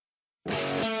We're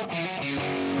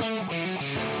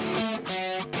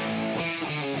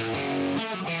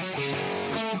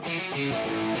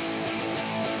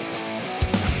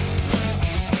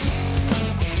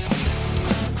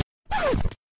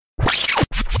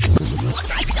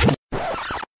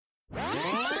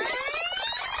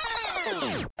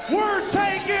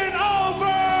taking over!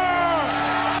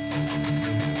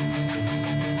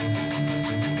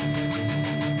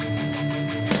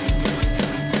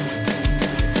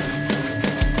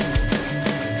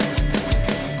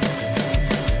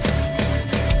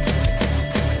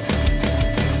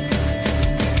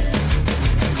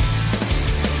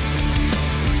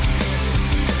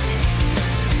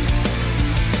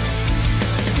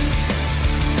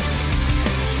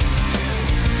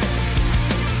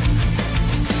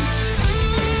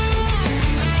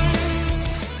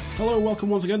 Welcome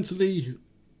once again to the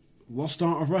Lost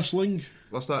Art of Wrestling.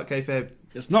 Lost Art kayfabe.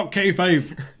 It's not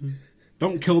kayfabe.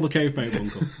 Don't kill the kayfabe,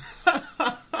 Uncle.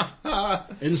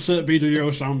 Insert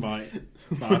Dee-Doo soundbite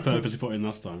that I purposely put in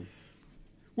last time.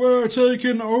 We're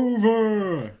taking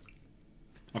over.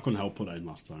 I couldn't help put it in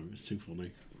last time. It's too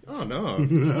funny. Oh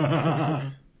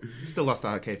no! Still Lost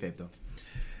Art kayfabe though.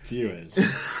 To you it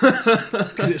is.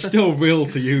 'Cause it's still real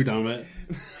to you, damn it.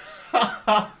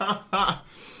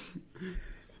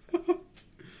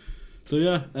 So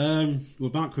yeah, we're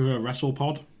back with a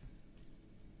WrestlePod.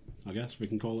 I guess we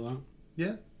can call it that.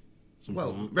 Yeah. Something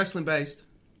Well, like that. wrestling based.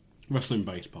 Wrestling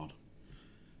based pod.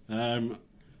 I'm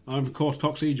of course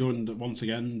Coxie, joined once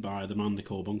again by the man they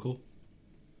call Bunkle.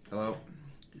 Hello.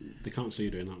 They can't see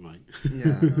you doing that, mate.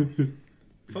 Yeah. I know.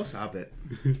 False habit.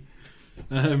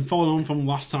 Following on from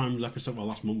last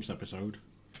month's episode,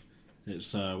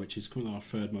 it's which is currently our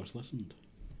third most listened.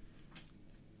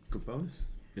 Good bonus.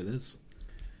 It is.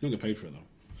 You don't get paid for it though.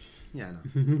 Yeah, I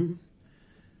know.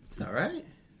 It's alright.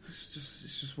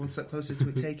 It's just one step closer to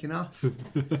it taking off. And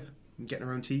getting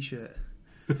our own t-shirt.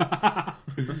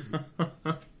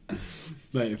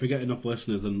 Mate, if we get enough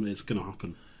listeners, then it's going to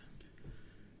happen.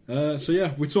 So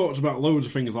yeah, we talked about loads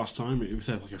of things last time. It was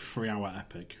like a 3-hour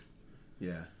epic.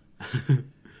 Yeah. I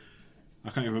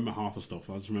can't even remember half the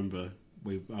stuff. I just remember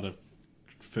we had a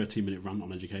 13-minute rant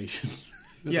on education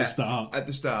at the start. At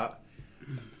the start.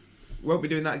 Won't be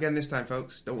doing that again this time,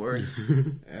 folks. Don't worry.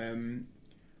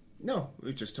 No,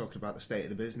 we're just talking about the state of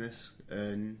the business,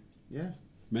 and yeah,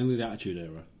 Mainly the Attitude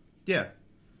Era. yeah,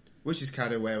 which is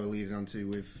kind of where we're leading on to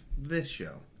with this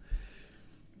show.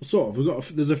 Sort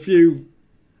of. There's a few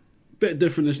bit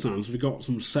different this time. So we've got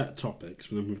some set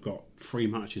topics, and then we've got 3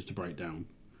 matches to break down.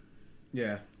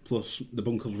 Yeah, Plus the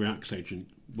Bunker React section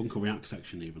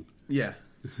even. yeah.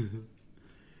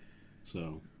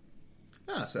 So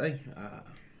I'd say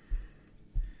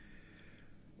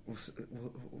we'll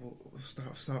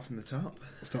start from the top.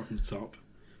 start from the top.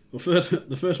 Well,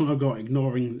 the first one I've got,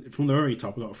 ignoring from the very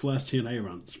top, I've got Flair's TNA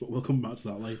rants, but we'll come back to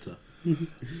that later.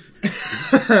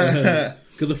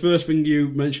 Because the first thing you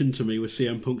mentioned to me was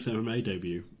CM Punk's MMA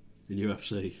debut in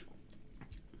UFC.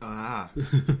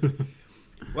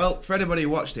 Well, for anybody who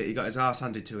watched it, he got his arse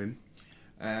handed to him,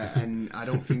 and I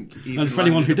don't think even. And for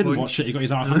anyone who didn't watch it, he got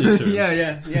his arse handed to him.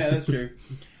 yeah, that's true.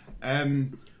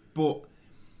 But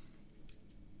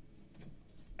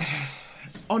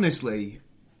honestly,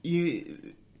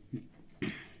 you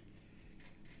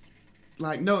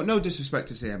like no disrespect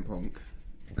to CM Punk.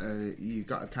 You've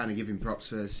got to kind of give him props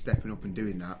for stepping up and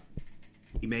doing that.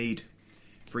 He made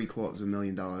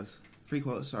 $750,000.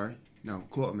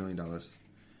 $250,000.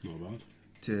 Not bad.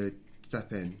 To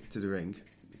step in to the ring.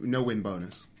 No win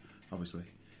bonus, obviously.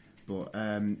 But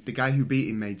the guy who beat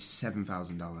him made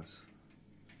 $7,000.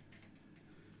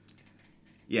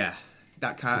 Yeah,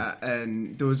 that kind of,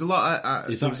 and there was a lot of...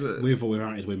 Is that with or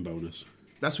without his win bonus?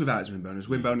 That's without his win bonus.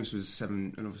 Win bonus was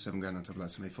another $7,000 on top of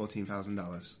that, so made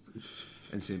 $14,000.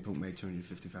 And CM Punk made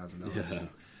 $250,000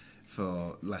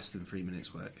 for less than 3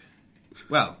 minutes work.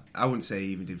 Well, I wouldn't say he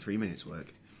even did 3 minutes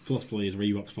work. Plus his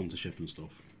Reebok sponsorship and stuff.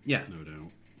 Yeah. No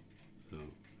doubt.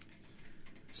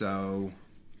 So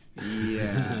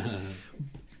yeah.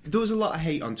 There was a lot of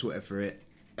hate on Twitter for it.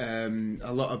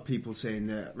 A lot of people saying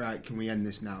that, right, can we end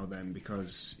this now then,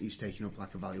 because he's taking up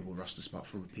like a valuable roster spot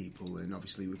for other people, and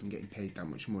obviously with him getting paid that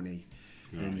much money,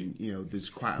 right. And you know there's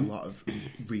quite a lot of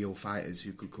real fighters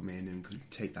who could come in and could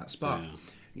take that spot. Yeah.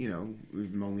 You know,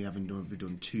 with him only having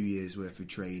done 2 years worth of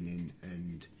training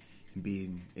and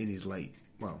being in his mid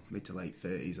to late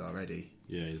 30s already.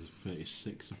 Yeah, he's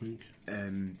 36, I think.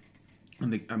 And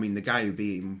the guy who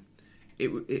beat him,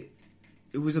 it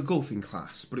was a golfing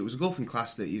class, but it was a golfing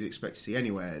class that you'd expect to see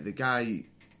anywhere. The guy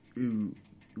who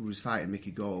was fighting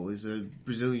Mickey Gall is a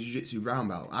Brazilian Jiu-Jitsu brown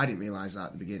belt. I didn't realise that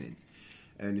at the beginning.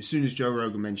 And as soon as Joe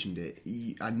Rogan mentioned it,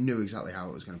 I knew exactly how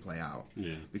it was going to play out.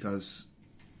 Yeah. Because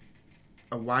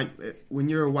when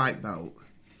you're a white belt,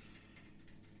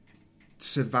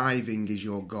 surviving is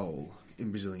your goal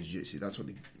in Brazilian Jiu-Jitsu. That's what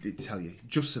they tell you.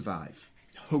 Just survive.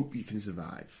 Hope you can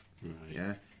survive. Right.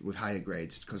 Yeah, with higher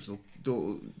grades, because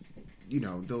they'll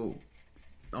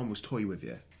almost toy with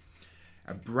you.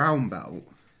 A brown belt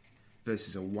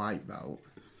versus a white belt.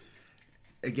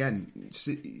 Again,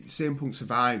 CM Punk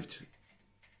survived.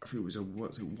 I think it was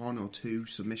 1 or 2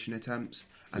 submission attempts,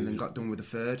 and then got done with a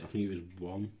third. I think it was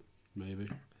 1, maybe.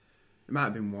 It might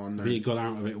have been 1. Then. I think he got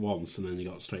out of it once, and then he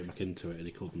got straight back into it, and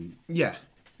he couldn't. Yeah,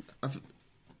 I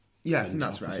think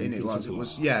that's right. And it was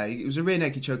a rear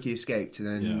naked choke. He escaped, and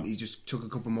then he just took a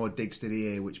couple more digs to the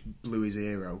ear, which blew his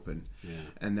ear open. Yeah.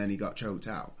 And then he got choked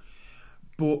out.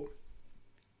 But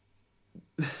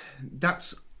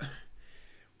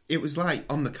it was like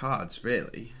on the cards,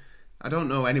 really. I don't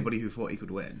know anybody who thought he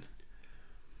could win.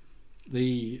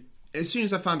 As soon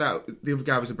as I found out the other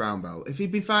guy was a brown belt, if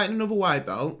he'd been fighting another white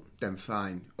belt, then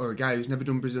fine. Or a guy who's never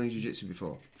done Brazilian Jiu-Jitsu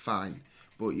before, fine.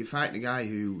 But you're fighting a guy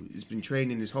who has been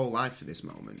training his whole life for this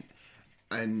moment,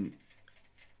 and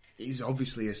he's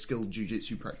obviously a skilled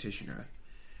Jiu-Jitsu practitioner,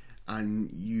 and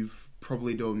you've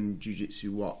probably done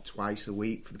Jiu-Jitsu, twice a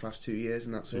week for the past 2 years,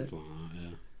 and that's Something it? like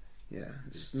that, yeah,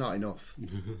 it's not enough.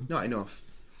 Not enough.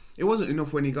 It wasn't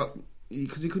enough when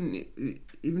because he couldn't,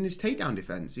 even his takedown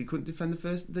defence, he couldn't defend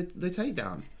the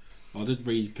takedown. I did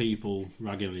read people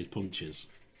ragging on his punches.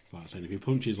 Like saying, if he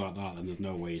punches like that, then there's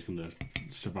no way he's going to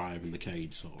survive in the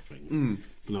cage, sort of thing.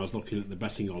 And I was looking at the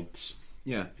betting odds,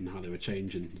 and how they were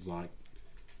changing. It was like,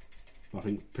 I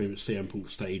think pretty much CM Punk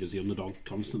stayed as the underdog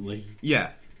constantly.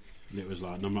 Yeah, and it was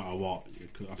like no matter what,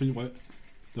 I think there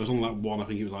was only like one. I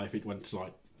think it was like if it went to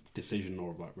like decision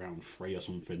or like round 3 or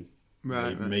something,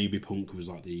 right? Maybe Punk was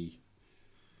like the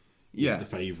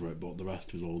favourite, but the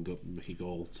rest was all Mickey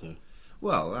Gall to.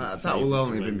 Well, that will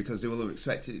only have been because they will have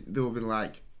expected. They will have been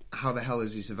like, how the hell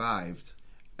has he survived?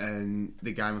 And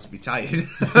the guy must be tired.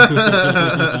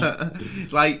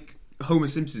 Like Homer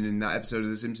Simpson in that episode of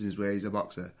The Simpsons where he's a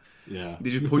boxer. Yeah. They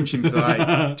just punch him for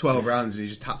like 12 rounds and he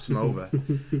just taps him over.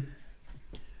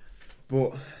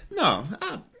 But, no.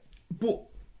 But,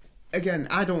 again,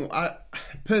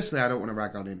 personally, I don't want to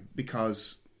rag on him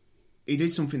because he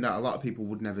did something that a lot of people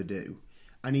would never do.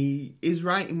 And he is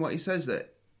right in what he says,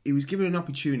 that he was given an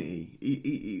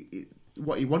opportunity.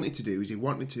 What he wanted to do is he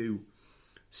wanted to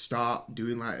start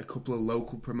doing like a couple of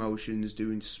local promotions,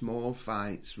 doing small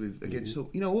fights against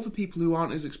other people who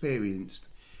aren't as experienced,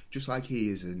 just like he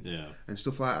isn't, and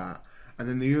stuff like that. And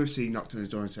then the UFC knocked on his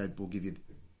door and said, "We'll give you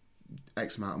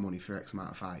X amount of money for X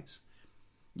amount of fights."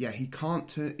 Yeah, he can't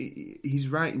turn. He's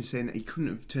right in saying that he couldn't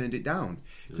have turned it down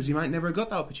because he might never have got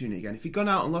that opportunity again. If he'd gone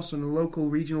out and lost on a local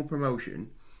regional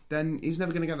promotion, then he's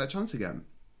never going to get that chance again.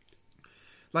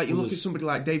 Like, you look at somebody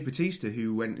like Dave Bautista,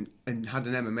 who went and had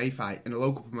an MMA fight in a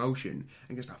local promotion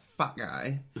against that fat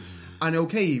guy. And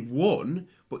okay, he won,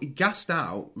 but he gassed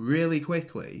out really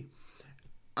quickly.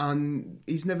 And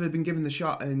he's never been given the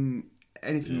shot in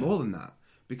anything more than that.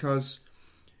 Because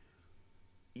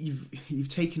you've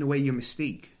taken away your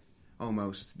mystique,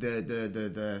 almost.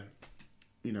 The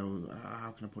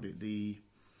how can I put it? This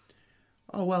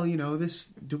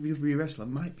WWE wrestler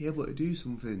might be able to do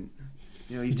something.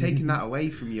 You've taken that away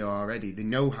from you already. They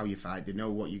know how you fight. They know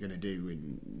what you're going to do,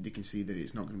 and they can see that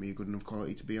it's not going to be a good enough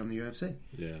quality to be on the UFC.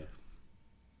 Yeah.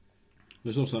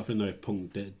 There's also that thing though. If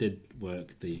Punk did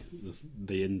work the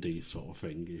indie sort of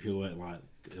thing, if you work like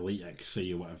Elite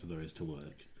XC or whatever there is to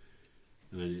work,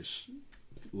 and then it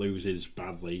loses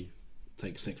badly,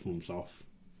 takes 6 months off,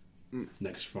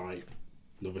 next fight,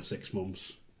 another 6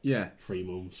 months, 3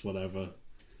 months, whatever,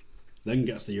 then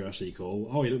gets the UFC call.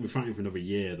 Oh, you don't be fighting for another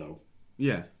year though.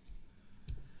 Yeah.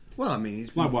 Well, I mean,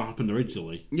 it's like what happened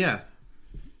originally. Yeah.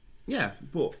 Yeah,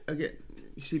 but again,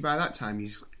 you see, by that time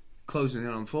he's closing in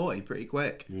on 40 pretty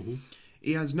quick. Mm-hmm.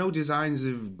 He has no designs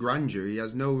of grandeur. He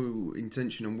has no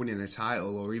intention of winning a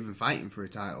title or even fighting for a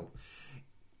title.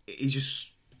 He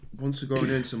just wants to go and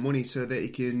earn some money so that he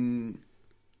can,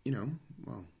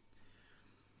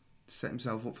 set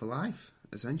himself up for life,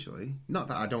 essentially. Not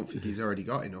that I don't think he's already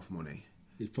got enough money.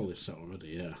 He's probably set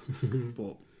already, yeah.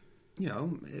 But,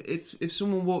 if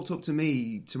someone walked up to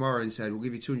me tomorrow and said, "We'll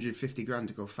give you 250 grand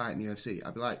to go fight in the UFC,"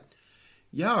 I'd be like,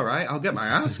 "Yeah, all right, I'll get my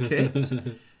ass kicked."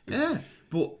 Yeah,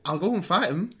 but I'll go and fight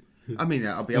him. I mean,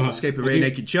 I'll be able to escape a rear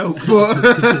naked choke,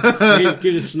 but...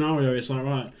 Give a scenario, it's like,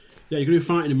 right, yeah, you're going to be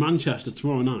fighting in Manchester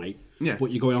tomorrow night,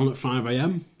 but you're going on at 5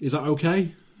 a.m. Is that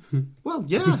okay? Well,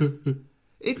 yeah.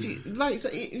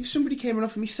 If somebody came and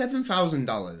offered me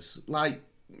 $7,000, like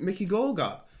Mickey Gall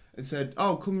got, and said,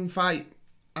 "Oh, come and fight,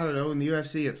 I don't know, in the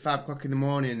UFC at 5 o'clock in the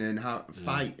morning and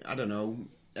fight, I don't know,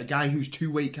 a guy who's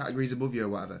 2 weight categories above you or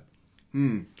whatever."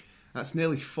 That's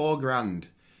nearly $4,000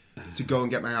 to go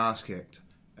and get my arse kicked.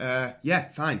 Yeah,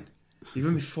 fine. You've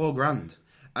given me $4,000,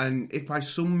 and if by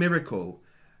some miracle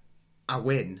I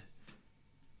win,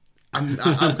 I'm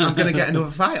going to get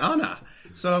another fight, aren't I?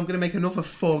 So I'm going to make another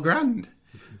 $4,000.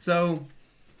 So,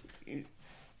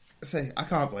 I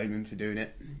can't blame him for doing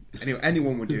it.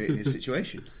 Anyone would do it in his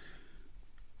situation.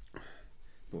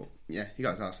 But yeah, he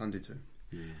got his ass handed to him.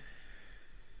 Yeah.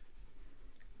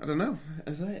 I don't know.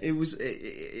 It was.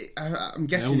 I'm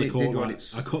guessing it did what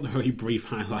it's. I caught the very brief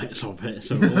highlights of it,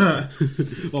 so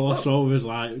all I saw was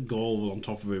like goal on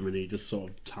top of him, and he just sort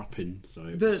of tapping. So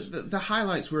the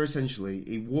highlights were essentially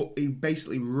he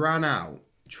basically ran out,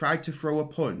 tried to throw a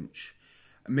punch,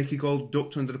 and Mickey Gold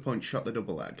ducked under the punch, shot the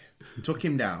double leg, took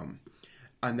him down,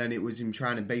 and then it was him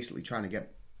trying to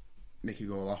get Mickey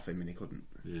Gold off him, and he couldn't.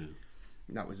 Yeah,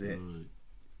 that was it. Right.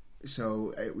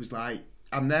 So it was like.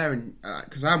 I'm there, and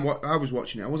because I was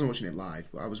watching it. I wasn't watching it live,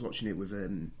 but I was watching it with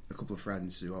a couple of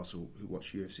friends who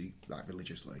watch UFC like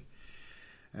religiously.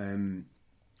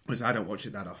 Because I don't watch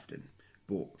it that often,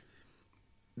 but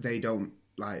they don't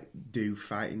like do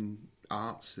fighting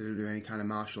arts. They don't do any kind of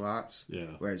martial arts.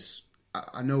 Yeah. Whereas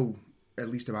I know at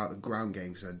least about the ground game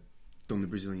because I'd done the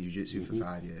Brazilian Jiu-Jitsu for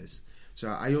 5 years. So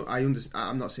I understand.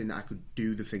 I'm not saying that I could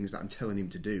do the things that I'm telling him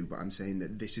to do, but I'm saying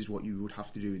that this is what you would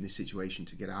have to do in this situation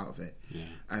to get out of it. Yeah.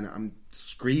 And I'm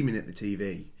screaming at the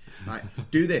TV, like,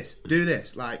 do this,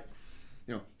 like,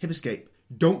 hip escape,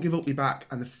 don't give up your back.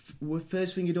 And the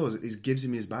first thing he does is gives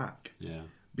him his back. Yeah.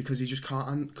 Because he just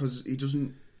can't, because he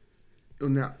doesn't,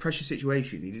 in that pressure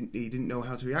situation, he didn't know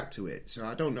how to react to it. So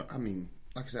I don't know. I mean,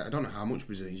 like I said, I don't know how much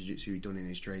Brazilian Jiu-Jitsu he'd done in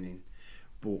his training.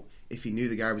 But if he knew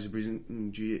the guy was a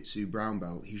Brazilian Jiu-Jitsu brown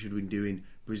belt, he should have been doing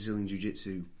Brazilian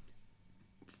Jiu-Jitsu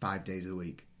 5 days a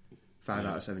week. 5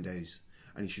 out of 7 days.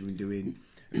 And he should have been doing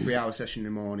a 3-hour session in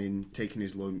the morning, taking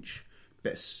his lunch,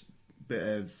 bit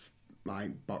of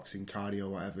like boxing,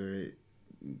 cardio, whatever,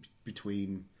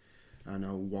 between, I don't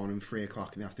know, 1 and 3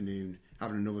 o'clock in the afternoon,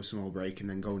 having another small break, and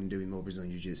then going and doing more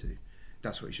Brazilian Jiu-Jitsu.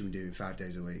 That's what he should have been doing 5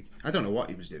 days a week. I don't know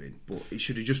what he was doing, but he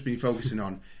should have just been focusing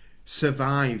on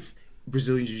survive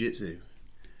Brazilian Jiu-Jitsu.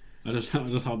 I just had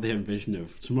the envision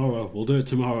of tomorrow. We'll do it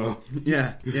tomorrow.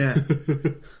 Yeah.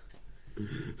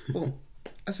 Well,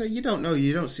 I say you don't know.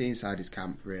 You don't see inside his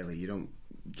camp really. You don't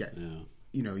get. Yeah.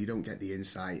 You don't get the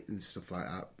insight and stuff like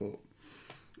that. But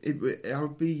I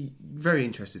would be very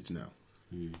interested to know.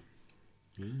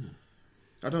 Yeah.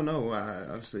 I don't know.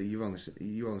 Obviously, you only saw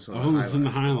the I've only seen the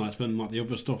highlights. highlights, but like the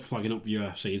other stuff flagging up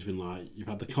UFC has been like you've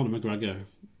had the Conor McGregor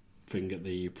thing at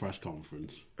the press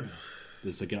conference.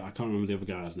 There's the guy, I can't remember the other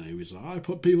guy's name. He's like, I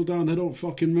put people down, they don't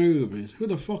fucking move. And who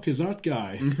the fuck is that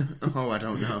guy? Oh, I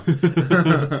don't know.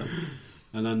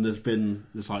 And then there's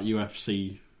like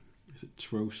UFC, is it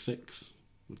 206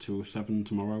 or 207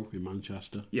 tomorrow in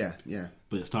Manchester? Yeah.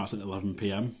 But it starts at 11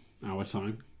 PM our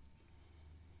time.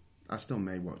 I still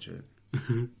may watch it.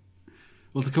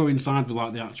 Well, to coincide with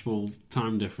like the actual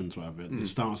time difference, whatever, it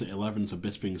starts at 11, so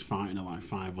Bisping's fighting at like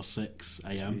 5 or 6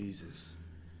 AM. Jesus.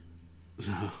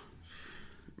 So,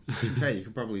 to be fair, you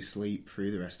could probably sleep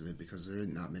through the rest of it because there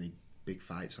isn't that many big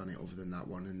fights on it other than that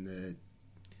one and the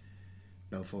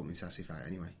Belfort Mousasi fight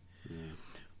anyway. Yeah.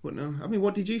 But no, I mean,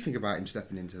 what did you think about him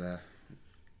stepping into there?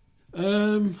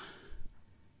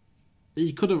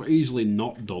 He could have easily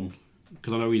not done,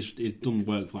 because I know he's done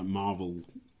work like Marvel.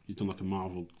 He's done like a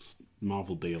Marvel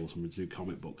deal or something to do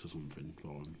comic books or something for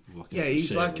him. Like he's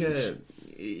series. Like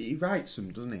he writes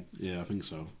them, doesn't he? Yeah, I think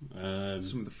so.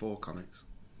 Some of the 4 comics.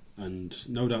 And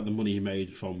no doubt the money he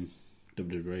made from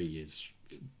WWE is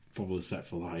probably set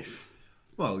for life.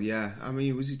 Well, yeah. I mean,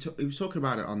 he was talking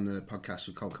about it on the podcast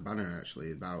with Colt Cabana,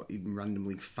 actually, about even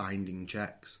randomly finding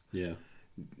checks. Yeah.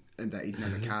 And that he'd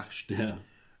never cashed. Yeah.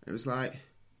 It was like,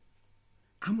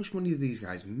 how much money do these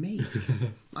guys make?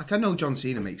 Like, I know John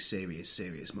Cena makes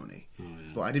serious money. Oh,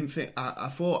 yeah. But I didn't think... I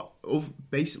thought,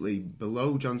 basically,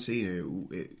 below John Cena,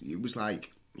 it was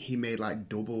like he made like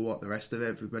double what the rest of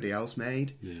everybody else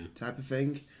made, type of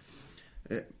thing.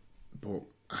 But,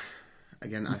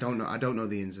 again, I don't know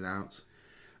the ins and outs.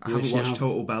 I haven't watched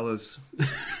Total Bellas.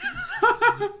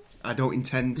 I don't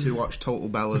intend to watch Total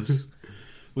Bellas.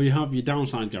 Well, you have your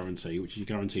downside guarantee, which is your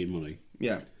guaranteed money.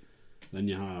 Yeah. Then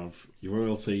you have your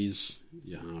royalties.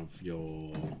 You have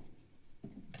your...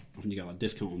 I think you get like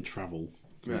discount on travel.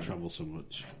 You travel so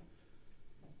much.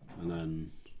 And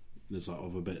then there's like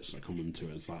other bits that come into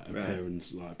it. It's like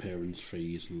appearance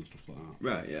fees and stuff like that.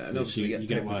 Right, yeah. And obviously you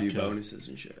get pay-per-view bonuses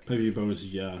and shit. Pay-per-view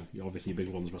bonuses, yeah. Obviously big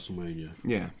ones, WrestleMania.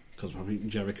 Yeah. because I think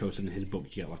Jericho said in his book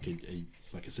you get like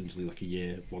like essentially like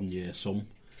 1 year sum.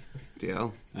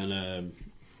 DL. And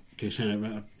he's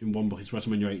saying in one book, his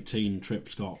WrestleMania 18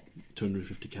 Trips got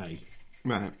 250k.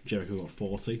 Right. Jericho got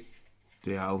 40.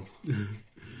 DL.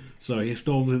 So he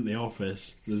storms into the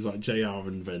office. There's like JR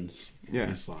and Vince. Yeah.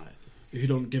 And it's like, if you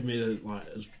don't give me like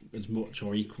as much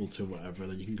or equal to whatever,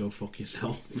 then you can go fuck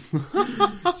yourself.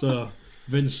 So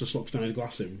Vince just looks down his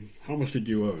glass at him. How much did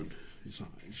you own? He's like,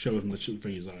 shows him the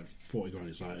thing. He's like, 40 grand.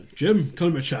 He's like, Jim, cut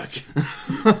him a check.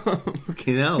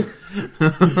 Fucking hell.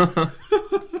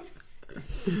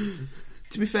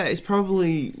 To be fair, it's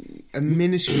probably a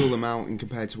minuscule amount in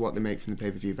compared to what they make from the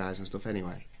pay-per-view buys and stuff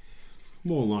anyway.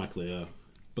 More than likely, yeah.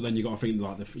 But then you got to think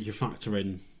like you factor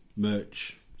in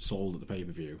merch sold at the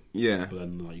pay-per-view. Yeah. But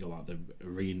then like you got like the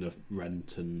arena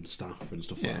rent and staff and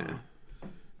stuff like that.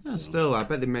 Yeah, still, I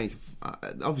bet they make.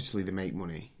 Obviously, they make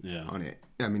money on it.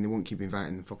 I mean, they won't keep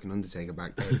inviting the fucking Undertaker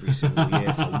back every single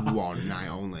year for one night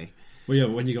only. Well, yeah,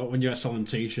 but when you're selling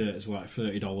T-shirts, like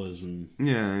 $30 and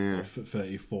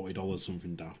 $40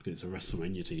 something daft because it's a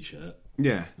WrestleMania T-shirt.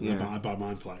 Yeah, and I buy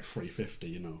mine for like $3.50,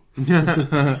 you know,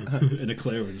 in a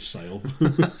clearance sale.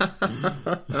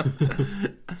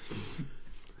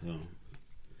 So.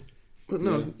 But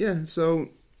no, so.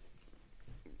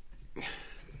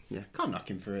 Yeah, can't knock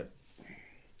him for it.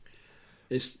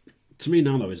 It's to me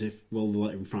now though, is if will they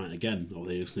let him fight again, or are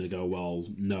they just going to go? Well,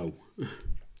 no.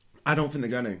 I don't think they're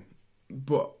going to,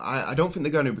 but I don't think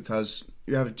they're going to because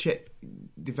you have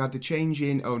they've had the change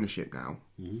in ownership now,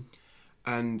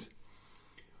 and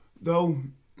though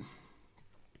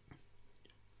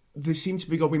they seem to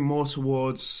be going more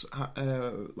towards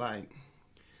they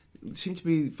seem to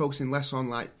be focusing less on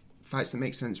like fights that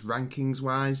make sense rankings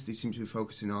wise. They seem to be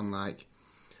focusing on like.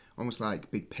 Almost like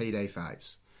big payday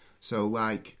fights. So,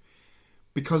 like,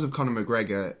 because of Conor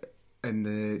McGregor and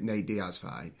the Nate Diaz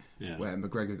fight, where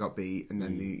McGregor got beat and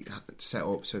then they set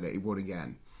up so that he won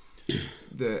again,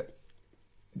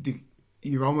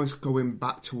 you're almost going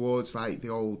back towards, like, the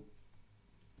old...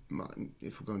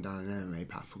 If we're going down an MMA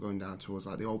path, we're going down towards,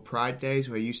 like, the old Pride days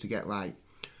where you used to get, like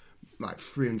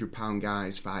 300-pound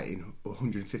guys fighting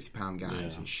 150-pound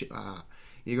guys and shit like that.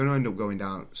 You're going to end up going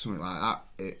down something like that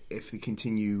if they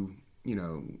continue,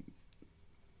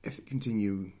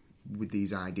 with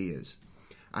these ideas.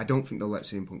 I don't think they'll let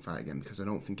CM Punk fight again because I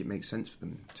don't think it makes sense for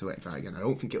them to let him fight again. I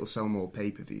don't think it'll sell more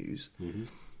pay-per-views.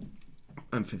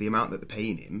 And for the amount that they're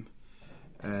paying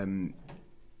him,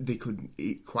 they could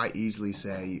quite easily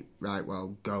say, right,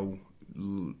 well, go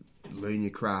learn your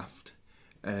craft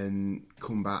and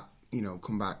come back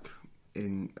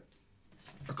in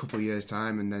a couple of years'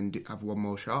 time and then have one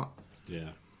more shot. Yeah.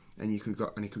 And he could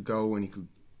go. I'm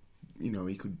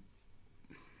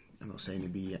not saying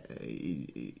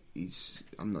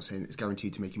I'm not saying it's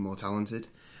guaranteed to make him more talented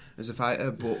as a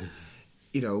fighter, but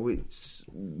it's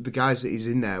the guys that he's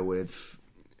in there with.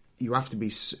 You have to be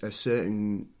a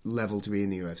certain level to be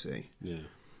in the UFC. Yeah.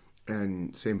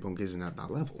 And CM Punk isn't at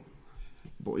that level,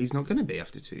 but he's not going to be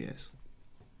after 2 years.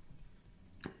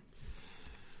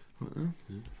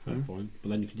 Fair point. But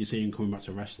then could you see him coming back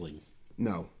to wrestling?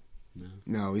 No,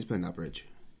 he's burned that bridge.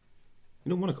 He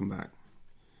don't want to come back.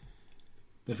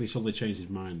 But if he suddenly changed his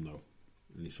mind though,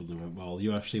 and he suddenly went, "Well,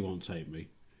 UFC won't take me."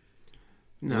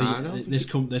 No, I don't. This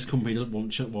company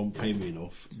won't pay me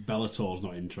enough. Bellator's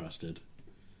not interested.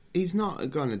 He's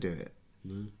not going to do it.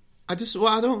 No. I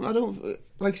don't.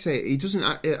 Like I say, he doesn't.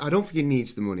 I don't think he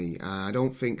needs the money. I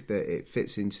don't think that it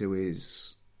fits into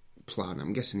his plan.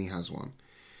 I'm guessing he has one.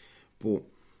 But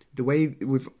the way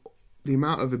with the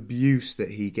amount of abuse that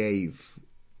he gave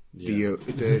the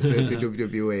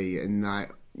WWE and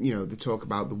like the talk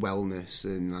about the wellness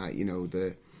and like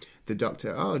the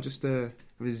doctor just a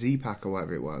Z-Pack or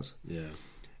whatever it was. Yeah.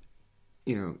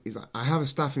 He's like, I have a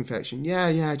staph infection.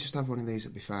 Yeah, just have one of these,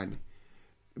 it'll be fine.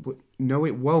 But no,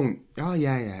 it won't. Oh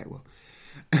yeah, it will.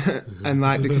 And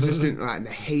like the consistent like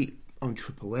the hate on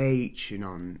Triple H and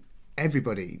on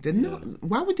everybody. They're not.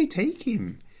 Why would they take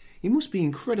him? He must be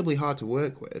incredibly hard to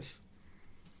work with.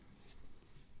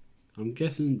 I'm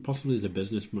guessing possibly as a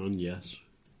businessman, yes.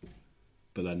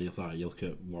 But then you look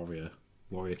at Warrior.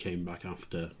 Warrior came back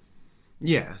after...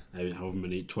 Yeah. However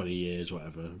many, 20 years,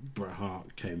 whatever. Bret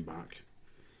Hart came back.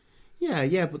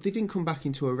 Yeah, but they didn't come back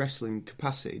into a wrestling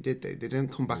capacity, did they? They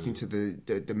didn't come back into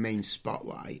the main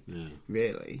spotlight,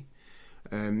 really.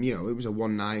 It was a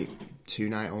 1 night, 2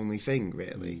 night only thing,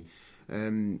 really.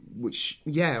 Which,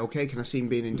 can I see him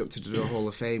being inducted to the Hall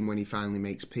of Fame when he finally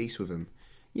makes peace with him?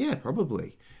 Yeah,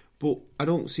 probably. But I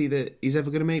don't see that he's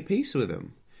ever going to make peace with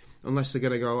him. Unless they're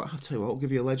going to go, I'll tell you what, I'll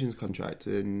give you a Legends contract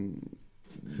and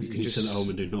you can just sit at home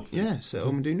and do nothing. Yeah, sit at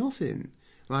home and do nothing.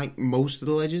 like most of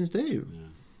the legends do. Yeah.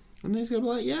 And he's going to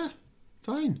be like, yeah,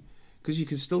 fine. Because you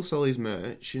can still sell his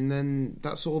merch, and then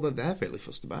that's all that they're really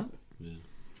fussed about. Yeah.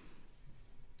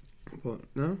 But,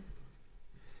 no.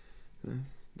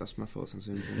 That's my thoughts on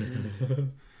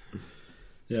Zoom.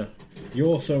 Yeah. You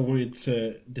also wanted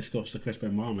to discuss the Chris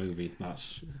Benoit movie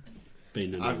that's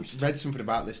been announced. I've read something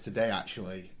about this today,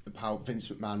 actually, about Vince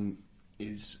McMahon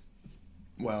is...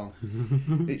 Well,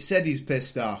 it said he's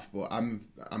pissed off, but I'm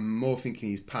more thinking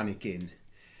he's panicking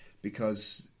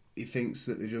because he thinks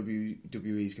that the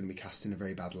WWE is going to be cast in a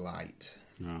very bad light.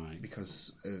 Right.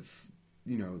 Because of,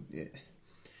 we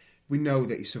know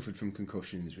that he suffered from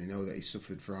concussions. We know that he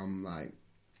suffered from, like,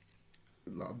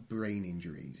 a lot of brain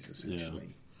injuries,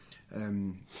 essentially. Yeah.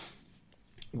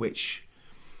 Which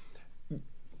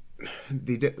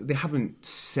they haven't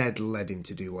said led him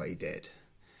to do what he did.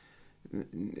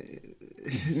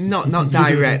 Not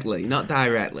directly.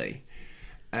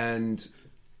 And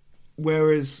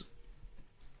whereas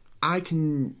I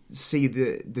can see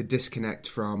the disconnect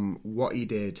from what he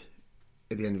did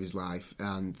at the end of his life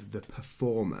and the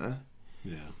performer.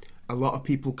 Yeah. A lot of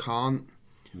people can't,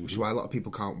 which is why a lot of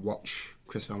people can't watch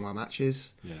Chris Benoit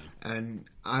matches. Yeah. And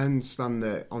I understand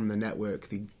that on the network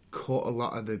they cut a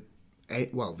lot of they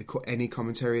cut any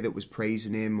commentary that was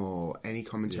praising him or any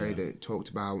commentary that talked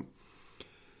about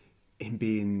him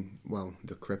being,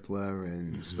 the crippler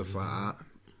and stuff like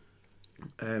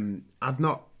that. I've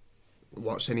not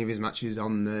watched any of his matches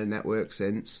on the network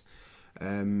since.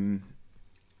 It's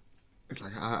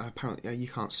like, apparently, you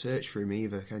can't search for him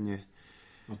either, can you?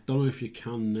 I don't know if you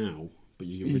can now, but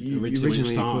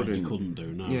originally you couldn't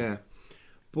do, no. Yeah.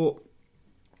 But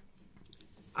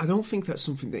I don't think that's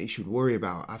something that he should worry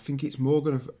about. I think it's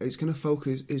going to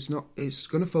focus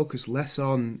less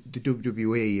on the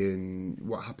WWE and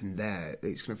what happened there.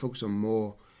 It's going to focus on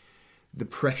more the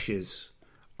pressures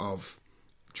of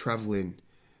travelling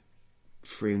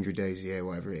 300 days a year,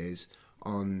 whatever it is,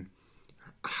 on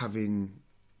having,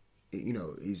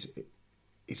 his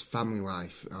family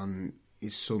life, on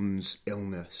his son's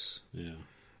illness. Yeah.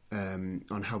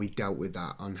 On how he dealt with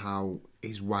that, on how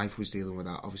his wife was dealing with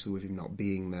that, obviously with him not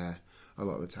being there a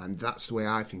lot of the time. That's the way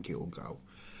I think it will go.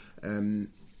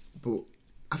 But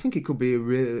I think it could be a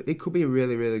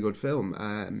really, really good film.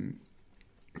 And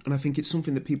I think it's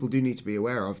something that people do need to be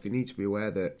aware of. They need to be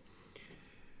aware that,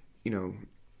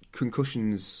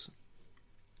 concussions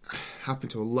happen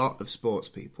to a lot of sports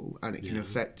people, and it can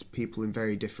affect people in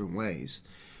very different ways.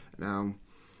 Now,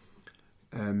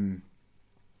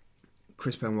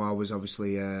 Chris Benoit was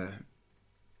obviously a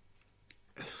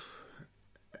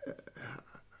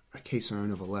case on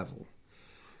another level.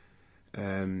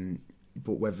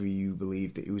 But whether you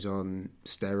believe that he was on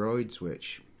steroids,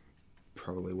 which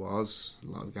probably was,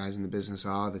 a lot of the guys in the business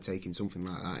are, they're taking something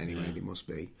like that anyway, they must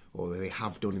be, or they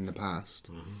have done in the past.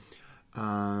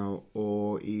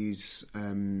 Or he's...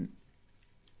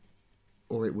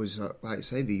 or it was, like I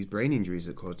say, these brain injuries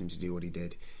that caused him to do what he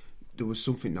did. There was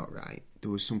something not right. There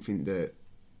was something that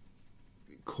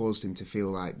caused him to feel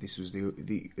like this was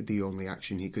the only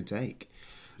action he could take.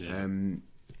 Yeah.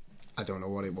 I don't know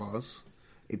what it was.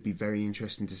 It'd be very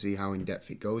interesting to see how in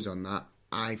depth it goes on that.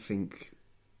 I think,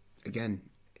 again,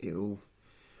 it'll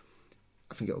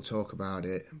talk about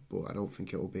it, but I don't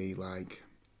think it'll be like.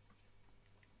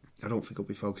 I don't think it'll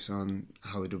be focused on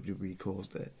how the WWE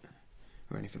caused it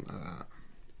or anything like that.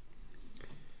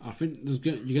 I think you're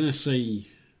going to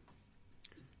see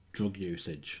drug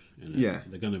usage in it. Yeah.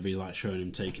 They're going to be like showing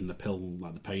him taking the pill,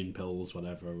 like the pain pills,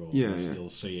 whatever, or you'll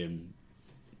see him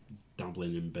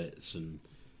dabbling in bits, and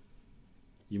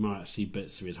you might see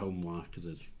bits of his home life,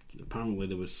 because apparently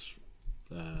there was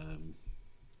trying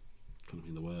to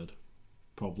think the word,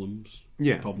 problems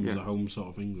at home, sort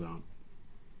of thing.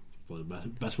 Well, the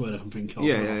best word I can think of off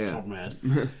the top of my head.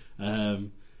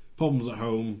 Problems at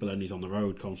home, but then he's on the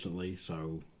road constantly,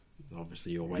 so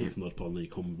obviously you're away from those problems, and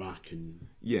you come back and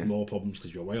more problems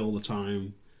because you're away all the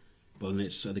time. But then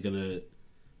are they going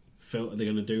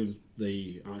to do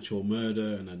the actual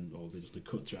murder, and then, or are they just going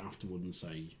to cut to it afterward and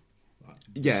say,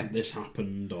 this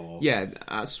happened, or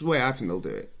that's the way I think they'll do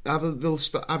it.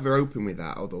 Either open with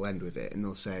that, or they'll end with it, and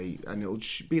they'll say, and it'll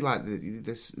be like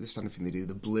the standard thing they do,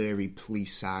 the blurry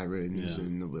police sirens,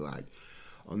 and they'll be like,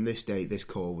 on this date, this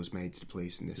call was made to the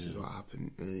police, and this is what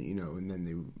happened, and then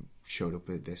they showed up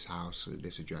at this house, at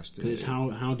this address. It's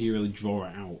how do you really draw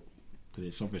it out? Because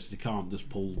it's obviously they can't just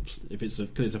pull, because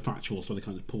it's a factual story, they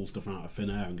can't just pull stuff out of thin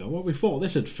air and go, well, we thought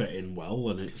this would fit in well,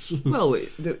 and it's... Well,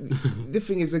 the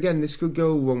thing is, again, this could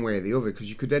go one way or the other, because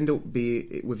you could end up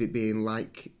with it being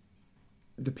like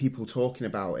the people talking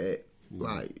about it,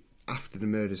 like after the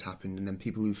murders happened, and then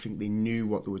people who think they knew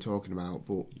what they were talking about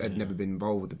but had never been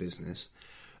involved with the business.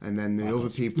 And then the other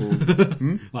people...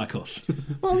 Like us.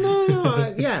 Well,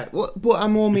 no, yeah. But I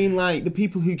more mean like the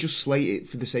people who just slate it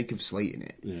for the sake of slating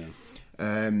it. Yeah.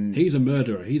 He's a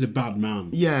murderer. He's a bad man.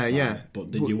 Yeah, yeah. But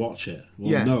did you watch it?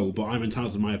 Well, no, but I'm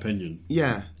entitled to my opinion.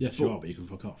 Yeah. Yes, you are, but you can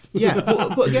fuck off. Yeah,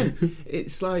 but again,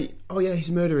 it's like, oh yeah, he's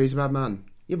a murderer, he's a bad man.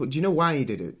 Yeah, but do you know why he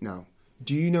did it? No.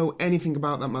 Do you know anything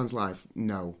about that man's life?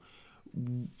 No.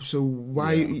 So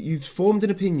why you've formed an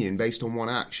opinion based on one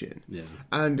action? Yeah.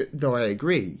 And though I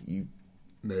agree,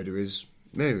 murderers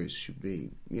should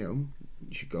be, you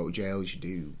should go to jail. You should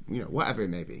do, whatever it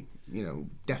may be.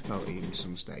 Death penalty in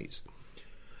some states.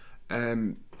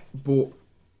 But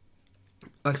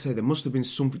like I say, there must have been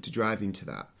something to drive him to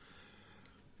that.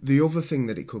 The other thing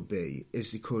that it could be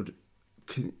is that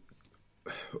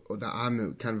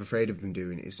I'm kind of afraid of them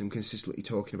doing is them consistently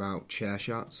talking about chair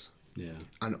shots. Yeah.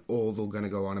 And all they're going to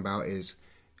go on about is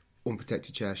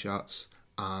unprotected chair shots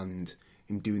and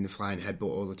him doing the flying headbutt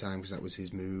all the time because that was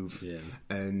his move. Yeah.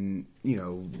 And,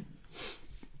 and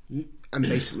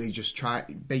basically try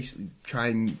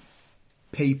and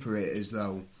paper it as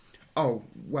though, oh,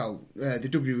 well, the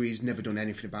WWE's never done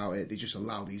anything about it. They just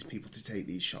allow these people to take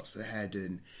these shots to the head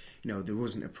and, there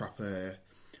wasn't a proper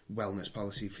wellness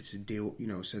policy to deal,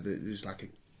 so that there's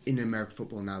in American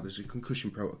football now, there's a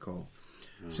concussion protocol.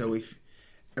 So if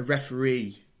a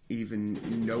referee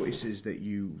even notices that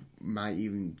you might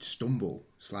even stumble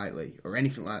slightly or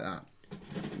anything like that,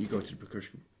 you go to the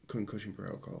concussion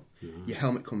protocol. Your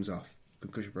helmet comes off,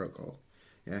 concussion protocol.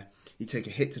 Yeah, you take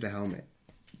a hit to the helmet,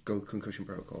 go concussion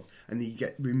protocol, and then you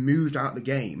get removed out of the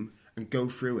game and go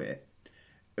through it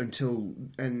and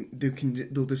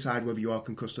they'll decide whether you are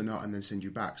concussed or not, and then send you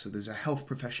back. So there's a health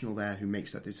professional there who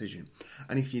makes that decision.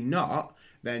 And if you're not,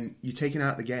 then you're taken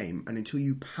out of the game, and until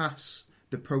you pass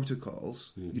the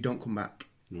protocols, you don't come back.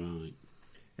 Right.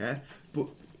 Yeah, but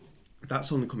that's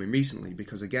only coming recently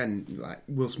because again,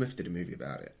 Will Smith did a movie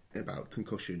about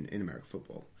concussion in American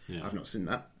football. Yeah. I've not seen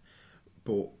that,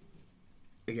 but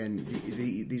again,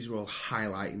 these are all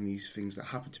highlighting these things that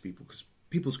happen to people because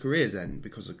people's careers end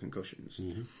because of concussions.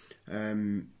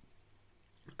 Mm-hmm.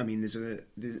 I mean,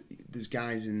 there's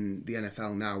guys in the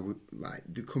NFL now,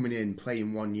 they're coming in,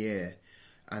 playing 1 year,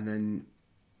 and then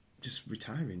just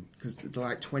retiring because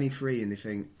they're 23 and they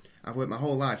think, I've worked my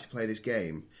whole life to play this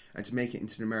game and to make it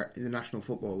into the National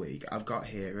Football League. I've got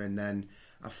here, and then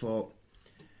I thought,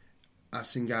 I've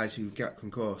seen guys who get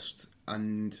concussed,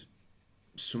 and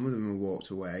some of them have walked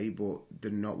away, but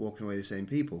they're not walking away the same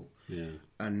people. Yeah.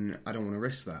 And I don't want to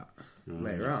risk that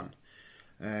later on.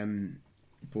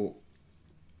 But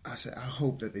I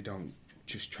hope that they don't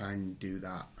just try and do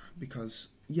that because,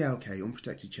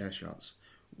 unprotected chair shots.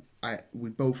 We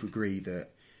both agree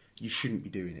that you shouldn't be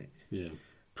doing it. Yeah.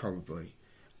 Probably.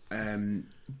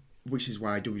 Which is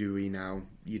why WWE now,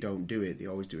 you don't do it. They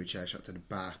always do a chair shot to the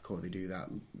back, or they do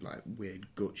that weird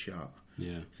gut shot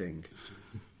thing.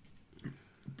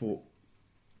 But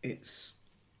it's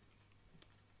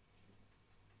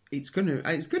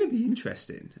gonna be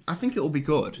interesting. I think it'll be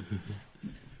good.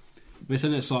 But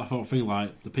isn't it sort of thing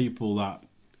like the people that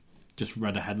just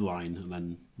read a headline and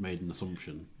then made an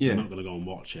assumption? They're not going to go and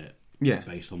watch it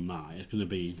based on that. It's going to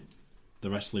be the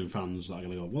wrestling fans that are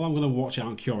going to go, well, I'm going to watch it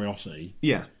out of curiosity.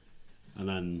 Yeah. And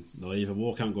then they'll either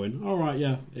walk out going, all right,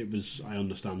 I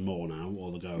understand more now. Or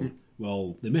they'll go,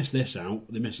 well, they missed this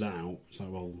out, they missed that out. It's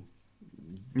like, well,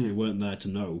 you weren't there to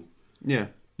know. Yeah.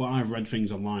 But I've read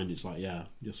things online, it's like,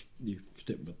 just you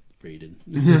stick with reading.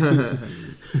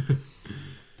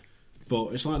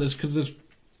 But it's like because there's,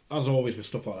 as always with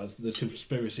stuff like that, there's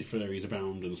conspiracy theories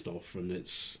abound and stuff, and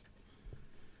it's...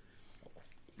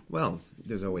 Well,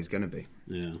 there's always going to be.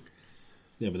 Yeah.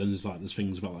 Yeah, but then there's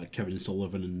things about Kevin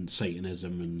Sullivan and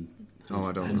Satanism and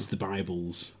hence the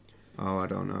Bibles. Oh, I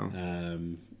don't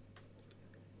know.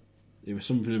 It was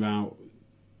something about...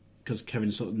 Because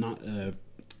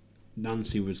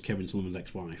Nancy was Kevin Sullivan's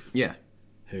ex-wife. Yeah.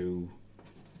 Who,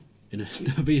 in a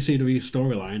WCW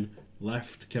storyline,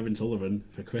 left Kevin Sullivan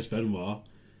for Chris Benoit,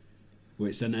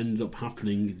 which then ended up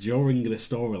happening during this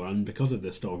storyline because of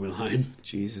this storyline.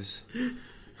 Jesus.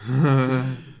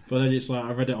 But then it's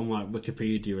I read it on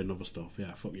Wikipedia and other stuff.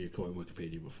 Yeah, fuck you, quoting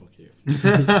Wikipedia, but fuck you.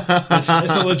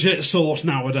 It's a legit source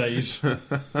nowadays.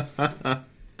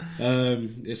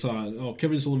 It's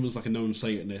Kevin Sullivan's a known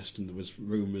Satanist, and there was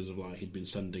rumours of he'd been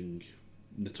sending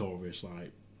notorious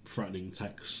threatening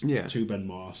texts to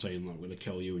Benoit saying we're going to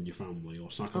kill you and your family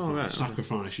or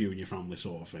sacrifice you and your family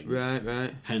sort of thing.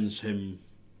 Right. Hence him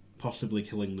possibly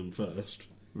killing them first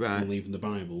and leaving the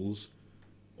Bibles,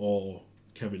 or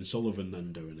Kevin Sullivan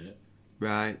then doing it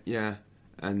Right, yeah.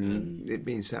 And it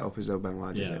being set up as though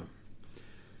Benoit did it.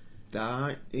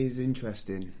 That is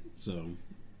interesting. So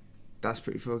that's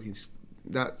pretty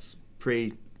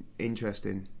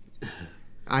interesting.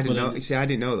 I didn't know. You see, I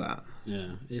didn't know that. Yeah,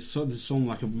 it's some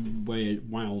like a weird,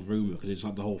 wild rumor because it's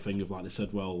like the whole thing of like they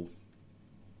said, well,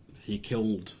 he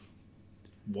killed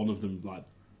one of them, like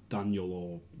Daniel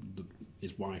or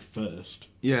his wife first.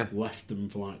 Yeah. Left them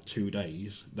for like 2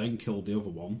 days, then killed the other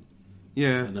one.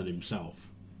 Yeah. And then himself.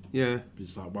 Yeah.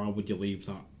 It's like, why would you leave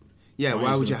that? Yeah.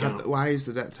 Why would you have that? Why is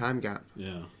there that time gap?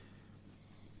 Yeah.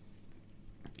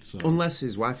 So, unless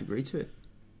his wife agreed to it.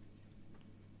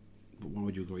 But why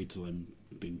would you agree to them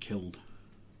being killed?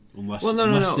 Unless,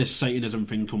 no. this Satanism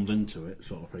thing comes into it,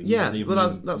 sort of thing. Yeah,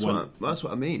 well, that's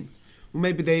what I mean. Well,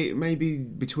 maybe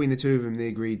between the two of them, they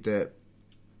agreed that,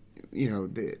 you know,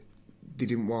 they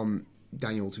didn't want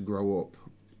Daniel to grow up,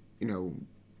 you know,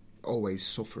 always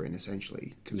suffering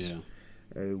essentially because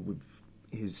with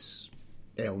his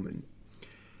ailment,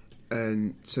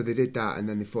 and so they did that, and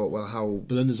then they thought, well, how?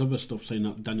 But then there's other stuff saying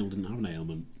that Daniel didn't have an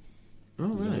ailment. Oh,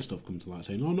 right. Other stuff come to light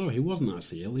saying, oh no, he wasn't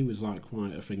actually ill. He was like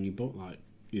quite a thingy, but like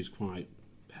he was quite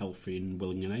healthy and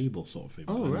willing and able, sort of thing.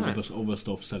 Oh, and right. Other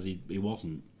stuff says he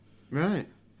wasn't. Right.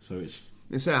 So it's.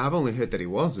 They say I've only heard that he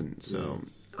wasn't. So,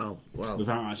 oh well.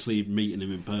 Without actually meeting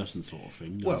him in person, sort of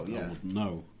thing. Well, I yeah. wouldn't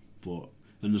know. But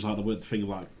then there's like the weird thing of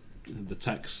like the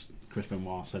text Chris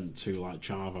Benoit sent to like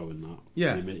Chavo and that.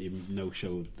 Yeah. He no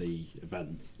showed the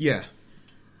event. Yeah.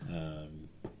 And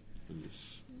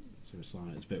it's a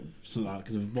bit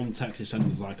because one text he sent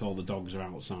was like, "Oh, the dogs are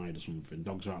outside" or something.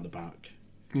 Dogs are out the back.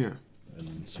 Yeah.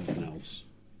 And something else.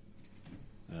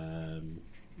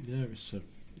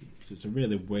 It's a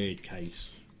really weird case.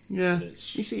 Yeah.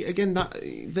 You see, again,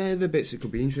 they're the bits that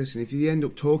could be interesting. If you end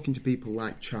up talking to people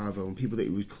like Chavo and people that he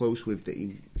was close with that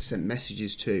he sent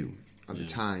messages to at the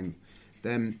time,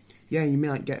 then you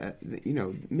might get, you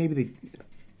know, maybe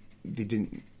they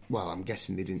didn't. Well, I'm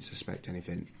guessing they didn't suspect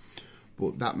anything,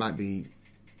 but that might be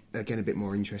again a bit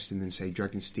more interesting than say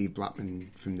dragging Steve Blackman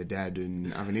from the dead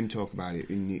and having him talk about it.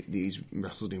 And he's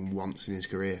wrestled him once in his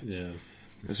career,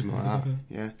 or something like that.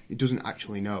 Yeah, he doesn't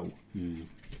actually know.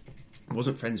 I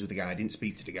wasn't friends with the guy, I didn't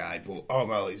speak to the guy, but oh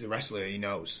well, he's a wrestler, he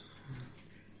knows.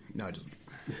 No, he doesn't.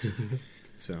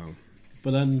 So,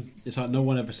 but then it's like no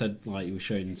one ever said like he was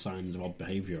showing signs of odd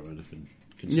behaviour or anything.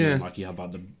 Considering like he had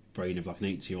like the brain of like an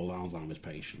 80-year-old Alzheimer's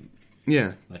patient.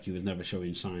 Yeah, like he was never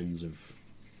showing signs of.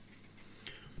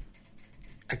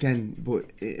 Again, but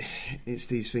it's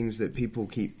these things that people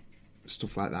keep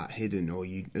stuff like that hidden, or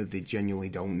they genuinely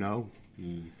don't know.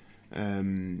 You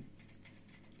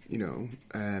know,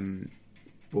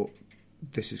 but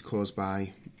this is caused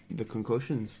by the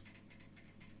concussions.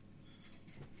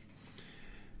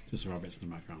 Just rabbits in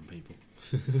the background, people.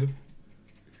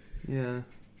 Yeah.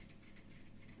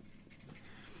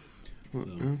 So,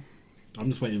 I'm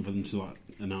just waiting for them to like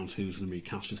announce who's going to be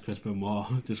cast as Chris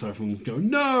Benoit, just so everyone can go,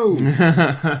 no!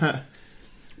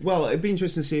 Well, it'd be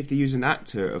interesting to see if they use an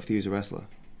actor or if they use a wrestler.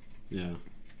 Yeah.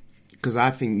 Because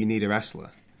I think you need a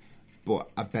wrestler,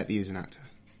 but I bet they use an actor.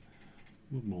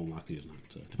 More than likely as an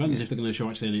actor. Depends if they're going to show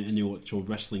actually any actual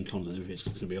wrestling content, if it's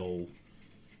going to be all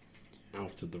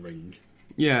out of the ring.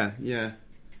 Yeah.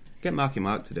 Get Marky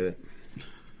Mark to do it.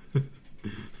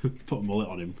 Put a mullet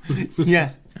on him.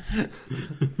 Yeah.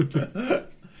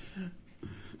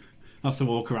 That's the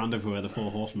walk around everywhere, the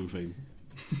Four Horsemen thing.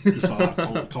 Just like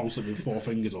that, constant with 4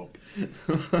 fingers up.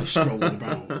 Just strolling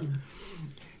about.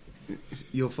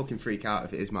 You'll fucking freak out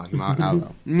if it is Marky Mark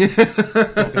now, though.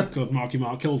 Could Marky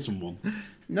Mark kill someone?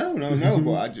 No,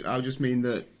 but I just mean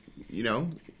that, you know,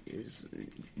 it's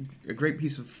a great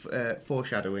piece of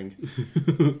foreshadowing.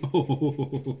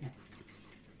 Oh.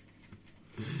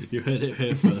 You heard it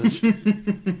here first.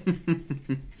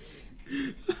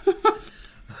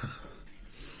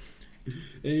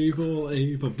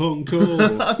 Evil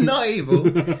Bunko. I'm not evil.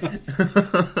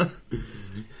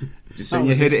 Just saying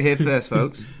you heard it here first,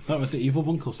 folks. That was the Evil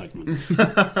Bunko segment.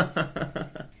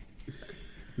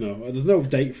 No, there's no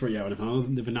date for it yet.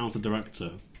 They've announced a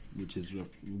director, which is a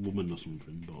woman or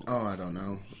something. But oh, I don't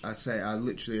know. I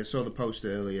saw the post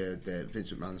earlier that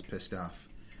Vince McMahon's pissed off,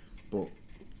 but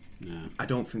I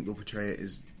don't think they'll portray it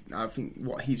as. I think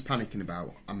what he's panicking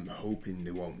about, I'm hoping they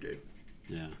won't do.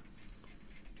 Yeah.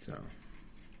 So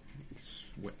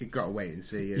you've got to wait and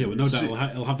see. Yeah, but no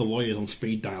doubt he'll have the lawyers on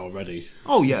speed dial ready.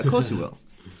 Oh yeah, of course he will.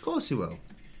 Of course he will.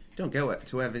 Don't go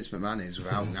to where Vince McMahon is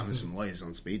without having some lawyers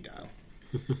on speed dial.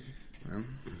 Well,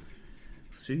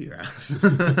 sue your ass.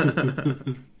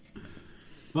 That's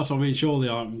what I mean. Surely,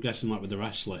 I'm guessing like with the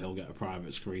wrestler, he'll get a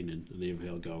private screening, and either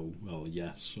he'll go, well,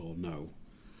 yes or no.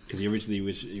 Because he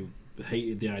originally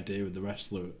hated the idea of the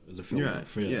wrestler as a film at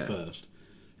yeah. first.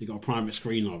 He got a private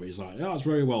screen of it. He's like, "Oh, it's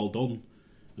very well done,"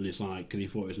 and it's like, because he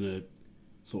thought it was going to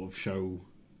sort of show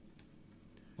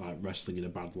like wrestling in a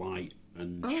bad light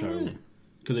and show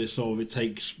because it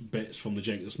takes bits from the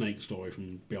Jake the Snake story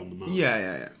from Beyond the Mat.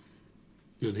 Yeah.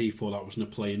 And he thought that was going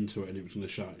to play into it, and it was going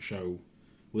to show,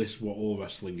 well, this is what all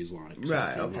wrestling is like.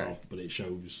 Right, okay. But it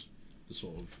shows the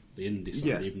sort of the indie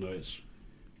side, even though it's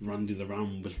Randy the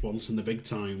Ram was once in the big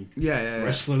time.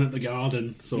 Wrestling at the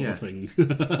Garden sort of thing.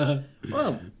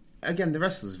 Well, again, The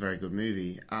Wrestler's a very good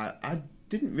movie. I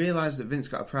didn't realise that Vince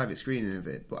got a private screening of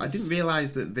it, but I didn't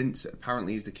realise that Vince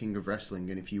apparently is the king of wrestling,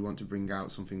 and if you want to bring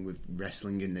out something with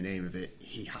wrestling in the name of it,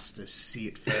 he has to see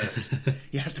it first.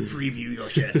 He has to preview your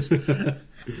shit.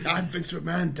 I'm Vince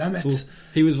McMahon, damn it. Well,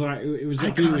 he was like...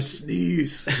 I can't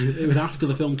sneeze. It was after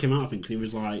the film came out, I think, 'cause he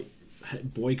was like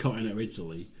boycotting it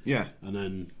originally. Yeah. And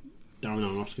then Darren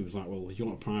Aronofsky was like, well, if you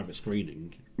want a private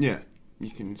screening... Yeah,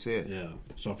 you can see it. Yeah.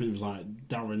 So I think it was like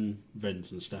Darren,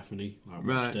 Vince and Stephanie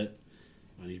watched it.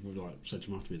 And he like said to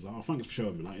him afterwards, "Oh, thanks for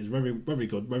showing me that. It's very, very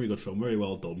good film, very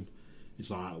well done." It's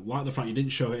like the fact you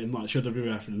didn't show it in like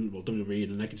WWF and WWE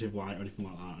in a negative light or anything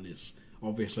like that. And it's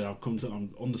obviously I've come to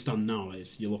understand now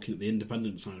that you're looking at the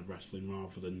independent side of wrestling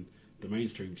rather than the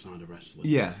mainstream side of wrestling.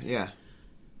 Yeah.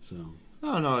 So.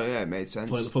 Oh no, yeah, it made sense.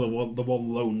 For the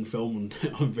one lone film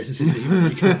on Vince's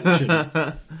DVD collection.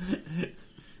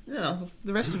 No,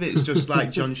 the rest of it is just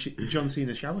like John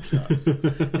Cena shower shots, isn't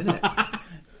it?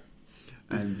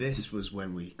 And this was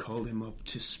when we called him up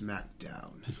to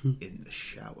SmackDown in the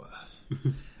shower.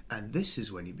 And this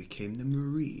is when he became the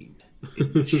Marine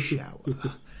in the shower.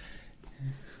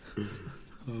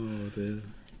 Oh dear.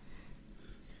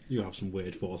 You have some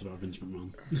weird thoughts about Vince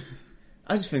McMahon.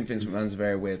 I just think Vince McMahon's a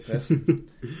very weird person.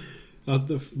 I'll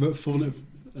go on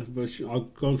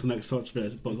to the next touch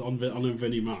bit, but on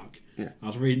Vinnie Mac, I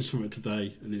was reading something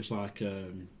today, and it's like...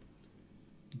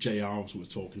 JR was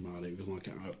talking about it. It was like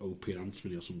an Opie and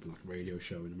Anthony or something, like a radio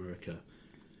show in America.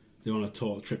 They want to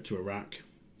talk a trip to Iraq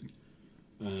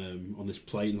on this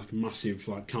plane, like a massive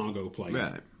like cargo plane.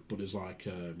 Right. But there's like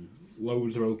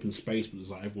loads of open space, but there's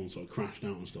like everyone sort of crashed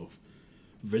out and stuff.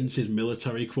 Vince's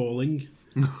military crawling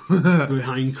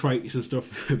behind crates and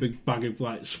stuff, a big bag of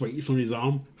like sweets on his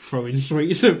arm, throwing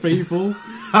sweets at people. In a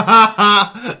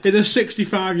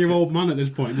 65-year-old man at this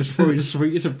point, just throwing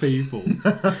sweets at people.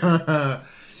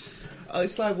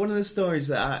 It's like one of the stories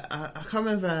that I can't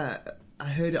remember. I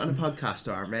heard it on a podcast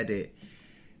or I read it.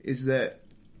 Is that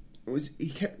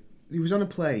he was on a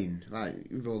plane like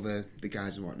with all the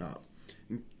guys and whatnot.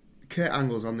 And Kurt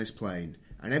Angle's on this plane,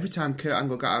 and every time Kurt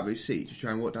Angle got out of his seat to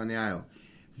try and walk down the aisle,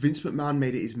 Vince McMahon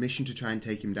made it his mission to try and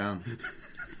take him down.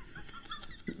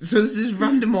 So there's this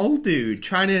random old dude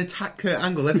trying to attack Kurt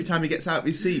Angle every time he gets out of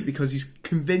his seat because he's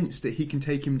convinced that he can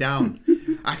take him down.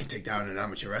 I can take down an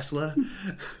amateur wrestler.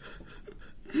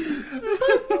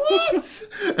 What?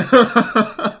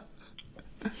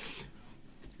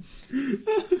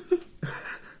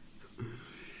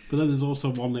 But then there's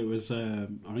also one that was I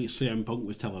think CM Punk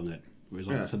was telling it, where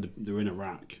he said they're in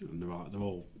Iraq and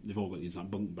they've all got these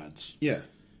like bunk beds. Yeah.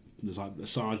 And there's like the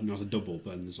sergeant has a double,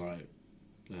 but then there's like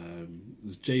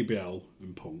there's JBL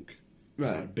and Punk,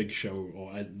 right? Like Big Show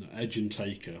or Edge and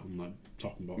Taker on like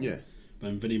top and bottom. Yeah.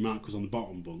 Then Vinnie Mac was on the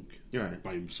bottom bunk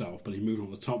by himself, but he moved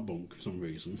on the top bunk for some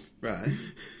reason. Right.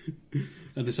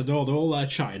 And they said, they're all there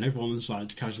chatting, everyone's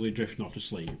like casually drifting off to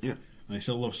sleep. Yeah. And they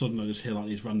said, all of a sudden I just hear like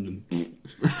these random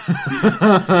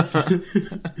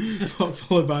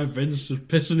followed by Vince just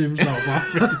pissing himself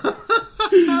laughing.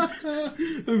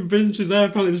 And Vince is there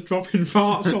apparently just dropping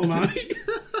farts all night.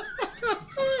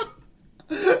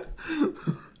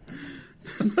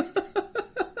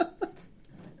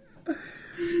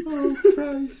 Oh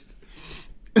Christ.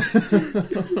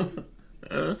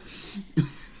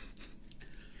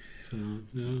 So,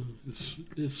 yeah,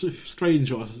 it's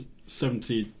strange what a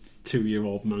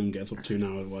 72-year-old man gets up to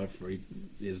now, or whatever he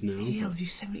is now. Yeah,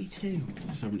 he's 72.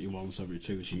 71,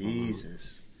 72.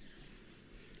 Jesus.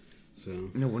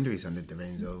 So no wonder he's handed the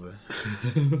reins over.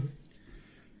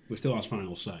 We still has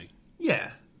final say.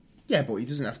 Yeah, but he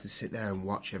doesn't have to sit there and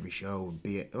watch every show.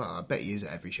 Well, I bet he is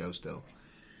at every show still.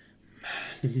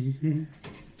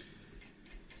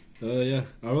 Yeah,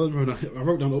 I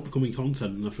wrote down upcoming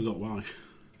content and I forgot why.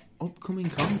 Upcoming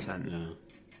content? Yeah.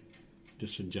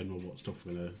 Just in general, what stuff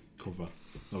we're going to cover.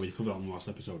 Well, we covered that on the last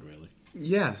episode, really.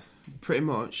 Yeah, pretty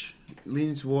much.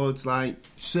 Leaning towards, like,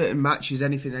 certain matches,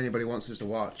 anything anybody wants us to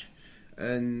watch.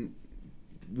 And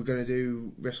we're going to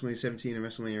do WrestleMania 17 and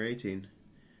WrestleMania 18.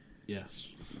 Yes.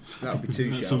 That'll be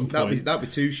two shows. That'll be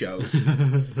two shows.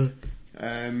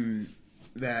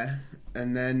 There.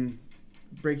 and then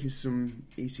breaking some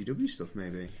ECW stuff,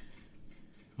 maybe.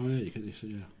 Oh yeah, you can.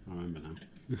 Yeah, I remember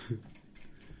now.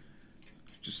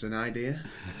 Just an idea.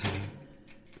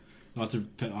 I had to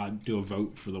do a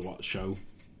vote for the what show.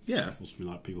 Yeah. Or something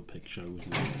like people pick shows,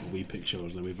 and we pick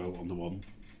shows, and then we vote on the one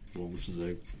we want to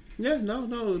do. Yeah,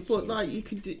 no, but like you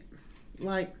could do,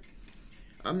 like,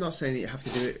 I'm not saying that you have to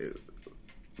do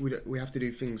it. We have to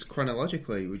do things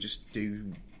chronologically. We just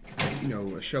do,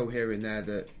 a show here and there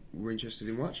that we're interested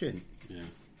in watching. Yeah.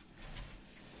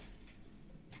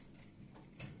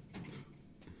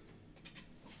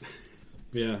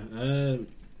 Yeah.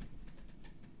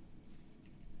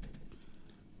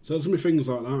 So there's going to be things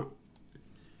like that.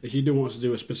 If you do want us to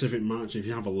do a specific match, if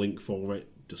you have a link for it,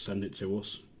 just send it to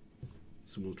us.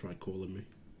 Someone tried calling me.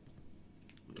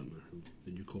 I don't know who.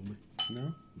 Did you call me?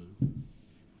 No.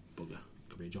 Bugger.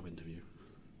 Could be a job interview.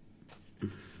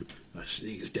 I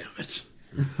sneeze, damn it.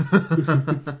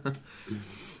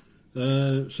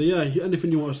 So yeah,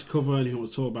 anything you want us to cover, anything you want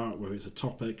to talk about, whether it's a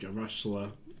topic, a wrestler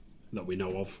that we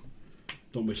know of,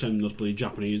 don't be sending us bloody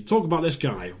Japanese. Talk about this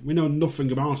guy. We know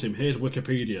nothing about him. Here's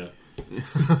Wikipedia.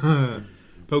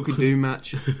 Poke of Doom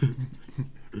match.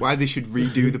 Why they should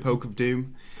redo the Poke of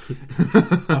Doom.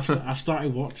 I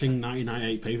started watching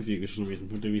 1998 pay-per-views for some reason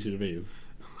from WCW.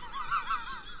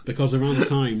 Because around the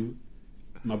time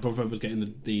my brother was getting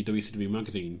the WCW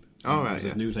magazine. Oh, right, He was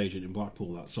yeah. a news agent in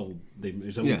Blackpool that sold... It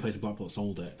was the only place in Blackpool that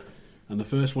sold it. And the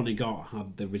first one he got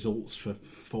had the results for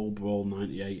Fall Brawl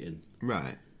 98 in.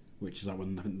 Right. Which is like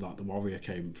when the Warrior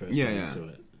came first into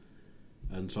it.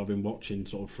 And so I've been watching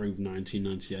sort of through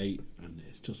 1998, and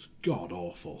it's just god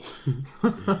awful.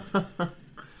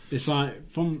 It's like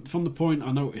from the point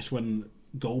I noticed when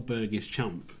Goldberg is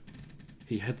champ,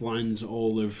 he headlines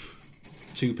all of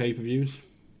 2 pay-per-views.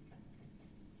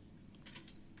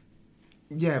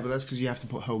 Yeah, but that's because you have to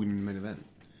put Hogan in the main event.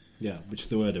 Yeah, which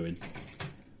they were doing.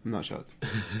 I'm not shocked.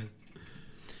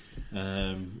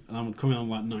 And I'm coming on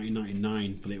like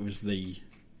 1999, but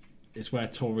it's where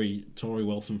Tori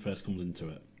Wilson first comes into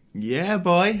it. Yeah,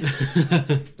 boy.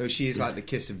 Though she is like the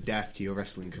kiss of death to your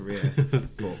wrestling career.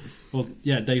 But... Well,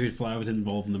 yeah, David Flair was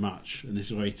involved in the match, and this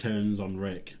is where he turns on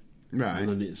Rick. Right.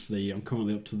 And then I'm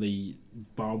currently up to the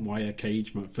barbed wire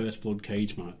cage match, first blood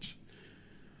cage match.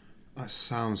 That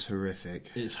sounds horrific.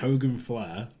 It's Hogan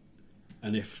Flair,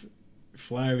 and if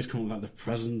Flair is currently like the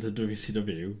president of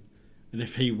WCW, and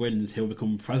if he wins, he'll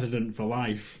become president for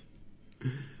life.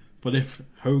 But if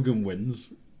Hogan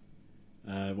wins,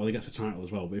 he gets a title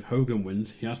as well, but if Hogan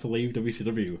wins, he has to leave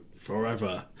WCW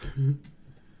forever.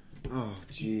 Oh,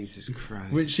 Jesus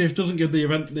Christ. Which doesn't give the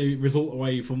result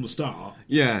away from the start.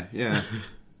 Yeah.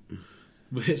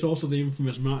 But it's also the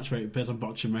infamous match where it appears on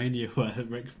Botchamania where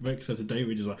Rick says to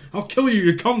David, he's like, I'll kill you,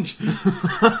 you cunt!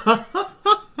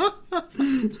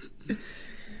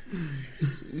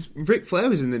 Ric Flair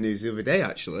was in the news the other day,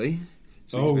 actually.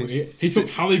 So he took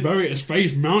Halle Berry to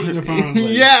Space Mountain,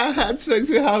 apparently. Yeah, had sex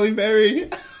with Halle Berry.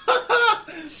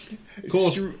 Of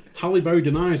course, Halle Berry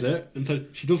denies it and said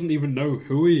she doesn't even know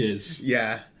who he is.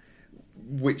 Yeah.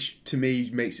 Which, to me,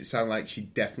 makes it sound like she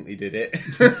definitely did it.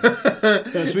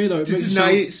 That's me, though. To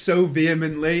deny it so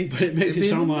vehemently. But it makes it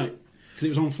sound like... Because it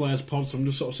was on Flair's pod, so I'm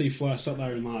just sort of see Flair sat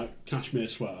there in, like, cashmere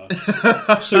sweater,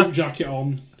 suit jacket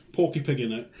on, Porky Pig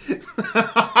in it.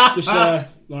 Just,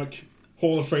 like,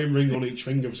 Hall of Fame ring on each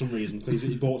finger for some reason. Because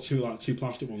he bought two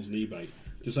plastic ones on eBay.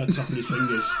 Just there tapping his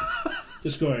fingers.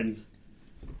 Just going,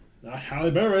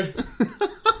 Halle Berry.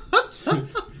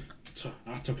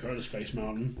 I took her to Space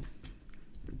Mountain.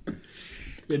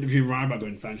 Interview Ryback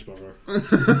going, thanks, brother.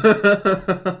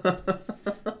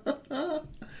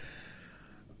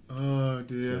 Oh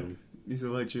dear, he's a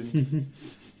legend,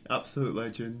 absolute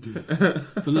legend.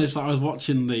 But this, I was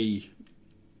watching the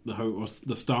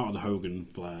start of the Hogan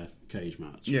Flair cage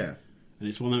match. Yeah, and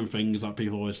it's one of them things that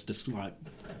people always just like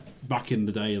back in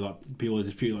the day, like people always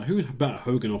dispute like who's better,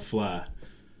 Hogan or Flair?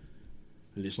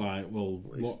 And it's like, well,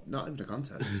 it's not even a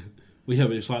contest. Well, yeah,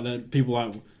 but it's like people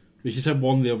like if you said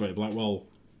one or the other, it'd be like, well,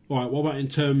 all right, what about in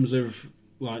terms of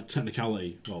like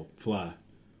technicality? Well, Flair.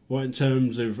 What in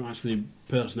terms of actually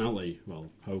personality? Well,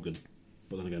 Hogan.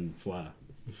 But then again, Flair.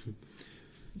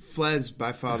 Flair's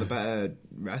by far the better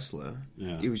wrestler.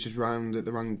 Yeah. He was just round at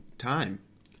the wrong time.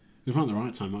 He was around the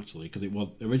right time, actually, because it was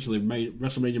originally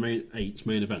WrestleMania 8's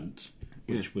main event,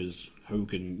 which was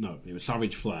Hogan... No, it was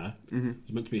Savage Flair. Mm-hmm. It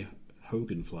was meant to be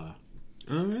Hogan Flair.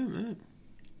 Oh, right.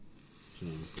 So.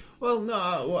 Well,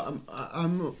 no, what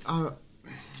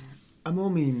I'm all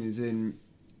mean is in...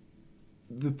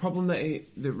 The problem that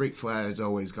Ric Flair has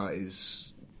always got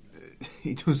is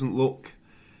he doesn't look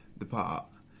the part.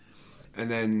 And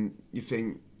then you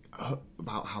think,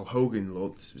 about how Hogan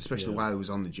looked, especially while he was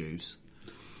on the juice.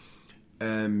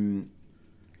 That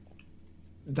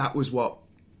was what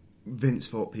Vince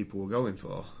thought people were going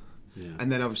for. Yeah.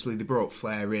 And then obviously they brought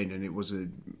Flair in, and it was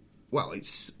it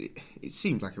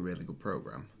seemed like a really good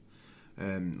program.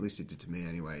 At least it did to me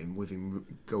anyway. And with him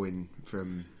going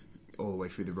from all the way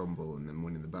through the Rumble and then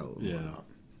winning the belt, and whatnot.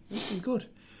 It was good.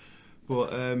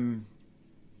 But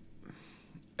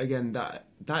again, that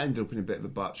ended up in a bit of a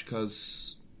botch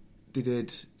because they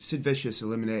did Sid Vicious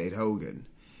eliminated Hogan,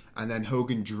 and then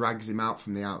Hogan drags him out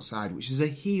from the outside, which is a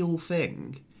heel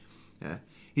thing. Yeah.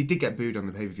 He did get booed on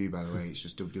the pay-per-view, by the way. It's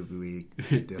just WWE.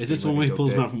 Is this one where he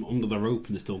pulls him out from under the rope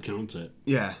and they still count it?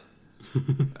 Yeah.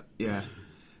 Yeah.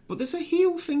 But there's a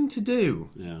heel thing to do.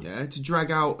 Yeah. To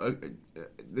drag out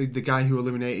the guy who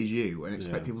eliminated you and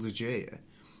expect people to cheer you.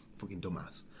 Fucking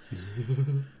dumbass.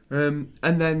 And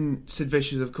then Sid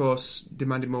Vicious, of course,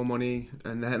 demanded more money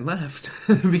and then left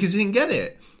because he didn't get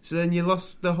it. So then you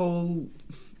lost the whole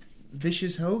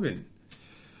Vicious Hogan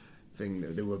thing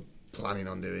that they were planning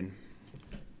on doing.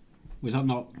 Was that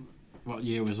not... What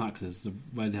year was that? Because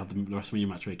where they had the WrestleMania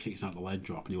match where he kicks out the leg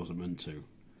drop and he wasn't meant to.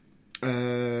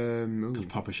 Because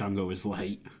Papa Shango was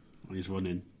late when he's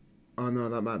running. Oh no,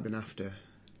 that might have been after.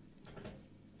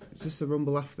 Is this the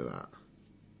Rumble after that?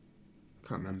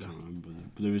 Can't remember.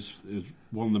 But it was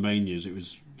one of the main years. It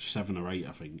was 7 or 8,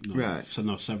 I think. No, right.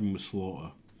 7 was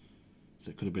Slaughter.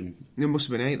 So it could have been... It must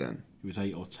have been 8 then. It was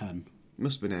 8 or 10.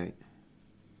 Must have been 8.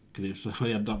 Because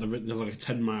he had there's like a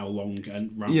 10-mile long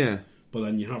ramp. Yeah. But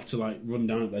then you have to like run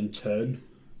down it, then turn.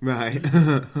 Right.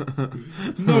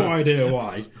 No idea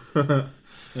why.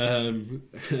 And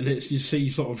you see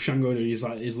sort of Shango doing his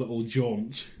little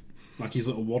jaunt, like his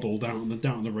little waddle down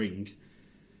the ring,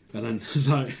 and then it's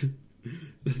like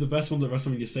the best one at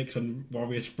WrestleMania 6 when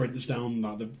Warrior sprints down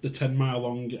like the 10-mile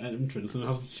long entrance and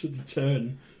has to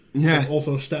turn. Yeah.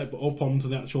 Also step up onto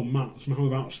the actual mat somehow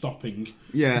without stopping.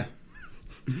 Yeah.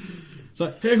 It's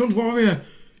like, here comes Warrior,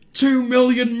 2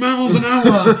 million miles an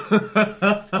hour.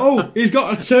 Oh, he's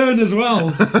got a turn as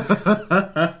well.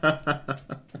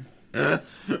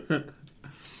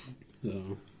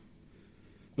 So.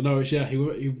 But no,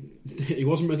 he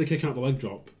wasn't meant to kick out the leg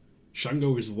drop.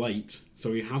 Shango was late,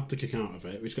 so he had to kick out of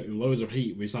it, which got him loads of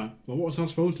heat. But he's like, well, what was I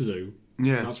supposed to do?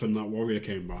 Yeah. And that's when that Warrior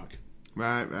came back.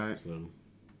 Right. So,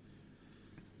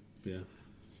 yeah.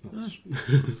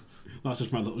 That's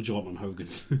just my little jaunt on Hogan.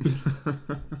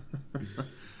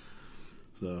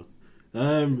 So,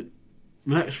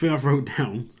 next thing I've wrote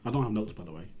down, I don't have notes by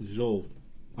the way. This is all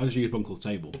I just use Bunkle's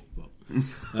table. But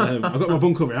I've got my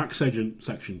Bunkle Reacts Agent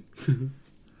section.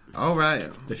 All right.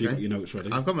 If you've got your notes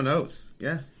ready, I've got my notes.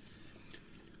 Yeah.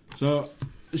 So,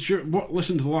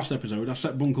 listen to the last episode. I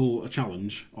set Bunkle a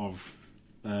challenge of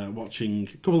watching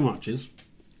a couple of matches.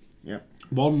 Yep.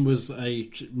 One was a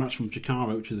match from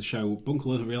Chikara, which is a show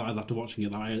Bunkle didn't realise after watching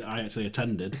it that I actually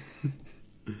attended.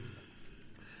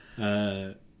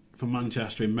 From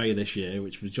Manchester in May this year,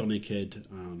 which was Johnny Kidd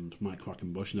and Mike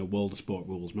Quackenbush in a World of Sport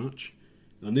Rules match.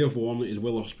 And the other one is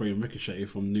Will Ospreay and Ricochet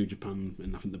from New Japan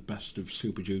in, I think, the Best of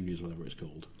Super Juniors, whatever it's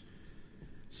called.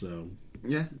 So,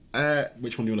 yeah.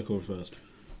 Which one do you want to cover first?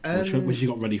 Which you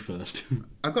got ready first?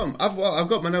 I've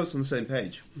got my notes on the same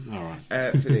page. All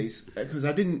right. For these because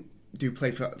I didn't do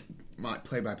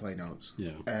play-by-play notes.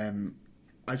 Yeah.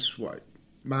 I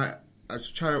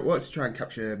wanted to try and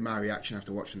capture my reaction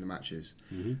after watching the matches.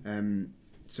 Mm-hmm.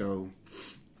 So,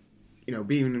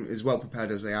 being as well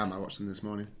prepared as I am, I watched them this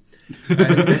morning.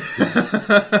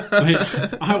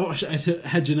 I watched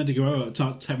Hedge and Eddie Guerrero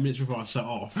about 10 minutes before I set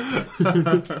off.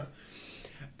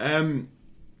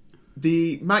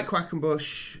 The Mike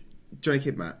Quackenbush Johnny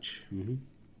Kidd match. Mm-hmm.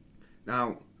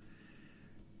 Now,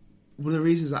 one of the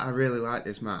reasons that I really like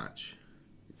this match,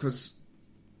 because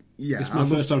it's my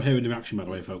first time hearing the reaction, by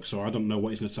the way, folks. So I don't know what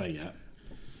he's going to say yet.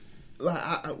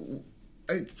 Like,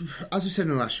 as we said in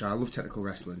the last show, I love technical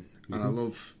wrestling, and I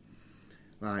love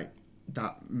like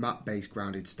that mat-based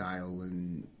grounded style,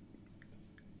 and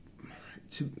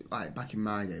like back in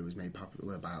my day, it was made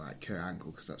popular by like Kurt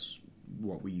Angle because that's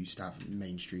what we used to have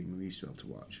mainstream. We used to be able to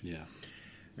watch. Yeah.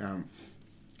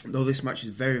 Though this match is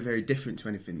very, very different to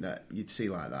anything that you'd see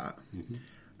like that.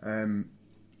 Mm-hmm.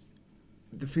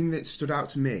 The thing that stood out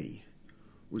to me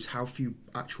was how few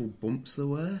actual bumps there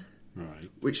were.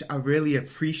 Right. Which I really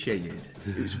appreciated.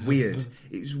 It was weird.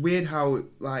 It was weird how,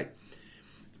 like,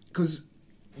 because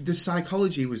the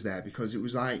psychology was there, because it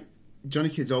was like Johnny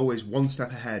Kidd's always one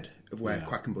step ahead of where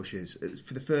Quackenbush is.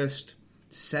 For the first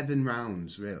 7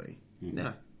 rounds, really. Mm-hmm.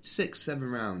 No, 6,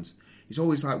 7 rounds. He's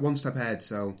always like one step ahead,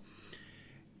 so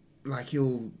like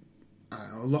he'll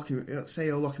I'll lock him.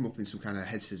 Say I'll lock him up in some kind of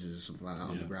head scissors or something like that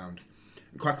on the ground.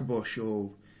 And Quackerbush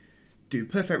will do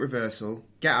perfect reversal,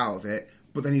 get out of it,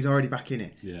 but then he's already back in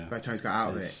it by the time he's got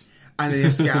out of it, and then he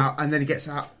has to get out, and then he gets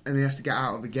out, and then he has to get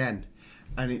out of it again,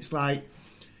 and it's like,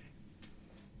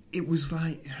 it was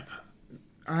like,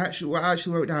 what I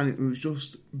actually wrote down, it was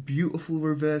just beautiful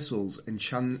reversals and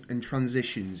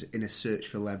transitions in a search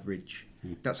for leverage.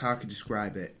 That's how I could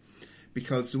describe it,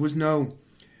 because there was no,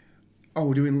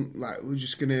 we're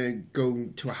just gonna go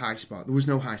to a high spot. There was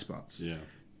no high spots. Yeah.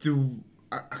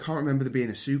 I can't remember there being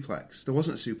a suplex. There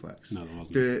wasn't a suplex. No, there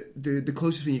wasn't. The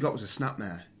closest thing you got was a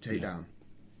snapmare takedown,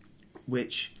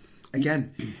 which,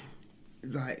 again,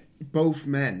 like, both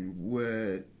men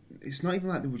were... It's not even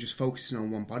like they were just focusing on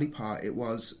one body part. It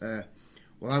was, I'm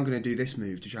going to do this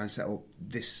move to try and set up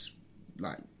this,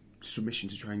 like, submission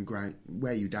to try and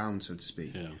wear you down, so to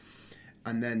speak. Yeah.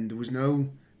 And then there was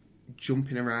no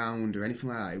jumping around or anything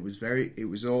like that. It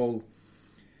was all...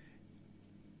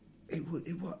 It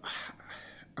was...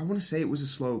 I want to say it was a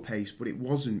slow pace, but it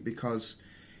wasn't, because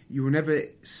you were never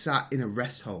sat in a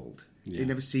rest hold. Yeah. It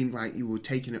never seemed like they were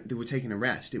taking a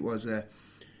rest. It was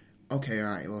okay, all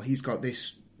right, well, he's got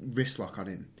this wrist lock on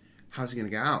him. How's he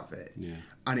going to get out of it? Yeah.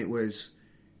 And it was,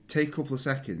 take a couple of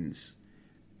seconds,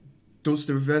 does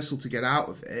the reversal to get out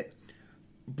of it,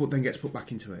 but then gets put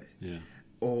back into it. Yeah.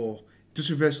 Or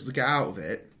does reversal to get out of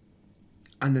it,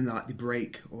 and then like the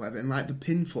break or whatever. And like the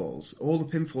pinfalls, all the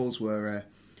pinfalls were...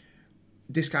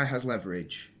 this guy has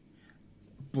leverage,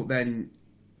 but then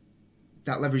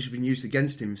that leverage has been used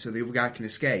against him, so the other guy can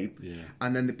escape. Yeah.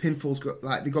 And then the pinfalls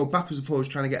they go backwards and forwards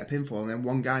trying to get a pinfall, and then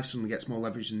one guy suddenly gets more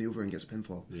leverage than the other and gets a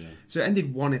pinfall. Yeah. So it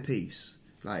ended one apiece.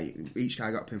 Like, each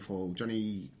guy got a pinfall.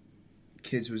 Johnny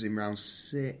Kids was in round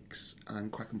 6,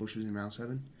 and Quackenbush was in round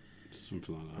 7.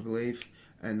 Something like that, I believe.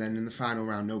 And then in the final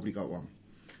round, nobody got one.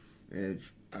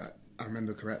 If I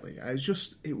remember correctly.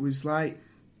 It was like...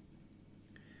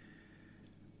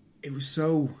 It was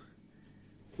so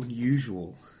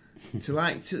unusual to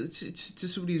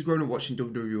somebody who's grown up watching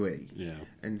WWE,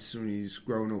 and somebody who's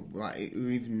grown up like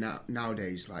even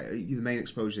nowadays, like the main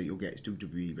exposure that you'll get is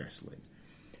WWE wrestling.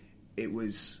 It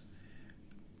was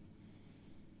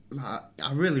like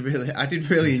I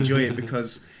did really enjoy it,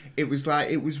 because it was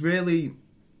really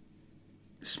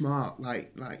smart,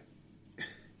 like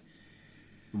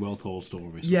well told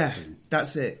story. Yeah,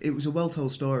 that's it. It was a well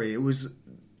told story. It was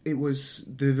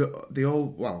the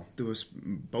old... Well, there was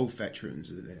both veterans,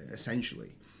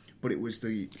 essentially. But it was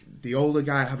the older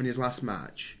guy having his last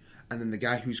match, and then the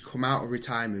guy who's come out of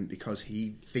retirement because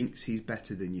he thinks he's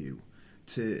better than you,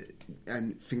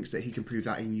 and thinks that he can prove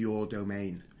that in your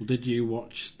domain. Well, did you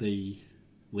watch the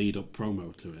lead-up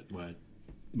promo to it, where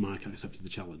Mike accepted the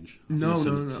challenge?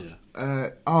 No.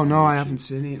 I haven't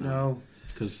seen it, no.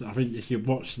 Because I think if you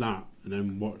watch that, and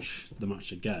then watch the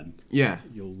match again,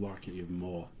 you'll like it even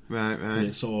more. Right. And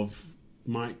it's sort of,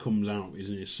 Mike comes out, he's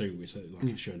in his suit, it's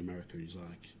like a show in America, and he's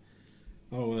like,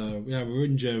 we were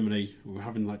in Germany, we were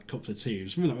having like cups of tea,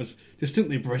 something that was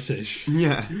distinctly British.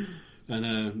 Yeah.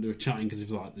 And they were chatting because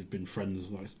they've been friends,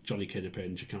 like Johnny Kidd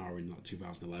appeared in Chicago in like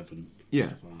 2011. Yeah.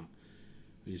 Stuff like that.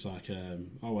 And he's like,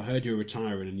 I heard you were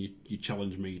retiring, and you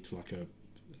challenged me to like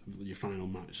your final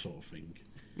match sort of thing.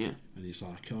 Yeah. And he's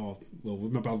like,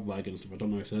 with my bad leg and stuff, I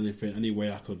don't know if there's any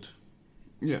way I could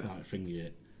like thingy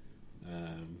it.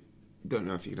 Don't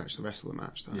know if you could actually wrestle a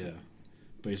match, though. Yeah.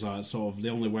 But he's like, sort of, the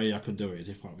only way I could do it is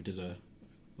if like we did I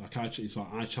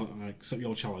accept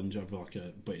your challenge,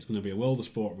 but it's going to be a World of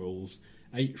Sport rules,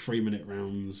 8 3-minute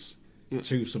rounds,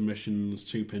 2 submissions,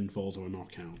 2 pinfalls or a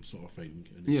knockout sort of thing.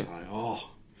 And it's like,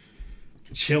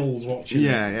 chills watching it.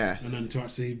 Yeah. And then to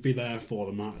actually be there for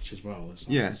the match as well. It's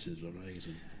like, this is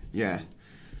amazing. Yeah.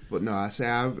 But no, I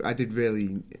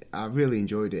really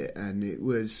enjoyed it, and it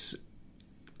was,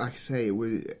 like I say,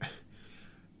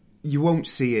 you won't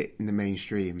see it in the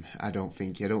mainstream, I don't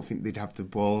think. I don't think they'd have the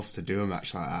balls to do a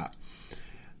match like that.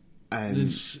 And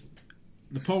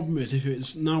the problem is, if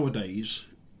it's nowadays,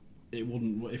 it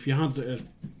wouldn't. If you had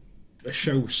a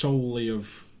show solely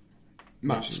of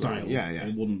match style,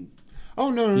 it wouldn't. Oh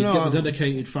no! You'd get the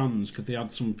dedicated fans, because they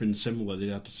had something similar. They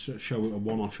had to show a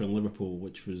one-off show in Liverpool,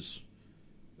 which was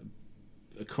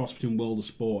a cross between World of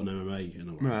Sport and MMA in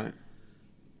a way. Right.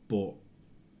 But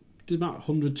did about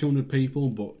 100, 200 people,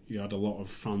 but you had a lot of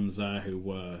fans there who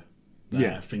were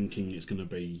there thinking it's going to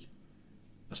be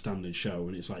a standard show,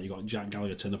 and it's like you got Jack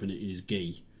Gallagher turn up in his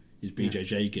gi, his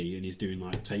BJJ gi, and he's doing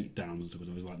like takedowns because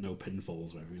there's like no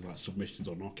pinfalls, where he's like submissions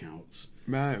or knockouts,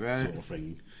 right, sort of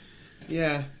thing.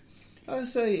 Yeah, I'd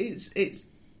say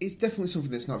it's definitely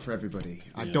something that's not for everybody.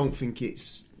 I don't think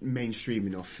it's mainstream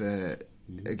enough for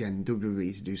again,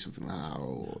 WWE to do something like that,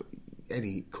 or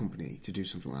any company to do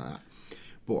something like that.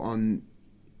 But on,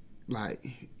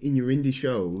 like, in your indie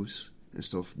shows and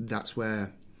stuff, that's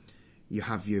where you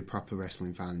have your proper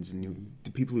wrestling fans and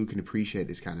the people who can appreciate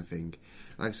this kind of thing.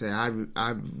 Like I say,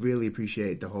 I really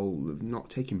appreciate the whole of not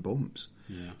taking bumps.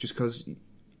 Yeah. Just because,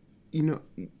 you know,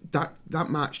 that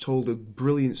match told a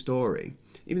brilliant story,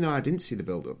 even though I didn't see the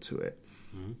build-up to it.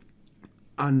 Mm-hmm.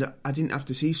 And I didn't have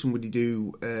to see somebody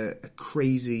do a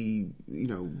crazy, you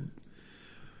know,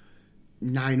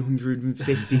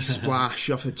 950 splash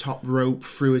off the top rope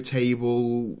through a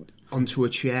table onto a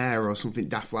chair or something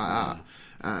daft like that.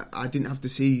 I didn't have to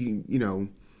see, you know,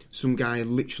 some guy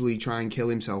literally try and kill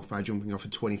himself by jumping off a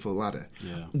 20-foot ladder.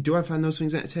 Yeah. Do I find those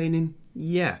things entertaining?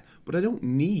 Yeah, but I don't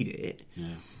need it.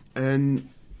 Yeah. And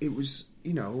it was,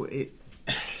 you know,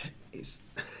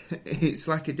 it's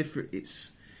like a different. It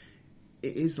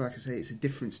is, like I say, it's a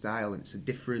different style and it's a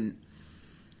different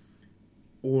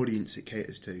audience it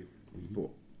caters to. But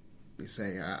I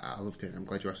say, I loved it. I'm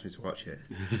glad you asked me to watch it.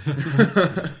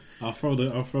 I'll throw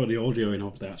the audio in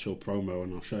of the actual promo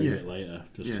and I'll show you it later,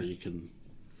 just so you can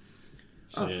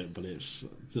see it. But it's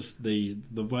just the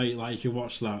way, like, you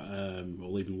watch that,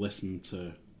 or even listen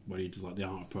to when he does like the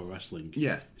Art of Pro Wrestling.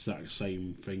 Yeah, it's that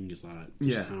same thing. It's like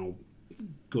just how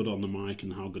good on the mic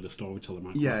and how good a storyteller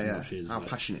Mike is. How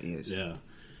passionate he is. Yeah,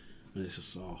 and it's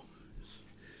just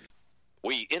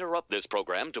We interrupt this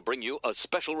program to bring you a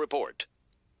special report.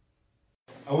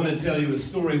 I want to tell you a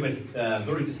story with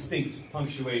very distinct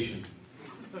punctuation.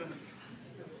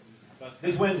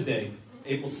 This Wednesday,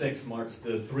 April 6th, marks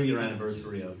the 3-year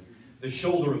anniversary of the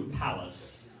Shoulder of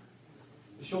Palace.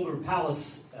 The Shoulder of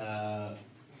Palace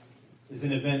is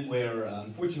an event where,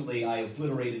 unfortunately, I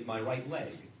obliterated my right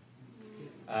leg.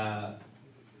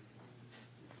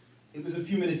 It was a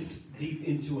few minutes deep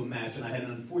into a match, and I had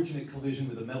an unfortunate collision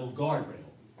with a metal guardrail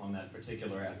on that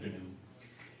particular afternoon.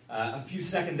 A few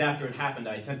seconds after it happened,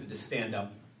 I attempted to stand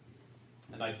up,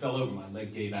 and I fell over. My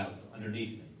leg gave out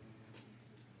underneath me.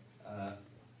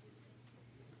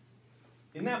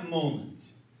 In that moment,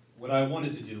 what I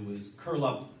wanted to do was curl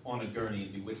up on a gurney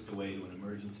and be whisked away to an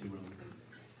emergency room.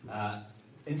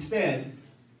 Instead,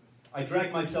 I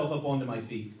dragged myself up onto my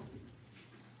feet.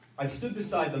 I stood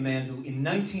beside the man who, in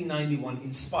 1991,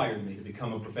 inspired me to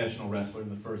become a professional wrestler in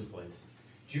the first place,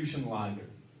 Jushin Liger.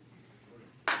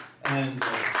 And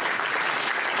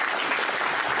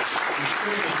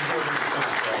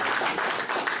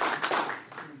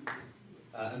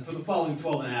and for the following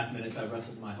 12 and a half minutes, I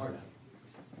wrestled my heart out.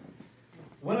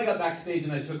 When I got backstage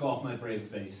and I took off my brave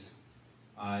face,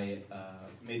 I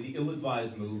made the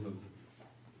ill-advised move of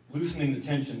loosening the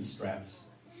tension straps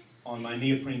on my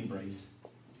neoprene brace,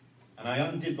 and I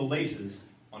undid the laces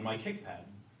on my kick pad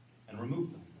and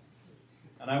removed them.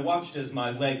 And I watched as my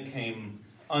leg came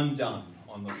undone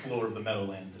on the floor of the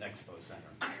Meadowlands Expo Center.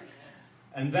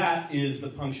 And that is the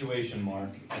punctuation mark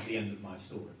at the end of my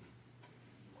story.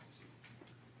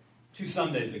 2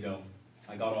 Sundays ago,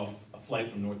 I got off a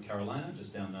flight from North Carolina,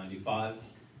 just down 95,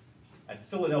 at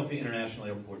Philadelphia International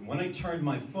Airport. And when I turned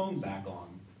my phone back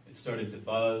on, it started to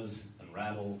buzz and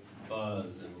rattle,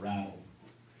 buzz and rattle.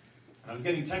 And I was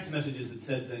getting text messages that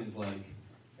said things like,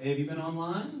 "Hey, have you been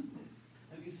online?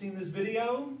 Have you seen this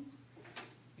video?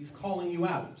 He's calling you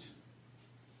out."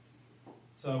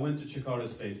 So I went to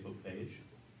Chikara's Facebook page,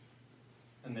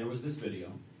 and there was this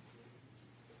video.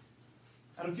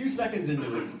 And a few seconds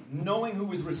into it, knowing who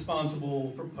was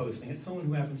responsible for posting it, someone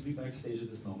who happens to be backstage at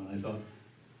this moment, I thought,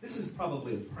 this is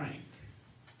probably a prank.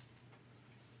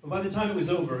 But by the time it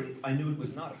was over, I knew it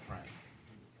was not a prank.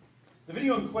 The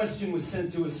video in question was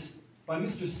sent to us by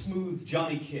Mr. Smooth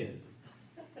Johnny Kidd.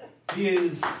 He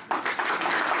is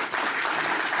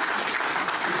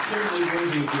certainly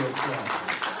worthy of your applause.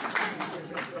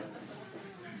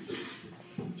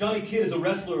 Johnny Kidd is a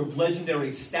wrestler of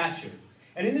legendary stature.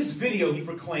 And in this video, he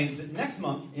proclaims that next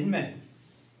month, in May,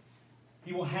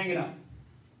 he will hang it up.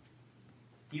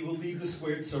 He will leave the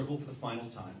squared circle for the final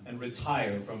time and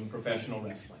retire from professional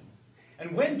wrestling.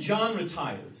 And when John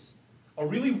retires, a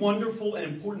really wonderful and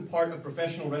important part of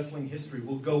professional wrestling history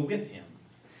will go with him.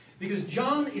 Because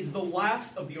John is the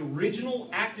last of the original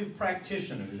active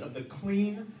practitioners of the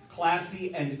clean,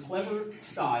 classy, and clever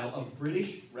style of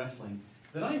British wrestling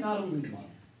that I not only love,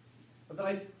 but that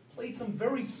I played some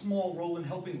very small role in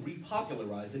helping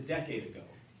repopularize a decade ago.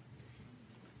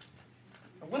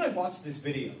 And when I watched this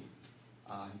video,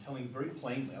 I'm telling you very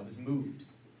plainly, I was moved.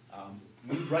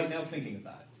 Moved right now thinking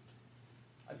about it.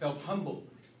 I felt humbled.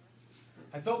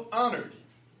 I felt honored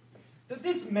that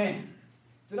this man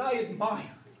that I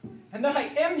admire and that I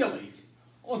emulate,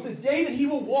 on the day that he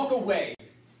will walk away,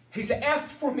 He's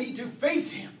asked for me to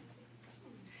face him.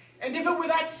 And if it were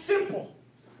that simple,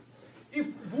 if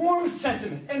warm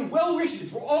sentiment and well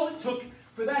wishes were all it took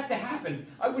for that to happen,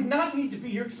 I would not need to be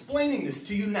here explaining this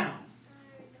to you now.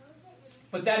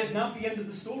 But that is not the end of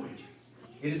the story.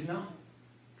 It is not.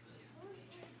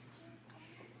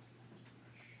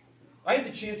 I had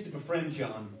the chance to befriend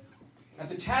John at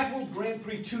the Tag World Grand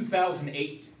Prix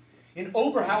 2008 in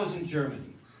Oberhausen,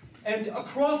 Germany, and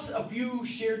across a few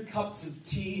shared cups of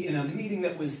tea in a meeting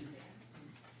that was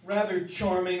rather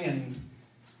charming and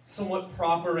somewhat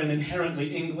proper and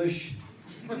inherently English,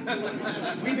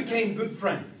 we became good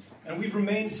friends, and we've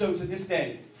remained so to this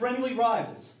day, friendly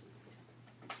rivals.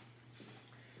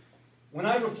 When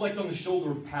I reflect on the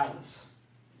shoulder of Palace,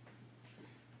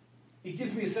 it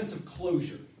gives me a sense of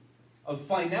closure, of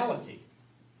finality.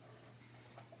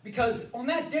 Because on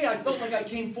that day, I felt like I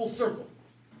came full circle.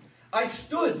 I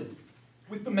stood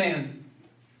with the man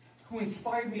who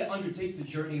inspired me to undertake the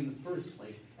journey in the first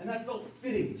place, and that felt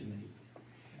fitting to me.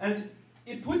 And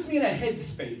it puts me in a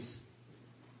headspace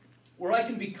where I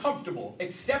can be comfortable,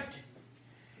 accepting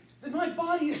that my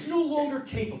body is no longer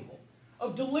capable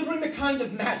of delivering the kind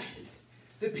of matches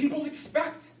that people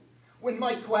expect when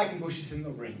Mike Quackenbush is in the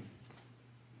ring.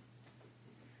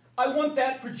 I want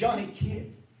that for Johnny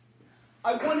Kidd.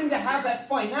 I want him to have that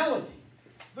finality,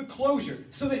 the closure,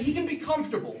 so that he can be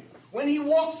comfortable when he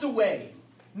walks away,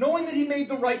 knowing that he made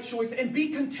the right choice and be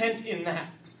content in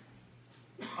that.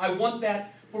 I want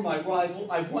that for my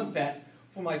rival. I want that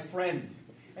for my friend.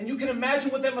 And you can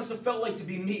imagine what that must have felt like to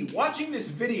be me, watching this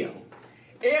video,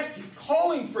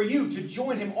 calling for you to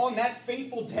join him on that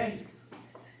fateful day.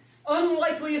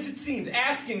 Unlikely as it seems,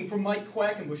 asking for Mike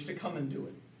Quackenbush to come and do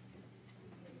it.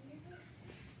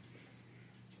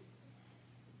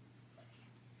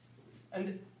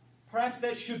 And perhaps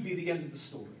that should be the end of the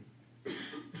story.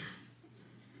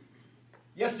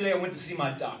 Yesterday I went to see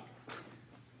my doctor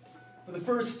for the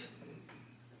first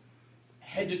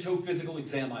head-to-toe physical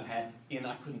exam I've had in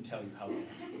I couldn't tell you how long.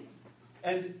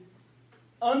 And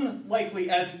unlikely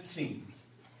as it seems,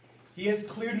 he has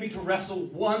cleared me to wrestle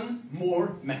one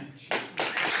more match.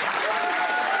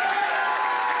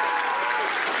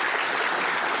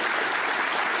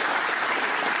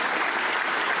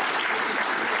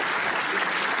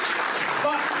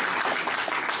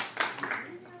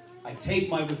 I take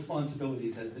my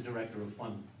responsibilities as the director of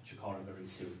Fun Chikara very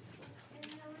seriously.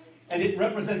 And it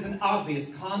represents an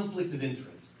obvious conflict of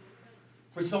interest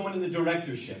for someone in the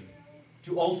directorship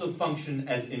to also function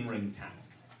as in-ring talent.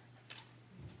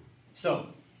 So,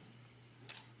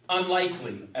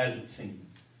 unlikely as it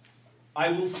seems,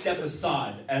 I will step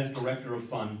aside as director of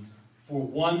Fun for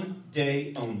one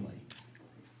day only.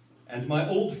 And my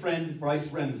old friend Bryce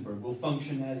Remsburg will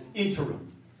function as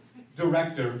interim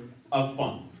director of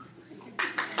Fun.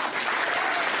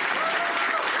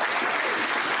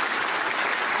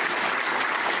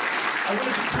 I want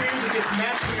to be clear that this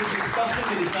match we are discussing,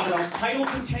 it is not about title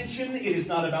contention, it is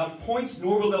not about points,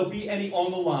 nor will there be any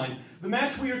on the line. The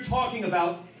match we are talking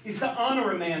about is to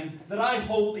honor a man that I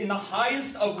hold in the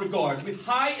highest of regard, with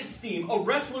high esteem, a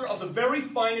wrestler of the very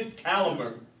finest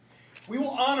caliber. We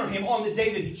will honor him on the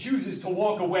day that he chooses to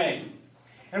walk away.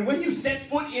 And when you set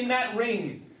foot in that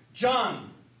ring,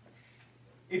 John,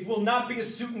 it will not be a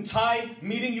suit and tie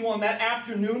meeting you on that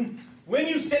afternoon. When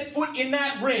you set foot in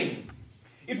that ring,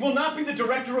 it will not be the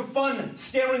director of Fun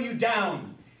staring you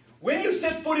down. When you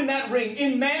set foot in that ring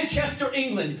in Manchester,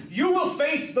 England, you will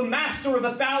face the master of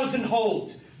 1,000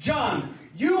 holds. John,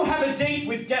 you have a date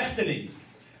with destiny.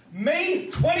 May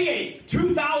 28th,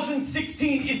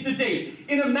 2016 is the date,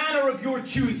 in a manner of your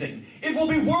choosing. It will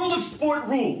be World of Sport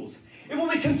rules. It will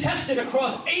be contested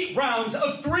across 8 rounds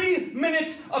of 3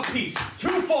 minutes apiece.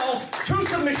 2 falls, 2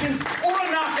 submissions, or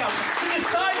a knockout. To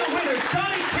decide the winner,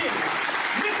 Johnny Kidd,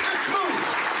 Mr. Smooth.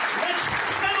 Let's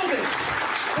settle this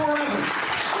forever.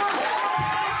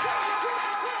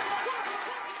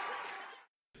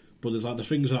 But there's like the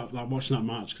things that watching that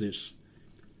match, because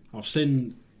I've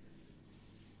seen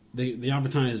the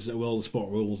advertisers at World of Sport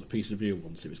Rules at Piece of View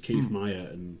once. It was Keith Meyer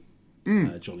and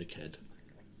Johnny Kidd.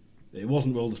 It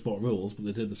wasn't World of Sport Rules, but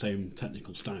they did the same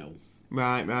technical style.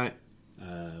 Right.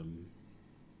 And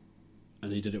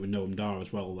he did it with Noam Dar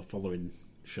as well the following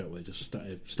show. Where just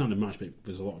standard match, but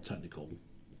there's a lot of technical.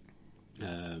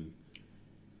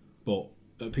 But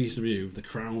at Piece of View, the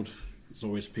crowd, there's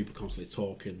always people constantly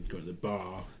talking, going to the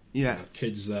bar. Yeah.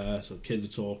 Kids there, so kids are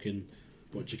talking.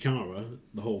 But Chikara,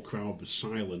 the whole crowd was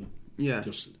silent. Yeah.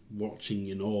 Just watching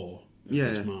in awe of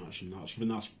this match.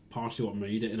 And that's partly what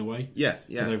made it in a way. Yeah.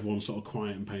 Because everyone's sort of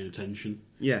quiet and paying attention.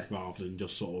 Yeah. Rather than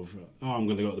just sort of, I'm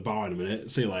going to go to the bar in a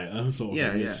minute, see you later. Sort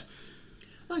of thing. Yeah.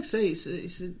 Like I say,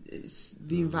 it's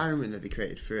the environment that they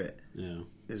created for it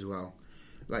as well.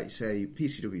 Like you say,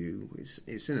 PCW,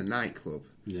 it's in a nightclub.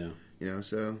 Yeah. You know,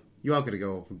 so you are going to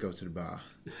go up and go to the bar.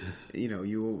 You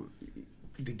know,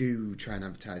 they do try and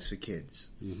advertise for kids.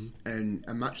 Mm-hmm. And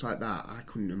a match like that, I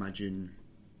couldn't imagine...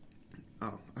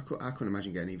 Oh, I couldn't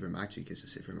imagine getting either of my two kids to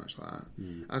sit for a match like that.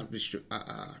 Mm.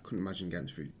 I couldn't imagine getting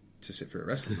to sit for a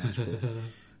wrestling match, but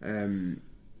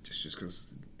just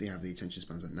because they have the attention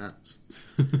spans at gnats.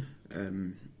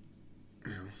 You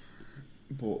know,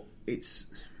 but it's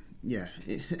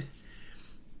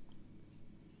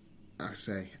I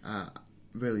say I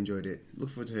really enjoyed it.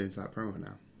 Look forward to hearing that promo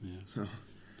now. Yeah. So,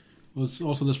 well,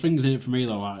 also there's things in it for me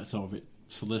though, like sort of it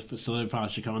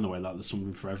solidifies your kind of way that there's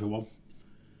something for everyone.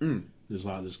 Mm.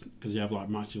 There's because you have like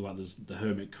matches like there's the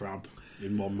Hermit Crab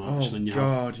in one match. Oh then you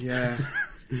God, yeah.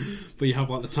 But you have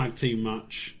like the tag team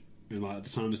match, and like at the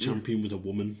time the champion was a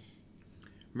woman.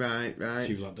 Right.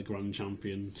 She was like the grand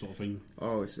champion sort of thing.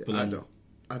 Oh,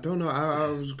 I don't know. I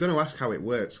was going to ask how it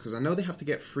works because I know they have to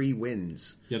get 3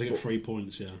 wins. You have to get 3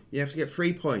 points. Yeah. You have to get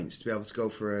 3 points to be able to go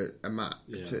for a match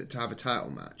to have a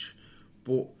title match,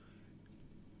 but.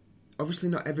 Obviously,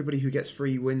 not everybody who gets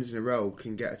 3 wins in a row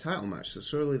can get a title match, so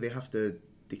surely they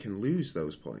can lose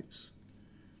those points.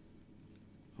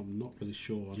 I'm not really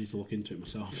sure. I need to look into it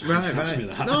myself. Right.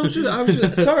 No,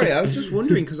 I was just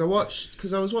wondering because I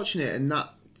was watching it and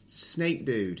that snake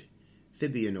dude,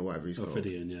 Fibian or whatever he's called.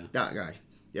 Fibian, yeah. That guy,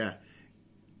 yeah,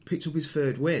 picked up his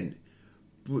 3rd win,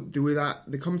 but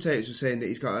the commentators were saying that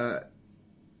he's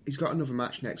got another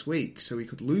match next week, so he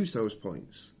could lose those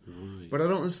points. Right. But I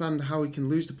don't understand how he can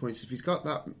lose the points if he's got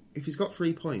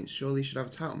 3 points. Surely he should have a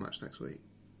title match next week.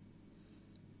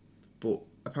 But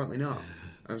apparently not.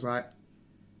 I was like,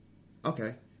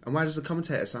 okay. And why does the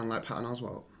commentator sound like Patton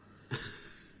Oswalt?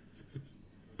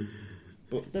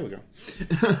 But there we go.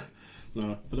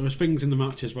 No, but there was things in the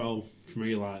match as well for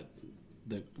me, like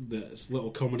the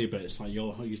little comedy bits, like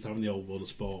you used to have in the old World of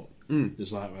Sport.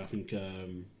 There's like I think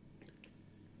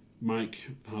Mike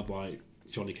had like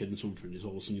Johnny Kidd and something. It's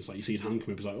all of a sudden it's like you see his hand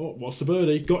come up. He's like, "Oh, what's the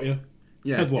birdie? Got you."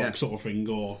 Headlock sort of thing,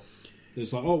 or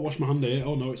there's like, "Oh, wash my hand here."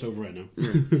 Oh no, it's over here now.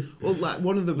 Yeah. Well, like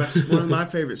one of my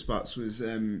favourite spots was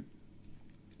it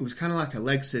was kind of like a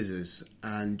leg scissors,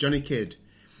 and Johnny Kidd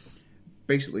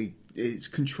basically is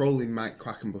controlling Mike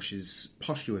Quackenbush's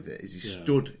posture with it. As he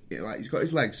stood, like he's got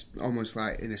his legs almost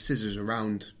like in a scissors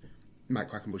around Mike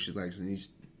Quackenbush's legs, and he's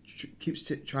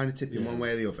keeps trying to tip him one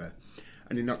way or the other,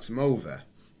 and he knocks him over.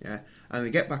 Yeah, and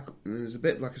they get back. And there's a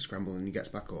bit like a scramble, and he gets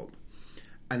back up.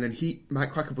 And then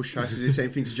Mike Quackenbush tries to do the same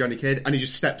thing to Johnny Kidd, and he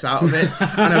just steps out of it.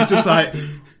 And I was just like,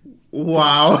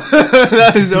 "Wow,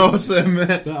 that is awesome!"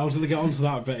 I was going to get onto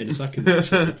that a bit in a second,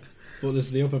 actually. But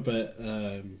there's the other bit.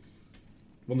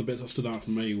 One of the bits that stood out for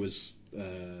me was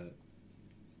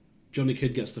Johnny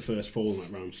Kidd gets the first fall in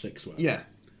like round 6. Whatever. Yeah.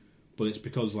 But it's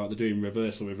because like they're doing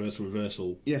reversal,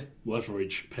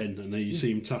 leverage, pin, and then you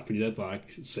see him tapping your head like,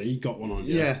 see, got one on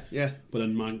you. Yeah. But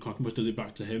then Mike Quackenbush does it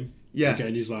back to him. Yeah.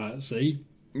 Again, he's like, see?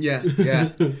 Yeah.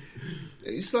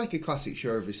 It's like a classic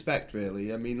show of respect,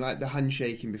 really. I mean, like the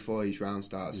handshaking before each round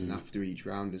starts and after each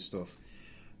round and stuff.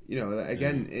 You know,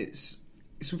 again, it's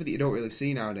something that you don't really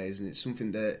see nowadays, and it's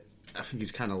something that I think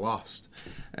is kind of lost.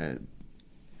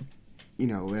 You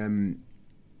know,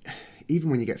 even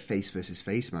when you get face versus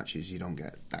face matches, you don't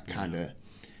get that kind of,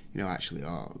 you know, actually,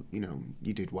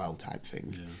 you did well type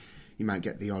thing. Yeah. You might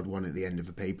get the odd one at the end of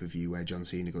a pay-per-view where John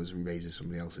Cena goes and raises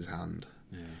somebody else's hand.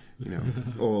 Yeah. You know,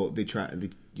 or they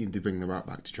bring the Rock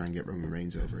back to try and get Roman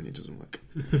Reigns over, and it doesn't work.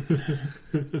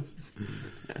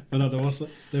 But no,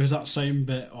 there was that same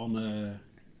bit on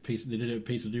they did a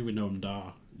piece to do with Noam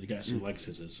Dar. They get some leg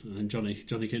scissors, and then Johnny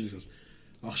Kidd goes,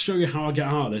 "I'll show you how I get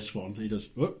out of this one." And he does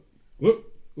whoop,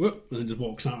 whoop, whoop, and then just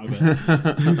walks out of it.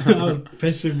 I was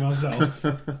pissing myself.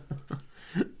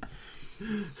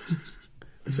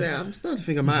 So I'm starting to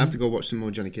think I might have to go watch some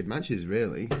more Johnny Kidd matches,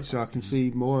 really, so I can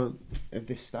see more of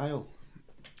this style.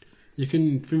 You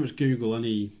can pretty much Google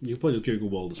you can probably just Google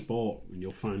World of Sport and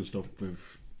you'll find stuff with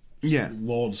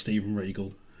Lord Steven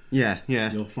Regal. Yeah.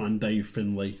 You'll find Dave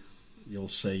Finlay. You'll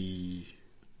see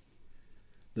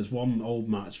there's one old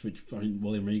match which I think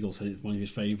William Regal said it's one of his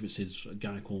favourites is a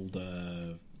guy called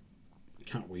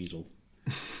Cat Weasel.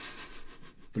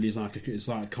 But it's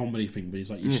like a comedy thing, but he's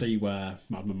like you see where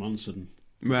Madman Manson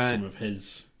some of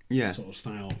his sort of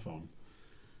style from.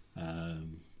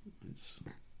 And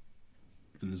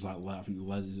there's like I think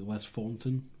Les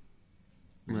Thornton,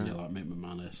 like Mick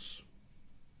McManus,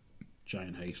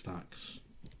 Giant Haystacks,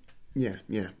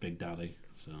 Big Daddy.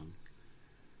 So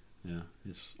Yeah,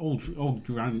 it's old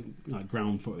ground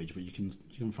footage, but you can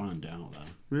find it out there.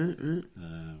 Right.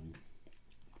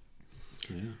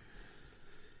 Yeah.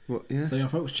 Well, yeah. So yeah,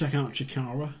 folks, check out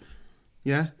Chikara.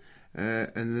 Yeah.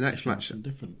 And the next match...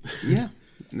 Different. Yeah.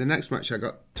 The next match I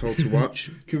got told to watch...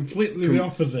 Completely the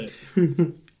opposite.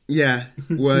 Yeah.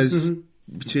 Was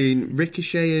between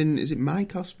Ricochet and... Is it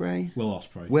Mike Ospreay? Will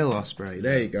Ospreay. Will Ospreay.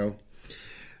 There you go.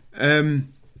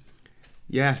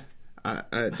 Yeah.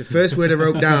 The first word I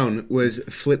wrote down was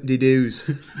flip-de-doos.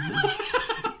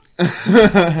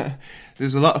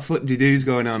 There's a lot of flip-de-doos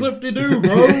going on. Flip-de-doo,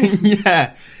 bro!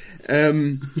 Yeah.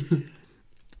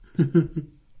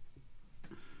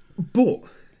 But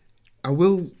I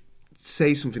will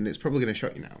say something that's probably going to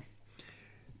shock you now.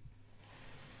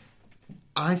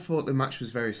 I thought the match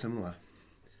was very similar.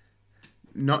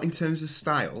 Not in terms of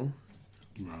style,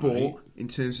 Right. but in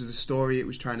terms of the story it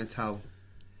was trying to tell.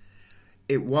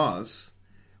 It was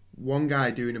one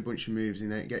guy doing a bunch of moves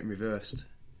and then getting reversed.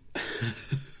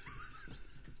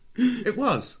 It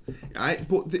was.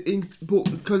 But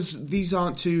because these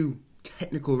aren't two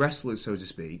technical wrestlers, so to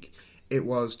speak, it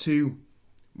was two,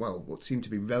 well, what seemed to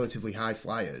be relatively high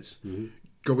flyers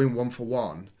going one for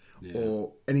one,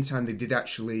 or anytime they did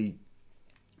actually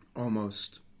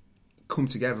almost come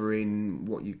together in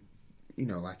what you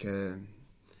know, like one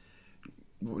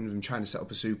of them trying to set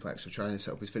up a suplex or trying to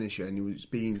set up his finisher, and he was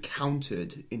being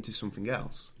countered into something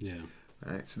else. Yeah.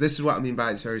 Right, so this is what I mean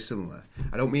by it's very similar.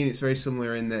 I don't mean it's very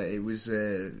similar in that it was,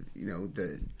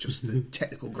 just the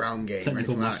technical ground game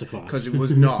Technical or anything masterclass. because it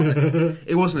was not.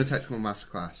 It wasn't a technical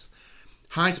masterclass.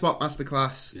 High spot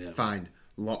masterclass, fine,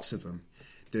 lots of them.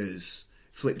 There's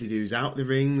flip-de-doos out the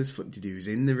ring. There's flip-de-doos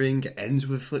in the ring. It ends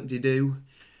with a flip-de-doo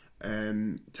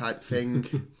type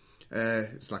thing.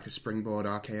 It's like a springboard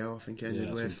RKO, I think it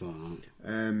ended with. Like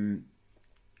that.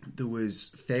 There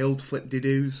was failed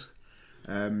flip-de-doos.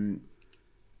 There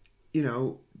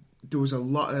was a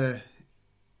lot of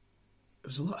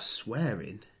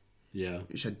swearing,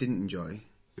 which I didn't enjoy.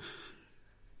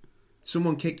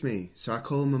 Someone kicked me, so I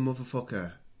call him a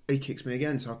motherfucker. He kicks me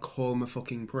again, so I call him a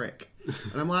fucking prick.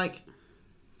 And I'm like,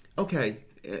 okay,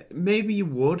 maybe you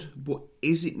would, but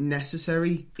is it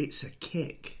necessary? It's a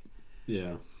kick.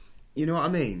 Yeah. You know what I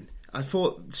mean? I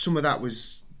thought some of that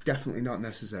was definitely not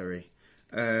necessary.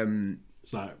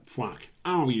 It's like, whack.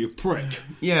 Ow, you prick.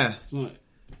 Yeah. It's like,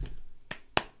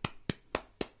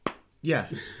 Yeah,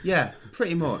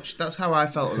 pretty much. That's how I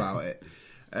felt about it.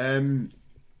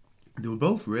 They were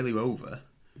both really over.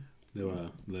 they were.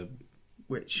 They're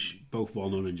Which, both well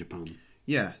known in Japan.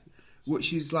 yeah.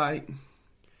 Which is like...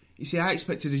 You see, I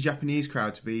expected a Japanese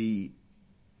crowd to be...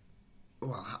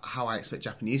 Well, how I expect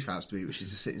Japanese crowds to be, which is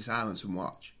to sit in silence and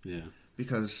watch. Yeah.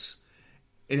 Because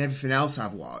in everything else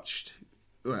I've watched...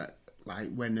 Like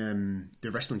when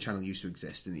the wrestling channel used to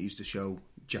exist and it used to show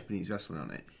Japanese wrestling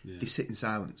on it, they sit in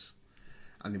silence.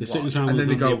 And they sit in watch. silence And then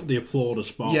they go... They applaud a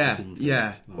spot. Yeah, or something.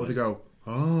 yeah. Like, Or they go,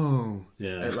 oh.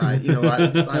 Yeah. Like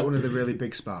one of the really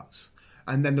big spots.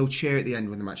 And then they'll cheer at the end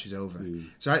when the match is over.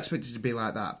 So I expected it to be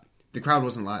like that. The crowd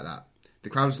wasn't like that. The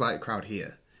crowd was like a crowd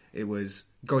here. It was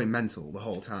going mental the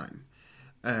whole time.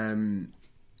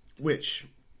 Which,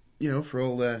 for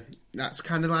all the... That's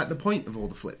kind of like the point of all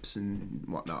the flips and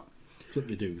whatnot.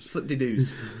 Flip-de-doos.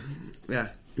 Flip-de-doos. Yeah.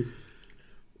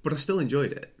 But I still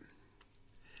enjoyed it.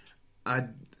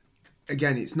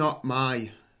 Again, it's not my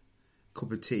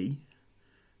cup of tea,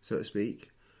 so to speak,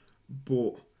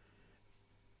 but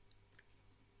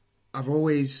I've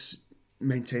always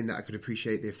maintained that I could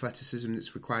appreciate the athleticism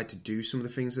that's required to do some of the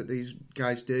things that these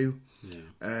guys do. Yeah.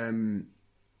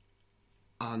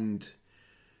 And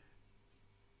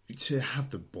to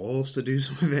have the balls to do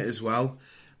some of it as well.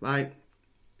 Like,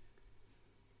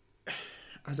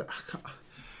 I don't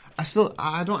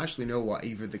actually know what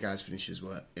either of the guys' finishes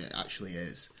were. It actually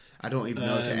is. I don't even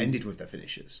know if it ended with their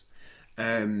finishes. Well,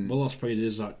 Ospreay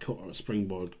is that cut or a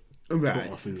springboard. Right.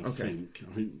 Cut, I think. I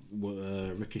think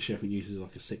Ricochet uses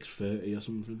like a 630 or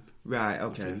something. Right.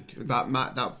 Okay.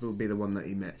 That will be the one that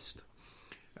he missed.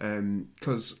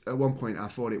 Because at one point I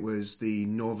thought it was the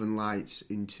Northern Lights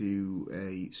into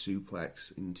a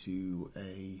suplex into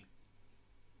a...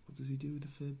 What does he do with the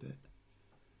third bit?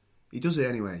 He does it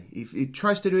anyway. He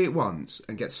tries to do it once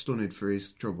and gets stunned for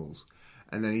his troubles,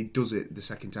 and then he does it the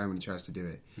second time when he tries to do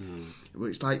it.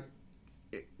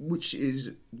 Which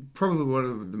is probably one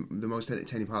of the most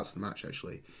entertaining parts of the match,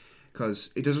 actually,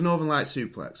 because he does a Northern Lights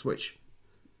suplex, which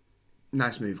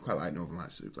nice move, quite like Northern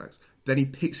Lights suplex. Then he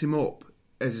picks him up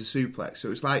as a suplex,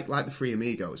 so it's like the Three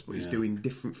Amigos, but he's doing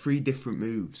three different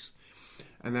moves.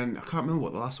 And then I can't remember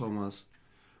what the last one was,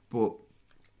 but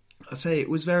I'd say it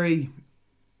was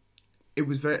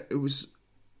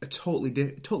a totally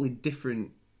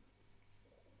different.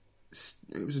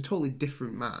 It was a totally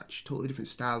different match, totally different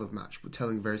style of match, but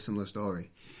telling a very similar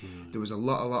story. There was a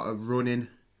lot of running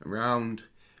around.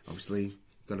 Obviously,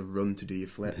 you've got to run to do your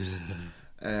flips.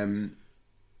 There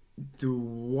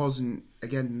wasn't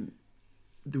again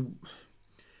the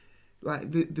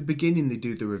beginning. They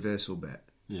do the reversal bit.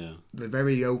 Yeah. The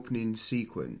very opening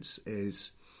sequence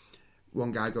is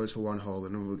one guy goes for one hold,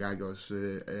 another guy goes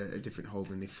for a different hold,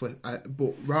 and they flip.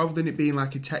 But rather than it being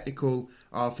like a technical,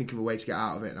 I'll think of a way to get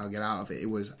out of it and I'll get out of it, it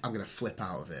was, I'm going to flip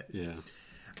out of it. Yeah.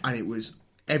 And it was,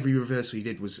 every reversal he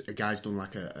did was a guy's done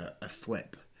like a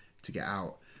flip to get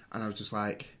out. And I was just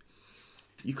like,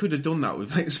 you could have done that with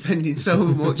like spending so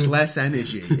much less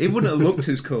energy. It wouldn't have looked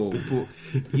as cool, but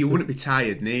you wouldn't be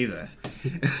tired neither.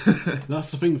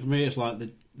 That's the thing for me. It's like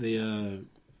the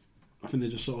I think they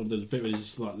just sort of, there's a bit where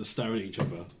it's like they're staring at each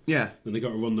other. Yeah. And they got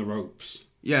to run the ropes.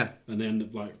 Yeah. And they end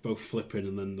up like both flipping,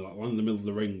 and then like one in the middle of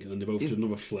the ring, and then they both do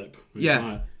another flip. And Yeah. it's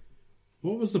like,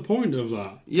 what was the point of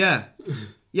that? Yeah.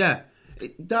 Yeah.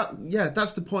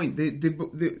 That's the point.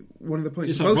 One of the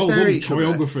points. It's They like both well stare at done each other.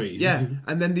 choreography. Yeah.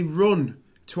 And then they run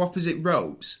to opposite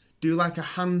ropes, do like a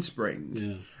handspring,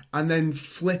 Yeah. and then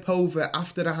flip over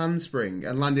after the handspring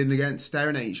and landing again,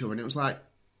 staring at each other. And it was like,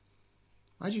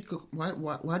 why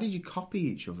did you copy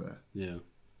each other? Yeah.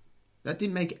 That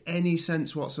didn't make any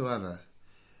sense whatsoever.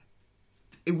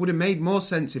 It would have made more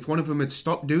sense if one of them had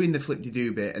stopped doing the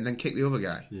flip-de-doo bit and then kicked the other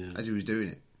guy as he was doing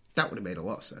it. That would have made a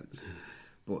lot of sense.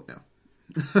 But no.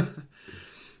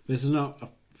 This is not. I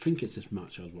think it's this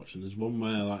match I was watching. There's one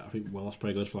where like I think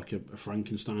Ospreay goes for like a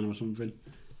Frankenstein or something,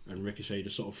 and Ricochet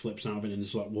just sort of flips out of it and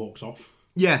just like walks off.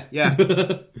 Yeah.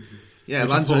 Yeah,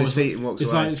 lands on his feet and walks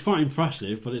it's away. Like, it's quite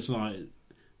impressive, but it's like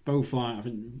both like I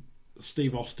think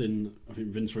Steve Austin, I think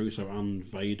Vince Russo and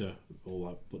Vader all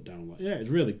like put down like, yeah, it's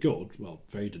really good. Well,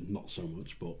 Vader not so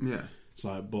much, but yeah, it's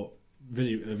like, but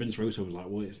Vince Russo was like,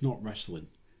 well, it's not wrestling.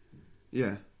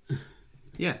 Yeah.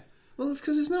 Yeah. Well, it's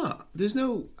because it's not. There's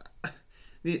no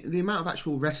the amount of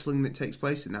actual wrestling that takes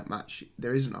place in that match.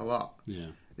 There isn't a lot. Yeah.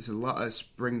 It's a lot of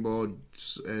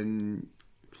springboards and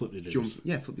flip-de-doos.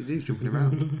 Flip-de-doos jumping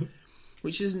around,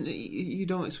 which isn't you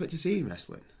don't expect to see in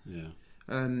wrestling. Yeah.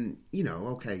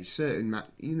 Okay, certain like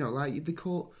they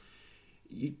call.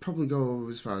 You'd probably go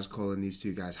as far as calling these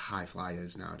two guys high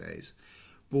flyers nowadays,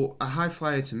 but a high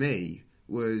flyer to me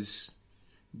was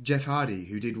Jeff Hardy,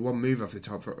 who did one move off the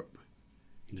top rope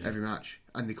every match,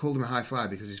 and they called him a high flyer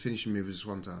because his finishing move was a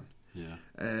swanton. Yeah.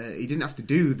 He didn't have to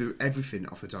do everything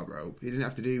off the top rope. He didn't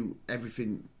have to do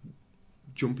everything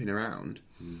jumping around.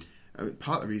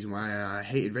 Part of the reason why I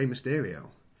hated Rey Mysterio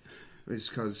was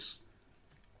because,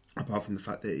 apart from the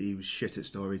fact that he was shit at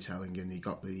storytelling and he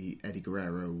got the Eddie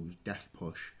Guerrero death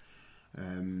push,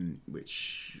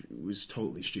 which was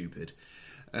totally stupid,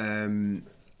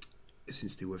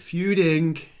 since they were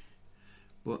feuding,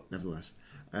 but nevertheless,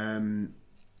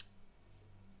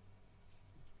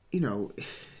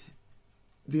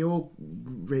 they all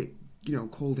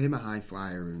called him a high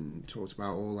flyer and talked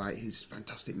about all like his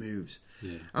fantastic moves.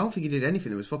 Yeah. I don't think he did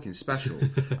anything that was fucking special.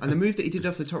 And the move that he did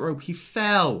off the top rope, he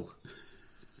fell.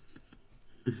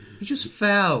 He just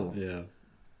fell. Yeah.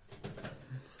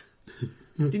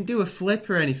 He didn't do a flip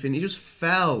or anything. He just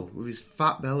fell with his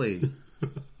fat belly.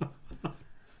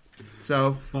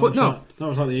 So, That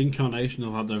was like the incarnation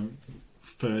of like the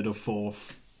third or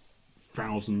fourth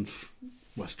thousandth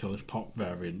West Coast pop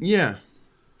variant. Yeah.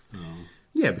 Oh.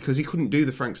 Yeah, because he couldn't do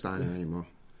the Frank Steiner anymore.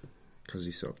 Because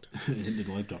he sucked. He didn't do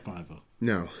the leg drop either.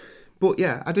 No. But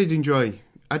yeah, I did enjoy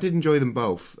them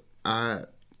both. I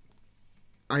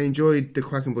enjoyed the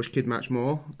Quackenbush Kid match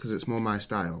more because it's more my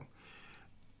style.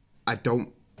 I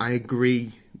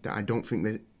agree that I don't think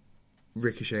the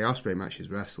Ricochet Ospreay match is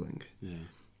wrestling. Yeah.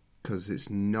 Because it's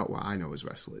not what I know as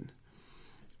wrestling.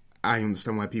 I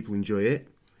understand why people enjoy it.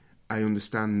 I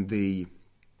understand the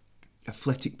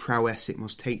athletic prowess it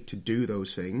must take to do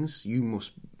those things. They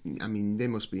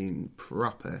must be in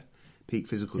proper peak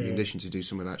physical condition to do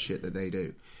some of that shit that they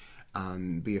do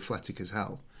and be athletic as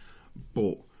hell.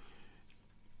 But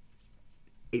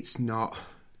it's not.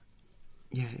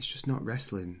 Yeah, it's just not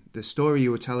wrestling. The story you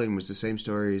were telling was the same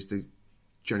story as the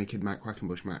Johnny Kidd Matt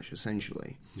Quackenbush match,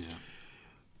 essentially. Yeah.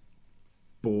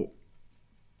 But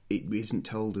it isn't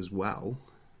told as well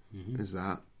as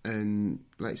that. And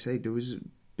like I say, there was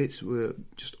bits that were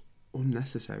just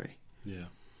unnecessary. Yeah.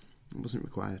 It wasn't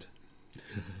required.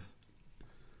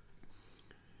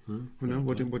 Well, no,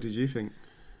 what did you think?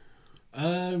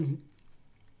 I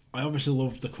obviously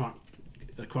loved the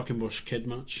Quackenbush Kid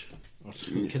match. Or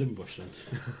Kid and Bush then.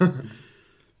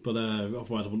 But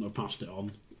otherwise I wouldn't have passed it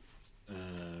on.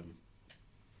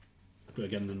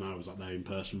 again, then I was like there in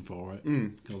person for it.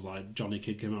 Because like Johnny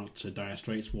Kidd came out to Dire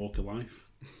Straits' Walk of Life,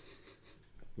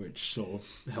 which sort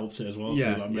of helps it as well.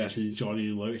 Yeah, Like mentioning Johnny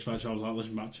and Lewis, I was like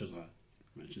listening back to it, I was like,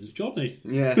 mentions Johnny.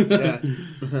 Yeah,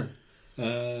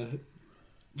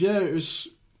 Yeah, it was.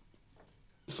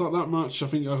 It's like that match. I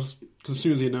think because as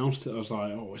soon as he announced it, I was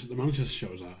like, "Oh, is it the Manchester show?"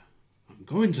 I was like, "I'm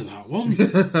going to that one."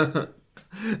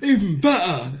 Even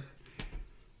better.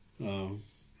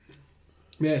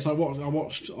 Yeah, so I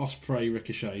watched Ospreay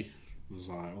Ricochet. I was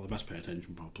like, "Well, I best pay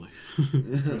attention properly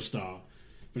for a start."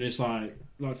 But it's like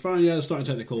fine, yeah, they're starting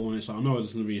technical, and it's like I know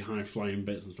there's going to be high flying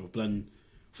bits and stuff, but then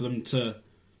for them to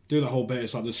do that whole bit,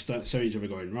 it's like just staring each other,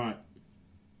 going right,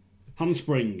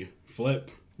 handspring, flip,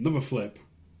 another flip.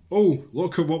 Oh,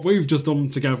 look at what we've just done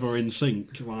together in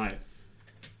sync. Like,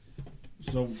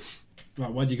 so,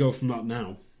 like, where do you go from that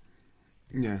now?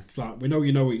 yeah. It's like, we know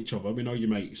you know each other, we know your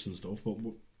mates and stuff, but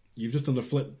you've just done a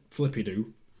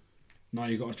flippy-do. Now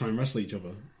you've got to try and wrestle each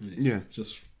other. And it's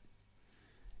just...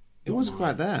 It wasn't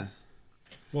quite there.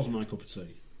 Wasn't my cup of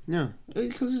tea. No,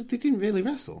 because they didn't really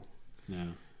wrestle.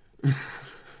 Yeah.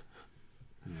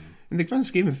 In the grand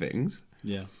scheme of things.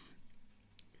 Yeah.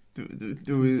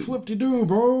 There was... Flip-de-doo,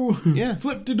 bro! Yeah.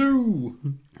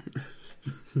 Flip-de-doo!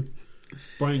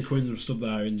 Brian Quinn stood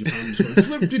there in Japan going,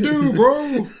 flip-de-doo,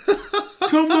 bro!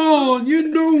 Come on, you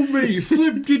know me!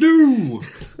 Flip-de-doo!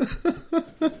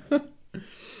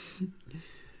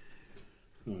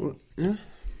 Well, yeah.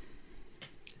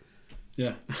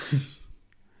 Yeah.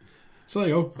 So there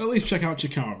you go. At least check out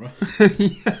Chikara.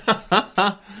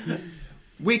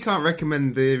 We can't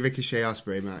recommend the Ricochet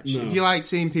Ospreay match. No. If you like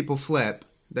seeing people flip,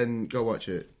 then go watch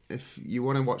it. If you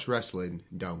want to watch wrestling,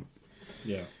 don't.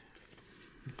 Yeah.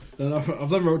 Then I've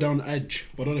then wrote down Edge,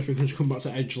 but I don't know if we can come back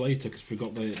to Edge later because we've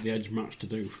got the Edge match to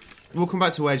do. We'll come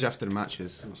back to Edge after the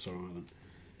matches. That's alright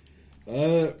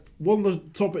then. One of the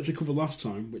topics we covered last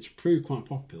time, which proved quite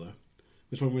popular,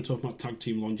 was when we were talking about tag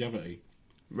team longevity.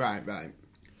 Right. I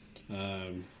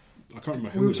can't remember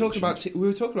who We were talking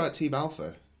about Team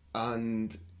Alpha,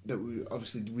 and that we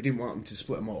didn't want them to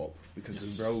split them up because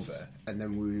of Rover, and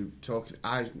then we were talking.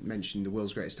 I mentioned the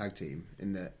world's greatest tag team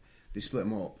in that they split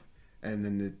them up, and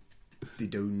then they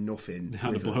do nothing. They had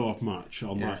a with them. blow-off match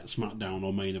on like SmackDown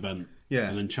or main event. Yeah.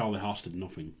 And then Charlie Haas did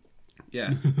nothing.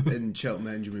 Yeah, and Shelton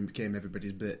Benjamin became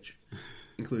everybody's bitch,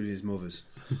 including his mother's.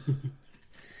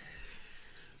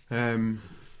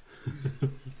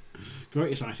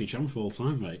 Greatest IC champ of all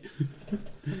time, mate.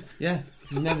 Yeah,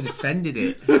 he never defended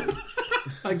it.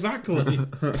 Exactly.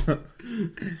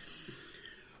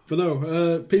 But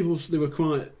no, people, they were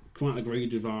quite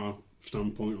agreed with our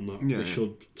standpoint on that. Yeah.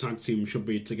 Tag teams should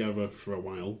be together for a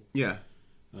while. Yeah.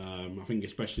 I think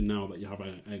especially now that you have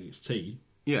NXT,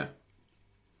 Yeah.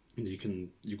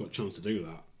 you've got a chance to do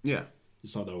that. Yeah.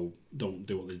 It's like they don't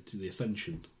do what they did to the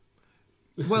Ascension.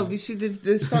 Well, you see,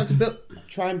 they're starting to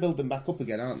try and build them back up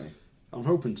again, aren't they? I'm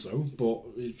hoping so, but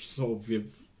it's sort of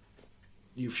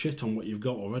you've shit on what you've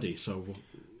got already, so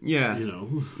Yeah. you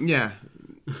know. Yeah.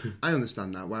 I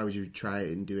understand that. Why would you try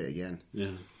it and do it again?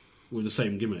 Yeah, with the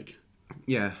same gimmick.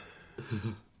 Yeah.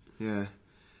 Yeah.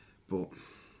 But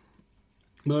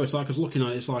No, it's like, I was looking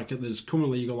at it, it's like there's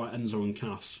currently you got like Enzo and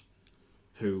Cass,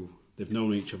 who they've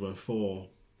known each other for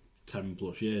 10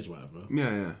 plus years, whatever.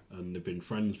 yeah. And they've been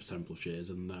friends for 10 plus years,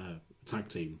 and they're a tag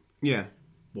team. Yeah.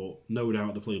 But no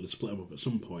doubt they're planning to split them up at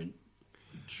some point.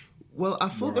 Well, I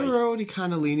thought they were already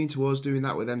kind of leaning towards doing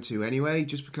that with them two anyway,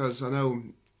 just because I know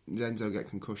Enzo got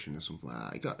concussion or something like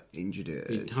that. He got injured.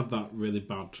 He had that really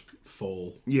bad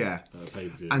fall. Yeah.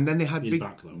 Pay-per-view. And then they had He's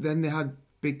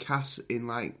Big Cass in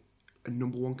like a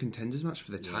number one contenders match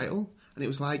for the title, and it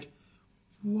was like,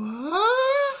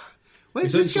 what?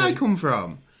 Where's this guy come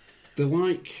from? They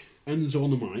like Enzo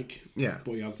on the mic,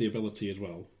 but he has the ability as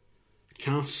well.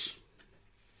 Cass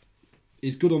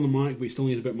is good on the mic, but he still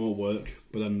needs a bit more work.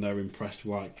 But then they're impressed,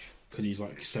 like, because he's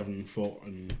like 7 foot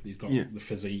and he's got the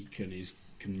physique and he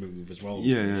can move as well.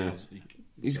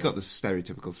 He's got the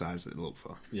stereotypical size that they look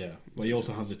for. Yeah, but he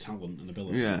also has the talent and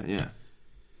ability. Yeah.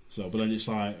 So, but then it's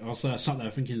like, I sat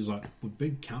there thinking, it's like, would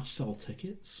Big Cass sell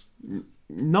tickets?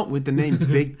 Not with the name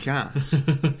Big Cass.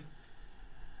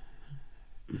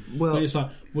 Well, it's like,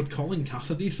 would Colin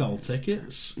Cassidy sell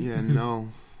tickets? Yeah,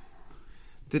 no.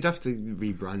 They'd have to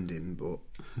rebrand him, but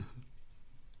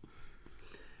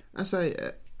I say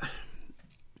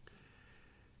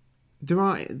there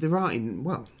are in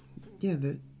well, yeah.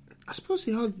 I suppose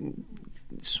they are.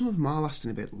 Some of them are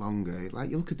lasting a bit longer. Like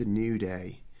you look at the New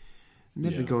Day, and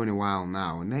they've been going a while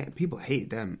now, and people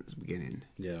hated them at the beginning.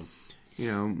 Yeah, you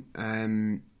know.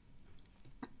 And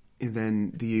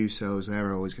then the Usos,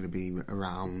 they're always going to be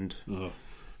around. Oh,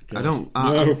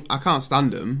 God. I can't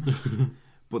stand them,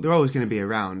 but they're always going to be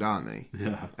around, aren't they?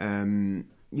 Yeah.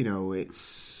 You know,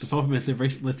 it's... The problem is they've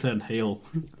recently turned heel.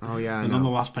 Oh, yeah, I And know. on the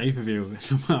last pay-per-view,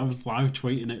 I was live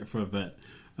tweeting it for a bit.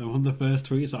 And one of the first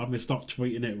tweets that had me stop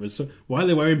tweeting it was, why are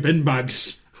they wearing bin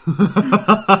bags?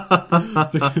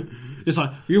 It's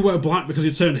like, you wear black because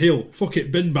you turned heel. Fuck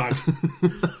it, bin bag.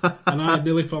 And I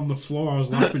nearly fell on the floor. I was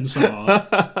laughing so hard.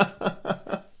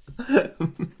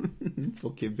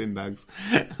 Fucking bin bags.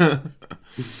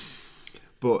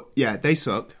 But, yeah, they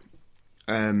suck.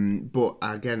 But,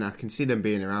 again, I can see them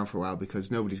being around for a while because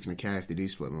nobody's going to care if they do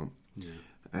split them up. Yeah.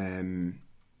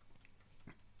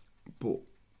 But,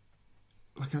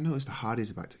 like, I noticed the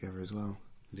Hardys are back together as well.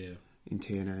 Yeah. In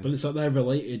TNA. But it's like they're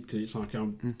related because it's like,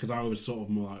 because I was sort of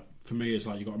more like, for me, it's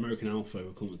like you got American Alpha who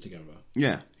are clumped together.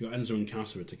 Yeah. You got Enzo and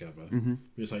Cass who are together. Mm-hmm.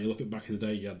 It's like you look at back in the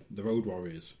day, you had the Road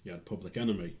Warriors, you had Public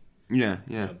Enemy. Yeah,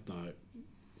 You yeah. had like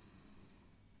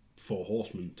Four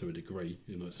Horsemen to a degree,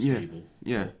 you know, it's Yeah, stable.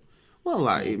 yeah. Well,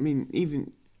 like, I mean,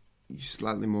 even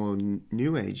slightly more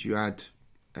new age, you had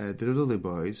the Dudley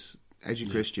Boys, Edge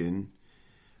and Christian,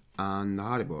 and the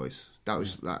Hardy Boys. That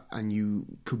was that, and you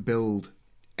could build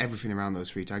everything around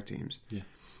those three tag teams. Yeah.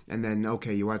 And then,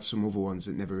 okay, you had some other ones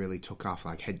that never really took off,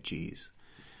 like Head Cheese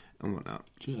and whatnot.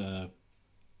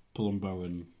 Palumbo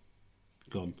and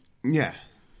Gunn. Yeah.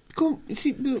 You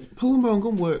see, Palumbo and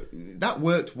Gunn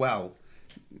worked well.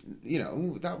 You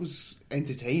know, that was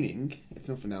entertaining, if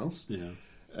nothing else. Yeah.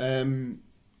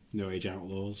 No Age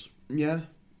Outlaws. Yeah.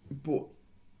 But,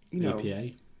 you know...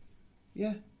 APA.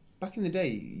 Yeah. Back in the day,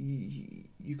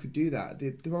 you could do that.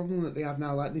 The problem that they have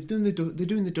now, like, they're doing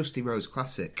the Dusty Rhodes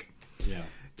Classic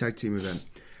tag team event.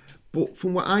 But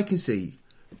from what I can see,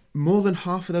 more than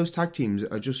half of those tag teams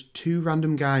are just two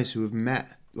random guys who have met,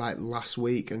 like, last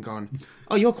week and gone,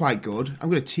 oh, you're quite good. I'm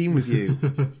going to team with you.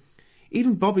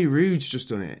 Even Bobby Roode's just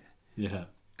done it. Yeah.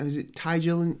 And is it Ty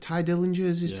Dillinger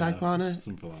is his tag partner?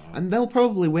 Something like that. And they'll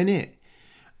probably win it.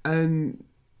 And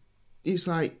it's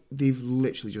like they've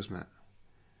literally just met.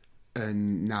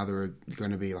 And now they're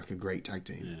going to be like a great tag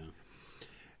team.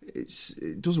 Yeah.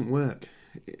 It doesn't work.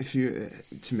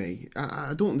 To me,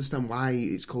 I don't understand why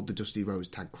it's called the Dusty Rhodes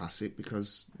Tag Classic,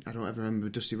 because I don't ever remember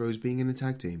Dusty Rhodes being in a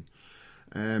tag team.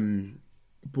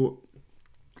 But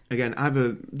again,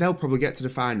 they'll probably get to the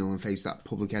final and face that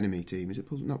Public Enemy team. Is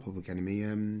it not Public Enemy?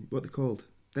 What are they called?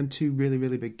 Them two really,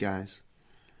 really big guys.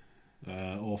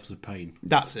 Authors of Pain.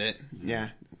 That's it. Yeah,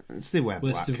 it's the wear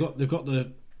black. They've got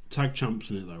the tag champs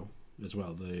in it though as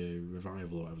well. The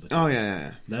Revival or whatever. Oh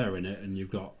yeah. They're in it, and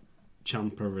you've got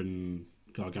Ciampa and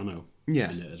Gargano in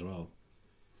it as well.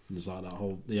 And there's like that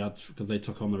whole because they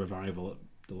took on the Revival at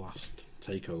the last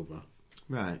takeover,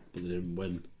 right? But they didn't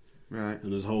win. Right.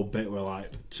 And there's a whole bit where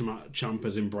like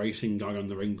Ciampa's embracing Gargano in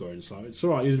the ring, going, "It's like it's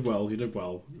all right, you did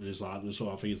well." And it's like the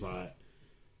sort of thing is like,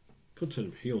 could turn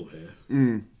him heel here.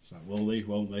 It's like, will they?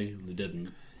 Won't they? And they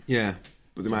didn't. Yeah,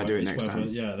 but they might do it next time.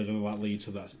 Yeah, they're going to like lead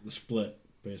to the split.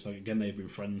 But it's like, again, they've been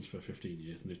friends for 15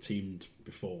 years and they've teamed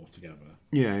before together.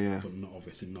 Yeah. But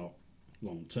obviously not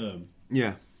long term.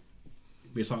 Yeah.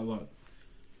 But it's like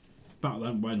back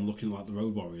then when looking like the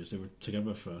Road Warriors, they were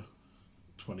together for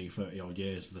 20, 30 odd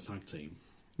years as a tag team.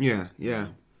 Yeah. But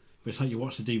it's like you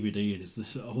watch the DVD and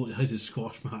it's all it is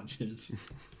squash matches.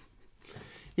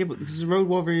 Yeah, but because the Road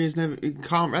Warriors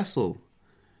can't wrestle.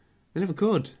 They never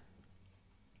could.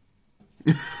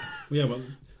 Yeah, but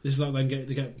this is like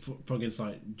they get put against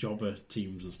like jobber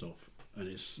teams and stuff, and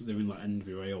they're in like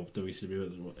NWA or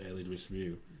WCW, early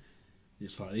WCW.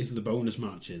 It's like these are the bonus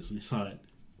matches, and it's like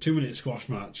 2-minute squash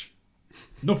match,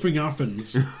 nothing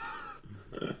happens, and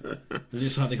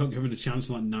it's like they got given a chance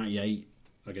in like '98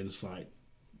 against like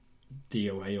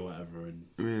DOA or whatever,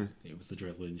 and it was the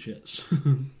dribbling shits.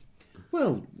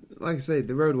 Well, like I say,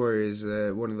 the Road Warriors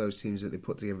are one of those teams that they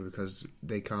put together because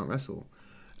they can't wrestle.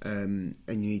 And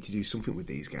you need to do something with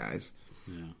these guys.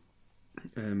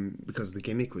 Yeah. Because the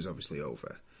gimmick was obviously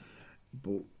over.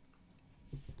 But,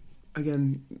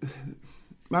 again,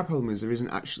 my problem is there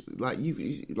isn't actually... Like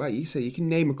you say, you can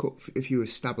name a few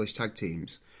established tag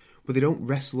teams, but they don't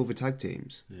wrestle other tag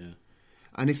teams. Yeah.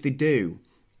 And if they do,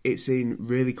 it's in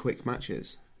really quick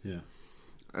matches. Yeah.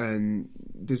 And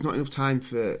there's not enough time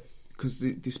for... Because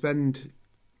they spend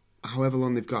however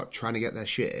long they've got trying to get their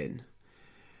shit in.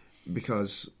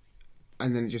 Because...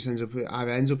 And then it just ends up in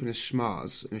a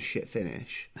schmaz and a shit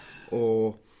finish.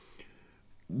 Or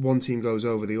one team goes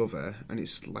over the other and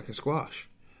it's like a squash.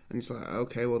 And it's like,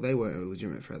 okay, well, they weren't a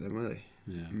legitimate threat then, were they?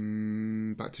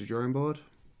 Yeah. Back to the drawing board.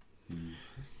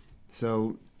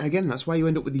 So, again, that's why you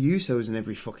end up with the Usos in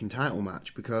every fucking title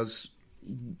match. Because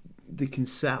they can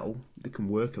sell, they can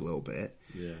work a little bit.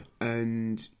 Yeah.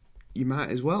 And you might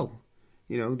as well.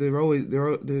 You know,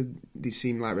 they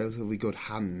seem like relatively good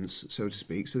hands, so to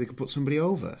speak, so they could put somebody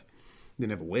over. They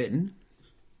never win.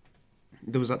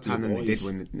 There was that time when they did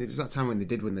win. There's that time when they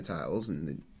did win the titles,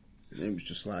 and it was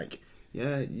just like,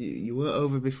 yeah, you weren't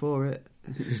over before it.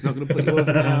 It's not going to put you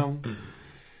over now.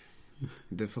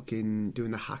 They're fucking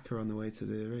doing the hacker on the way to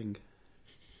the ring.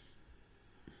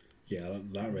 Yeah,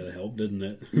 that really helped, didn't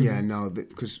it? Yeah, no,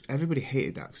 because everybody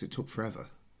hated that because it took forever.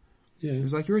 Yeah. It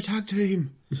was like, you're a tag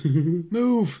team.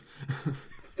 Move.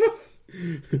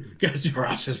 Get your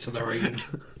asses to the ring.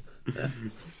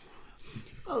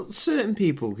 Well, certain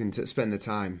people can spend the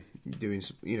time doing,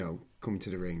 coming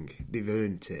to the ring. They've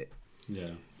earned it.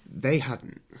 Yeah. They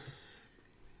hadn't.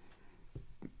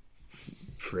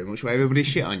 Pretty much why everybody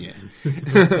shit on you.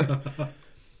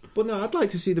 But no, I'd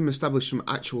like to see them establish some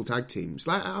actual tag teams.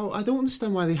 Like, I don't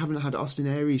understand why they haven't had Austin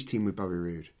Aries team with Bobby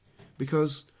Roode.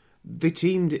 Because they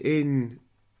teamed in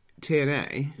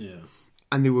TNA,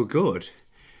 and they were good.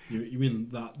 You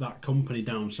mean that company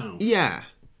down south? Yeah,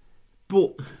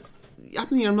 but I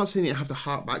mean, I'm not saying you have to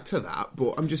hark back to that,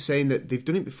 but I'm just saying that they've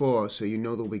done it before, so you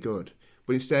know they'll be good.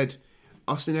 But instead,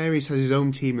 Austin Aries has his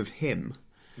own team of him.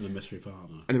 And a mystery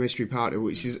partner. And a mystery partner,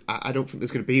 which is, I don't think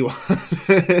there's going to be one,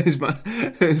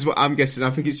 is what I'm guessing. I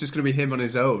think it's just going to be him on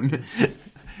his own.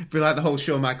 Be like the whole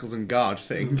Shawn Michaels and Guard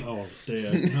thing. Oh,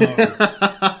 dear. No.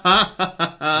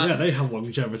 Yeah, they have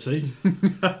longevity.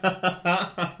 Fucking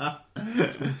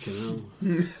hell.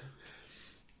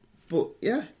 But,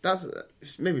 yeah,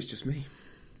 maybe it's just me.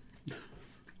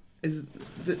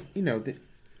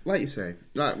 Like you say,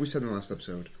 like we said in the last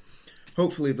episode,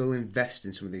 hopefully they'll invest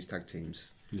in some of these tag teams.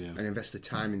 Yeah. And invest the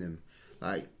time in them.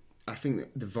 Like, I think that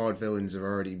the vaudevillains have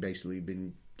already basically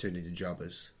been turned into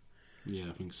jobbers. Yeah,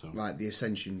 I think so. Like, the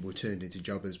Ascension were turned into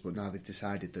jobbers, but now they've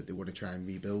decided that they want to try and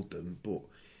rebuild them. But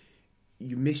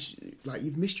you've missed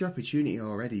your opportunity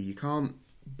already. You can't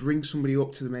bring somebody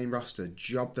up to the main roster,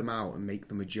 job them out, and make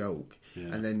them a joke,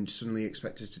 and then suddenly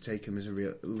expect us to take them as a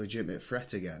real legitimate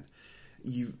threat again.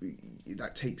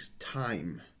 That takes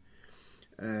time.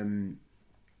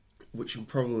 Which will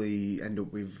probably end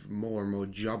up with more and more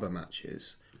jobber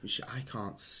matches, which I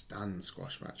can't stand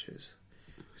squash matches.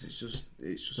 It's just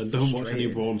and don't watch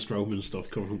any Braun Strowman stuff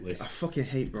currently. I fucking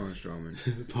hate Braun Strowman.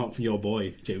 Apart from your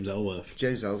boy, James Ellsworth.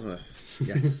 James Ellsworth,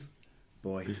 yes.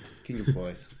 Boy. King of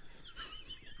boys.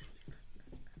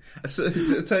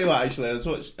 To tell you what, actually, I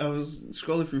was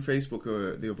scrolling through Facebook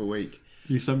the other week.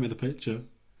 You sent me the picture.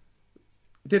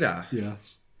 Did I?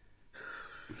 Yes.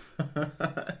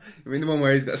 You mean the one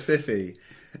where he's got a stiffy?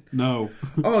 No.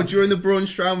 Oh, during the Braun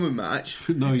Strowman match?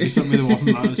 No, you sent me the one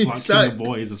that's like King of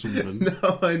Boys or something.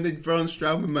 No, in the Braun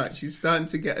Strowman match, he's starting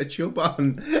to get a chub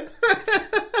on.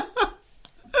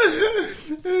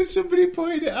 Somebody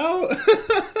pointed it out.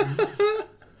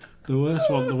 The worst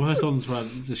one's where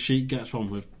the Sheik gets one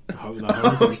with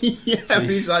Oh, yeah,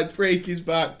 he's like break his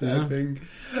back type thing.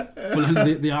 But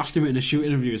then they asked him in a shoot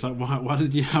interview, it's like, why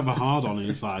did you have a hard on? And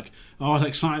he's like, I was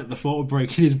excited at the thought of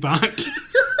breaking his back.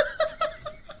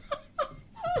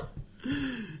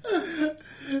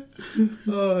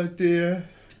 Oh dear.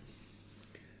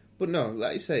 But no,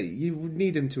 like I say, you would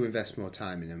need him to invest more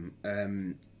time in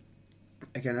him.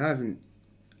 Again, I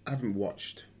haven't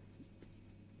watched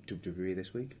WWE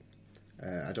this week.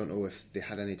 I don't know if they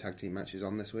had any tag team matches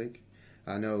on this week.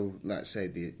 I know, let's say,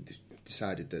 they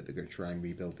decided that they're going to try and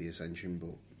rebuild the Ascension,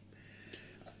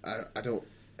 but I don't.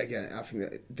 Again, I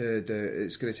think that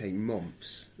it's going to take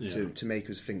months to make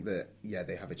us think that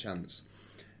they have a chance.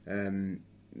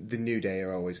 The New Day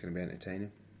are always going to be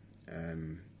entertaining,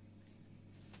 and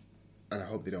I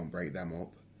hope they don't break them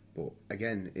up. But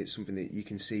again, it's something that you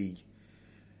can see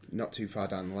not too far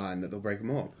down the line that they'll break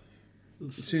them up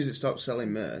as soon as it stops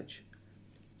selling merch.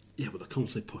 Yeah, but they're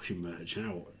constantly pushing merch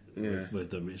out with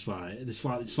them. It's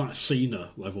like Cena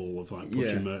level of like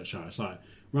pushing merch out. It's like,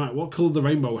 right, what colour of the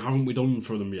rainbow haven't we done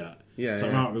for them yet? It's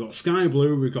like, right, we've got sky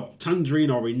blue, we've got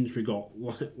tangerine orange, we've got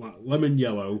like lemon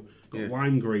yellow, got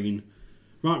lime green.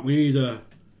 Right, we need a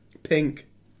pink.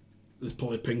 There's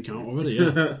probably pink out already,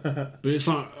 but it's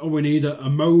like, we need a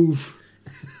mauve.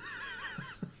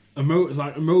 It's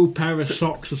like a mauve pair of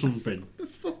socks or something. The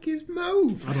fuck is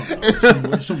mauve? I don't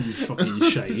know. Some fucking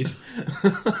shade.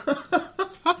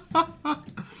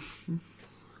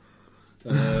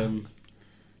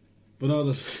 But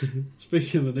no,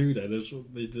 speaking of the New Day, there's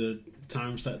the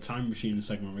time machine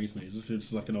segment recently. It's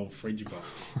just like an old fridge box.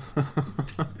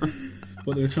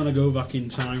 But they were trying to go back in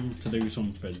time to do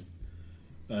something,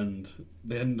 and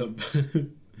they ended up.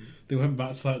 They went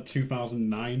back to like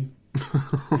 2009.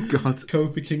 Oh God!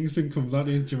 Kofi Kingston comes out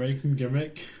in his Jamaican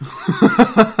gimmick.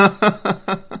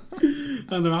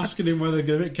 And they're asking him where the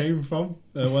gimmick came from,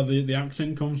 where the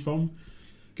accent comes from.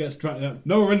 Gets dragged out.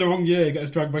 No, we're in the wrong year.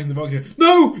 Gets dragged back in the box here.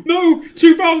 No,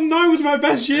 2009 was my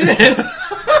best year.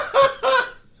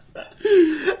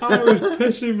 I was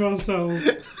pissing myself.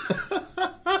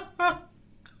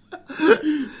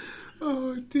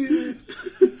 Oh dear.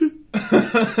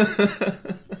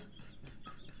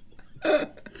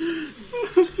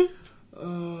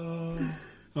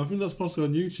 I think that's possibly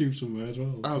on YouTube somewhere as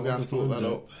well. I'm going to have to look that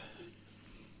up.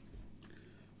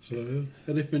 So,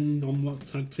 anything on that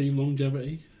tag team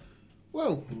longevity?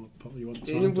 Well, You want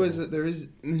to in other words, that there is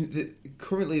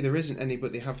currently there isn't any,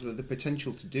 but they have the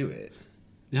potential to do it.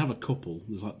 They have a couple.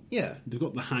 There's they've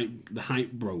got the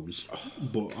hype bros,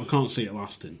 but I can't see it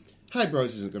lasting. Hype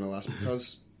Bros isn't going to last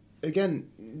because, again,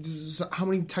 how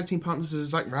many tag team partners has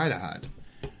Zack Ryder had?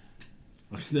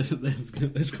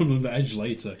 This comes under Edge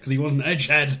later because he wasn't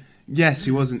Edgehead. Yes,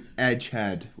 he was an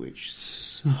Edgehead, which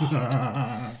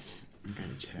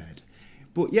Edgehead.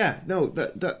 But yeah, no,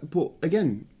 but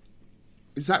again,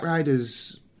 Zack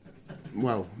Ryder's,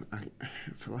 well,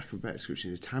 for lack of a better description,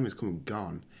 his time has come and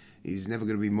gone. He's never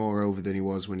going to be more over than he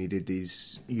was when he did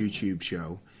this YouTube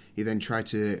show. He then tried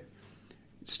to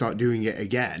start doing it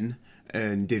again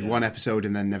and did one episode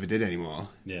and then never did anymore.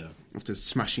 Yeah. After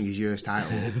smashing his US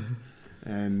title.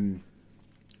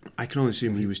 I can only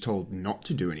assume he was told not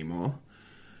to do anymore.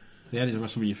 He had his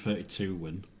WrestleMania 32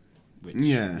 win, which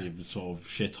he sort of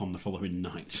shit on the following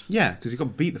night. Yeah, because he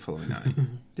got beat the following night,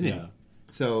 didn't he? Yeah.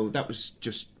 So that was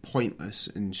just pointless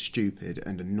and stupid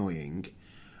and annoying.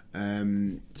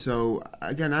 So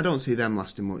again, I don't see them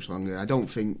lasting much longer. I don't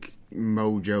think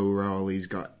Mojo Rawley's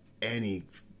got any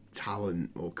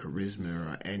talent or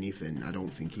charisma or anything. I don't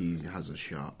think he has a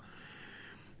shot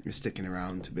of sticking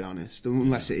around, to be honest,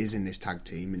 unless it is in this tag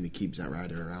team and they keep Zack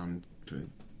Ryder around for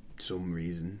some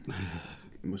reason.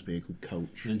 It must be a good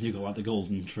coach. And then you got like the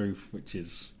Golden Truth, which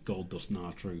is Goldust and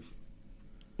R-Truth.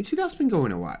 You see, that's been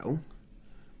going a while.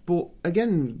 But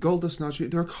again, Goldust and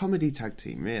R-Truth, they're a comedy tag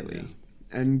team, really. Yeah.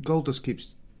 And Goldust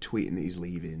keeps tweeting that he's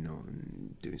leaving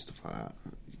and doing stuff like that.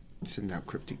 Sending out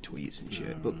cryptic tweets and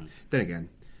shit. But then again,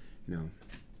 you know,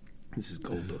 this is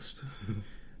Goldust.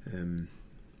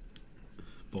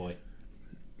 Boy.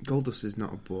 Goldust is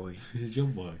not a boy. He's your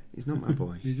boy. He's not my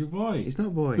boy. He's your boy. He's not a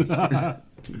boy.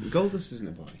 Goldust isn't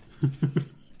a boy.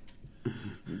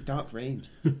 Dark Rain.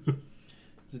 Is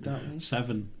it Dark Rain?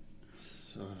 7.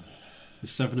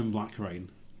 There's 7 in Black Rain.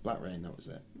 Black Rain, that was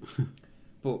it.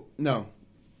 But, no.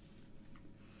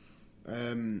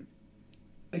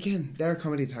 Again, they're a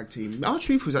comedy tag team.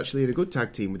 R-Truth was actually in a good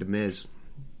tag team with The Miz.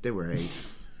 They were ace.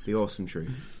 The Awesome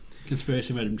Truth.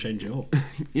 Conspiracy made him change it up.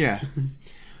 Yeah.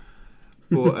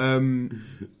 But,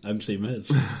 MC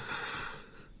Miz.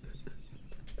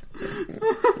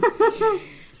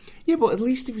 Yeah, but at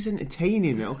least it was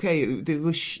entertaining. Okay, there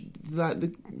was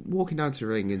the walking down to the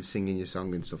ring and singing your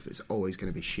song and stuff. It's always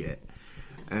going to be shit.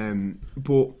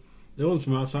 But there was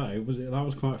some outside. That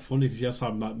was quite funny because you just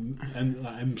had that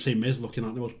MC Miz looking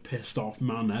like the most pissed off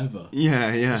man ever.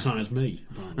 Yeah. Besides me,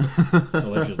 apparently,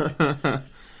 allegedly.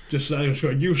 Just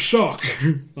going, you suck.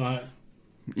 Like,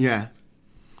 yeah.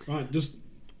 Right, just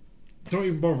don't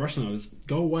even bother wrestling. Just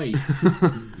go away.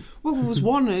 Well, there was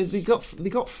one. They got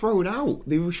thrown out.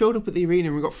 They showed up at the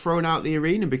arena and got thrown out of the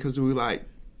arena because they were like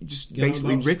just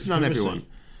basically ripping on everyone.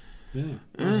 Yeah,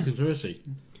 that was conspiracy.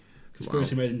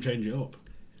 Conspiracy made him change it up.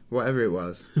 Whatever it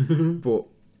was. But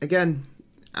again,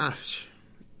 Ash.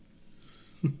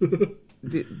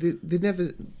 They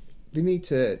need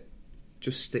to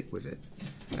just stick with it.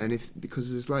 And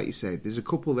because there's, like you say, there's a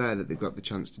couple there that they've got the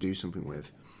chance to do something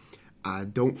with. I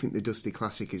don't think the Dusty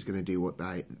Classic is going to do what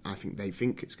I think they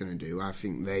think it's going to do. I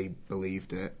think they believe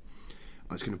that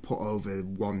it's going to put over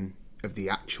one of the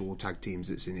actual tag teams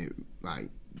that's in it, like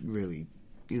really,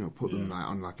 put them like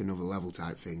on like another level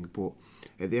type thing. But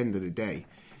at the end of the day,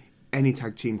 any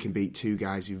tag team can beat two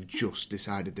guys who've just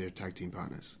decided they're tag team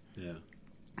partners. Yeah.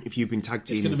 If you've been tag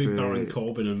teaming, it's going to be Baron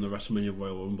Corbin and the WrestleMania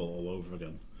Royal Rumble all over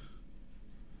again.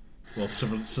 Well,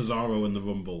 Cesaro in the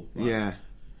Rumble. Right. Yeah.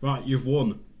 Right, you've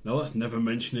won. Now let's never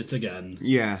mention it again.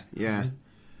 Yeah.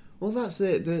 Well, that's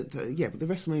it. But the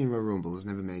WrestleMania Royal Rumble has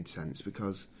never made sense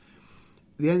because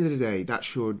at the end of the day,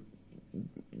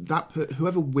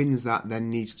 whoever wins that then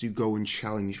needs to go and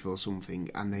challenge for something,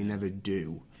 and they never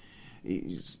do.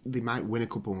 They might win a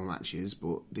couple more matches,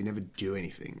 but they never do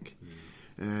anything.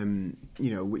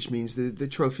 Which means the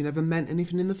trophy never meant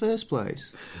anything in the first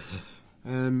place.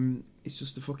 It's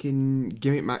just a fucking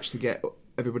gimmick match to get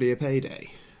everybody a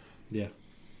payday. Yeah.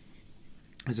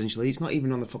 Essentially, it's not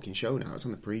even on the fucking show now. It's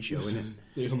on the pre-show, isn't it?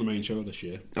 It was on the main show this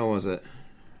year. Oh, was it?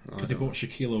 Because they brought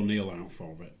Shaquille O'Neal out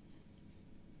for it.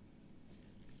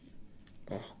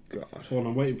 Oh, God. Hold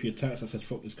on, I'm waiting for your text that says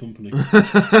fuck this company.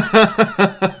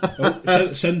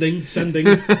 Sending.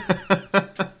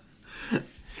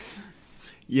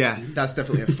 Yeah, that's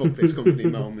definitely a fuck this company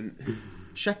moment.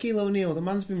 Shaquille O'Neal, the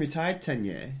man's been retired 10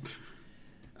 years.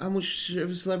 How much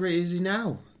of a celebrity is he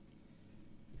now?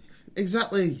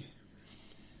 Exactly.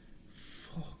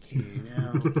 Fucking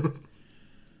hell.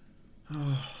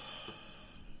 Oh.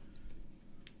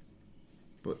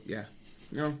 But yeah,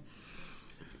 no.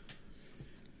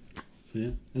 So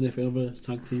yeah, anything other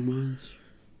tag team wise?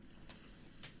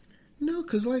 No,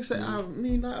 because like I said, I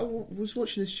mean, like, I was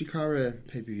watching this Chikara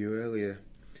pay-per-view earlier,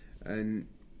 and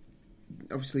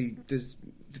obviously there's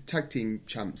the tag team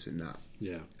champs in that.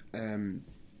 Yeah.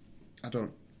 I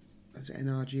don't. Is it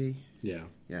NRG? Yeah.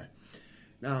 Yeah.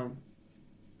 Now,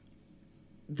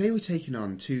 they were taking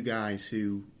on two guys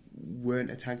who weren't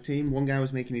a tag team. One guy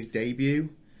was making his debut.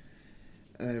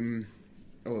 Or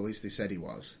at least they said he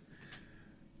was.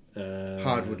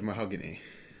 Hardwood Mahogany.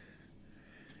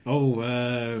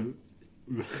 Oh,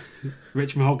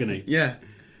 Rich Mahogany. Yeah.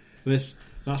 That's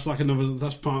part of another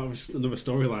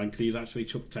storyline because he's actually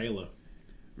Chuck Taylor.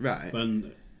 Right.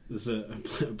 When there's a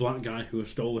black guy who has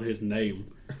stolen his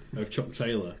name of Chuck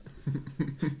Taylor.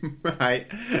 Right.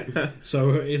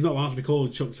 So he's not allowed to be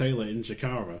called Chuck Taylor in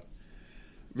Chikara.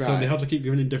 Right. So they have to keep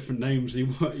giving him different names. He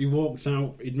walks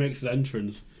out, he makes his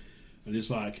entrance, and he's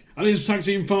like, and his tag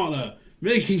team partner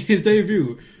making his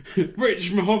debut,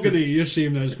 Rich Mahogany. You just see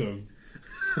him there just going,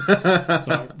 it's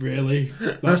like, really?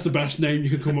 That's the best name you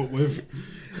could come up with?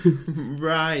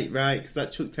 Right, because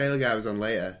that Chuck Taylor guy was on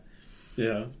later.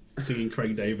 Yeah, singing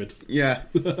Craig David. Yeah.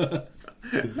 That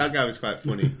guy was quite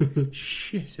funny.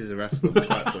 Shit, as a wrestler was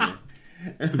quite funny.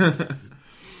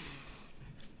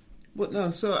 But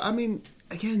no, so, I mean,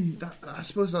 again, I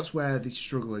suppose that's where they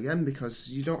struggle again, because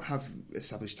you don't have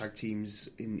established tag teams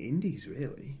in indies,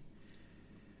 really.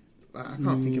 Like, I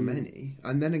can't think of many.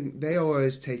 And then they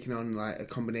always taking on, like, a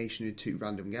combination of two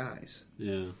random guys.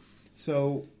 Yeah.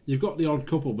 So... You've got the odd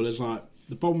couple, but it's like,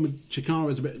 the problem with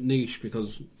Chikara is a bit niche,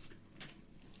 because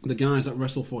the guys that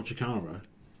wrestle for Chikara,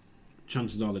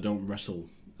 chances are they don't wrestle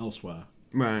elsewhere.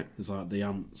 Right. There's like the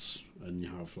Ants, and you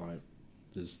have like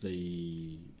there's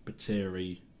the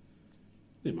Bateri.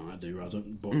 They might do,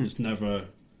 but it's never,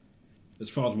 as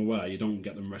far as I'm aware, you don't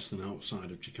get them wrestling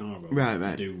outside of Chikara. Right.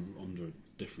 They do under a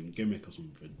different gimmick or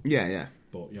something. Yeah.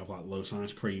 But you have like Low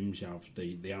Size Creams. You have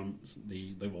the Ants,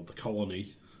 the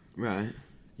Colony. Right.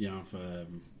 You have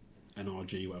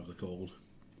NRG, whatever they're called.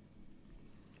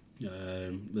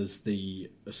 There's the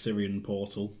Assyrian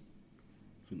Portal,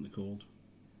 I think they're called.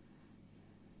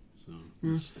 So,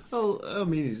 Well, I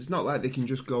mean, it's not like they can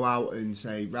just go out and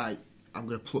say, right, I'm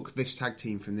going to pluck this tag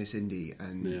team from this indie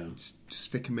and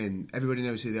stick them in. Everybody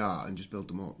knows who they are and just build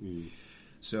them up.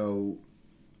 So,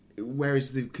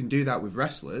 whereas they can do that with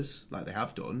wrestlers, like they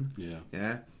have done,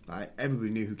 like everybody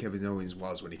knew who Kevin Owens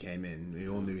was when he came in. We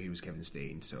all knew he was Kevin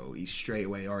Steen, so he straight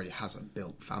away already has a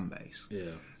built fan base.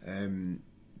 Yeah.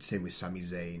 Same with Sami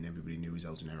Zayn, everybody knew he was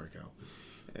El Generico.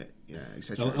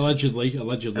 Etc. Allegedly.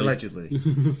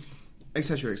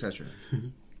 etc.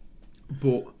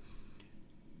 But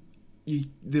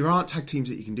there aren't tag teams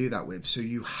that you can do that with, so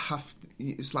you have.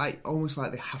 It's like almost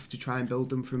like they have to try and build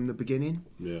them from the beginning.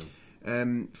 Yeah.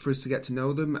 For us to get to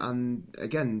know them, and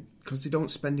again, because they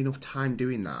don't spend enough time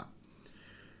doing that,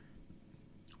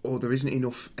 or there isn't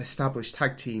enough established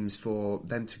tag teams for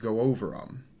them to go over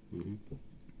on.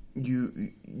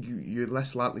 You're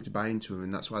less likely to buy into them,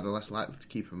 and that's why they're less likely to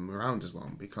keep them around as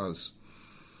long. Because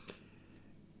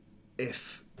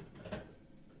if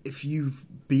you've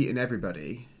beaten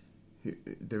everybody who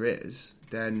there is,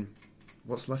 then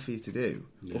what's left for you to do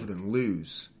other than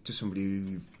lose to somebody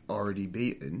who you've already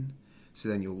beaten? So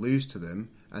then you'll lose to them,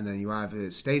 and then you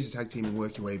either stay as a tag team and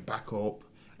work your way back up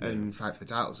and fight for the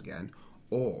titles again,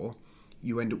 or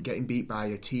you end up getting beat by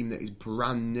a team that is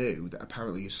brand new that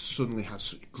apparently suddenly has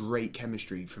such great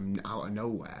chemistry from out of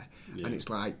nowhere. And it's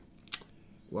like,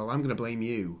 well, I'm going to blame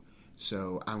you,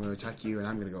 so I'm going to attack you and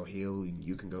I'm going to go heel and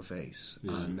you can go face,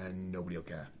 and then nobody will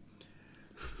care.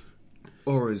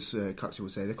 Or as Coxie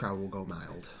would say, the crowd will go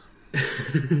mild.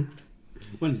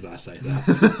 When did I say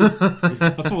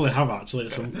that? I probably have actually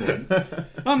at some point.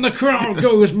 And the crowd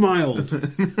goes mild.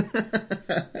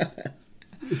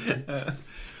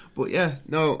 But yeah,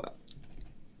 no.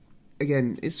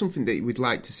 Again, it's something that we'd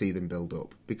like to see them build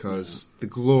up, because the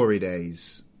glory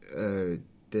days,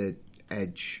 the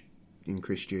Edge and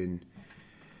Christian,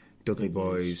 Dudley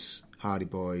Boys, Hardy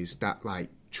Boys, that like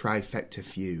trifecta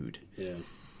feud. Yeah.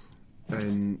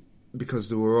 And because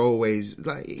there were always,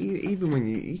 like, even when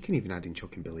you can even add in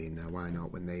Chuck and Billy in there, why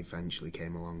not, when they eventually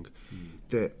came along,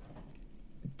 that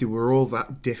they were all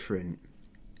that different,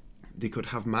 they could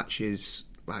have matches,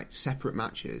 like separate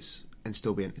matches, and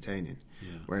still be entertaining.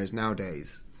 Yeah. Whereas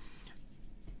nowadays,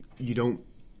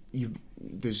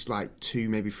 there's like 2,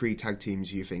 maybe 3 tag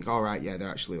teams you think, all right, yeah, they're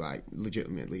actually like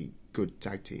legitimately good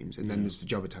tag teams, and then there's the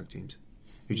jobber tag teams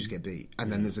who just get beat,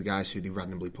 and then there's the guys who they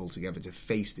randomly pull together to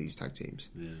face these tag teams.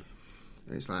 Yeah.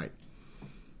 And it's like,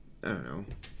 I don't know,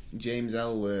 James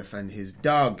Ellsworth and his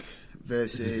dog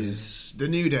versus the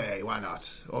New Day, why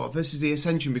not? Or versus the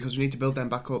Ascension, because we need to build them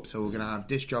back up, so we're going to have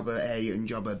Disc Jobber A and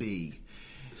Jobber B.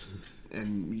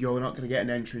 And you're not going to get an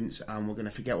entrance, and we're going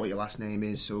to forget what your last name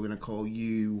is, so we're going to call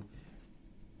you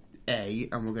A,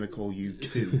 and we're going to call you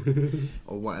 2,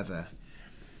 or whatever.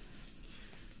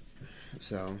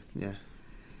 So, yeah.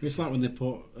 It's like when they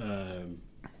put...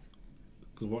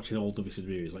 watching old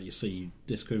WCW, like you see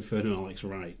Disco Inferno and Alex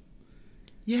Wright.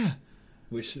 Yeah.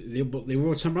 Which they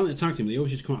were apparently a tag team, they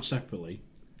always used to come out separately.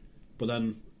 But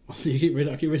then, I keep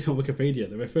reading on Wikipedia,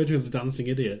 they're referred to as the Dancing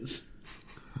Idiots.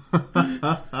 But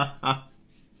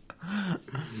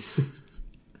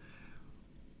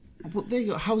there you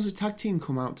go. How's a tag team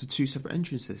come out to 2 separate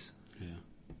entrances? Yeah.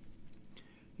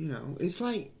 You know, it's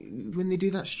like when they do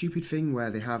that stupid thing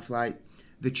where they have like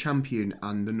the champion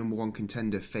and the number 1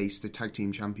 contender face the tag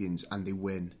team champions and they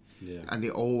win. Yeah. And they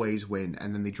always win,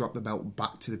 and then they drop the belt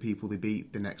back to the people they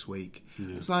beat the next week.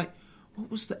 Yeah. It's like,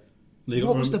 what was the You've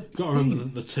got to remember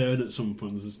the turn at some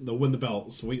point. They'll win the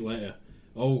belts a week later.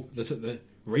 Oh, the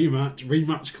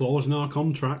rematch clause in our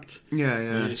contract. Yeah.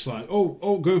 And it's like,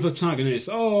 oh, going for the tag, and it's,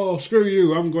 oh, screw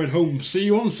you, I'm going home. See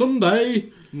you on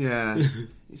Sunday. Yeah.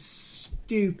 It's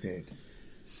stupid.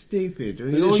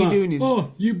 And all you're like, doing is...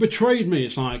 Oh, you betrayed me.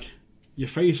 It's like, you're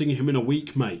facing him in a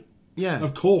week, mate. Yeah.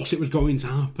 Of course it was going to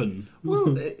happen.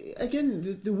 Well,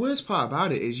 again, the worst part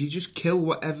about it is you just kill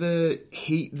whatever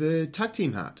heat the tag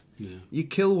team had. Yeah. You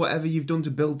kill whatever you've done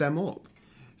to build them up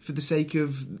for the sake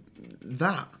of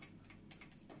that.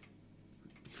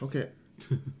 Fuck it.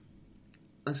 Like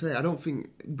I say, I don't think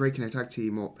breaking a tag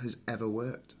team up has ever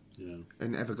worked. Yeah.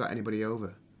 And ever got anybody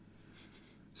over.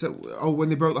 So, when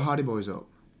they broke the Hardy Boys up,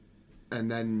 and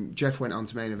then Jeff went on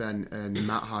to main event, and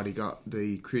Matt Hardy got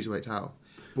the Cruiserweight title,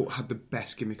 but had the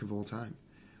best gimmick of all time.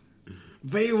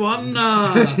 We wonder!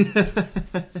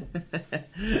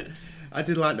 I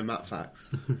did like the Matt facts.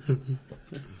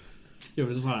 Yeah,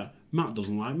 but it's like, Matt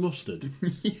doesn't like mustard.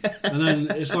 Yeah. And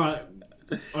then it's like,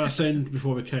 I was saying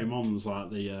before we came on, there's like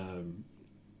the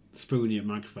Spoonie at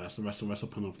Magfest, the Wrestle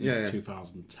Panel from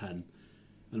 2010.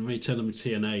 And when he turned him to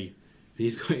TNA,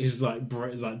 he's got his like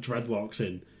dreadlocks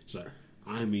in. He's like,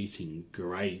 I'm eating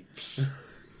grapes.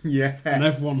 Yeah. And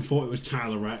everyone thought it was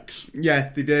Tyler Rex.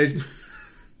 Yeah, they did.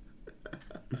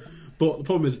 But the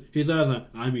problem is, he's there like,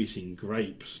 I'm eating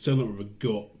grapes. Turned up with a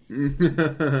gut.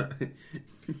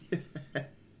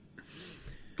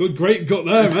 Good grape gut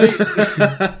there, mate.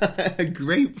 A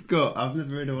grape gut? I've never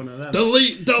heard of one of them.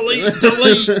 Delete.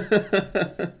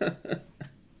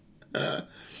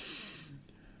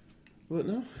 What,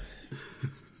 no?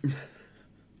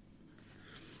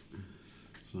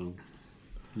 So,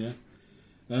 yeah.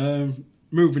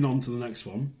 Moving on to the next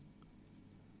one.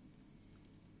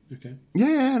 Okay.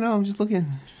 Yeah, no, I'm just looking.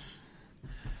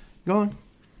 Go on.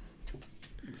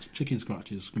 It's chicken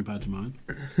scratches compared to mine.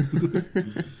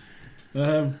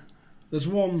 There's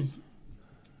one,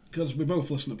 because we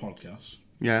both listen to podcasts.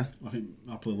 Yeah. I think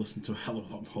I probably listen to a hell of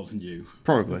a lot more than you.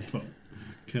 Probably. But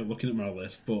keep looking at my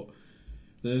list. But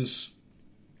there's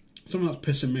something that's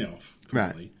pissing me off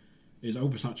currently is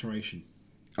oversaturation.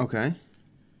 Okay.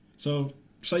 So,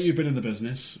 say you've been in the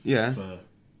business for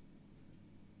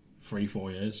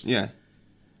 3-4 years. Yeah.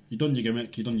 You've done your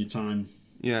gimmick, you've done your time.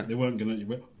 Yeah. They weren't going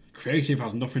to... Creative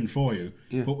has nothing for you.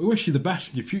 Yeah. But we wish you the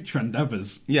best in your future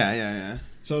endeavours. Yeah.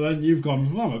 So then you've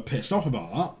gone, well, I'm a bit pissed off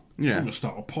about that. Yeah. I'm going to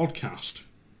start a podcast.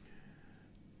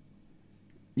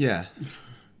 Yeah.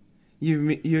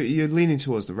 You're leaning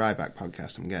towards the Ryback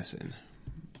podcast, I'm guessing.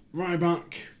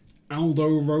 Ryback,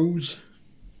 Adam Rose.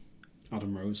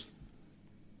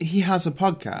 He has a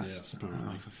podcast? Yes,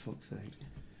 apparently. Oh, for fuck's sake.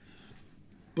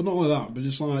 But not only that, but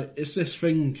just like, it's this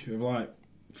thing of like,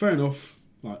 fair enough,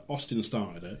 like Austin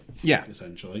started it. Yeah.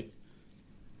 Essentially.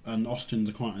 And Austin's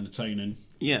are quite entertaining.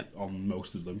 Yeah. On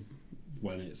most of them.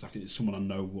 When it's like it's someone I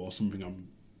know or something I'm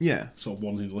sort of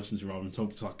wanting to listen to rather than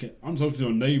talking to like I'm talking to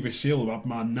a Navy SEAL about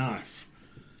my knife.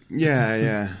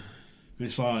 Yeah. And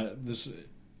it's like there's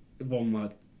one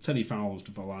like Teddy Fowler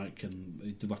stuff I like, and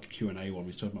he did like a Q&A one.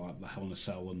 He's talking about like the Hell in a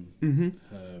Cell and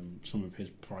some of his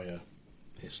prior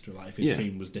history, like if his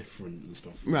theme was different and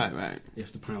stuff. Right.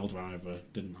 If the pile driver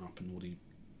didn't happen, would he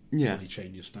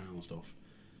change his style and stuff?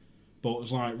 But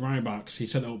it's like Ryback's, he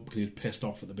set it up because he was pissed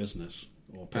off at the business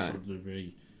or pissed off at the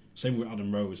WWE. Same with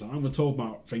Adam Rose. I'm going to talk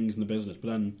about things in the business, but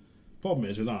then the problem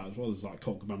is with that, as well as like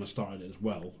Colt Cabana started it as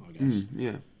well, I guess.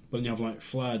 Yeah. But then you have like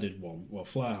Flair did one. Well,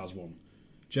 Flair has one.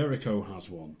 Jericho has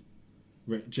one.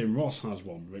 Jim Ross has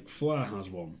one. Ric Flair has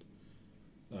one.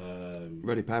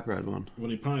 Roddy Piper had one.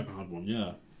 Roddy Piper had one,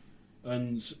 yeah.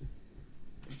 And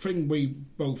the thing we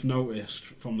both noticed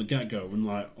from the get-go when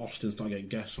like Austin started getting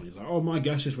guests on, he's like, oh, my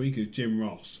guest this week is Jim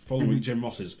Ross. Following week, Jim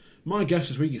Ross is, my guest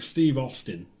this week is Steve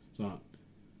Austin. It's like,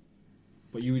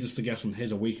 but you were just a guest on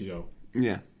his a week ago.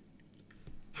 Yeah.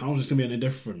 How is this going to be any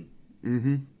different?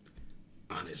 Mm-hmm.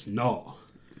 And it's not.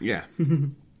 Yeah.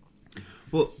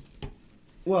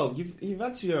 Well, you've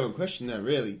answered your own question there,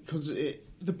 really, because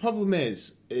the problem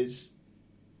is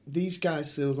these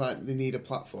guys feel like they need a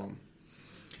platform.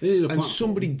 And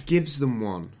somebody gives them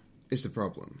one is the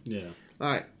problem. Yeah.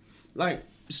 Like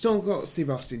Stone Cold Steve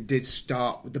Austin did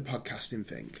start with the podcasting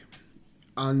thing.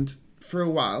 And for a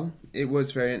while, it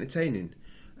was very entertaining.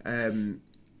 And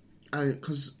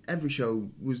because every show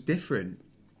was different.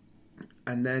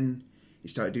 And then he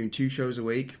started doing 2 shows a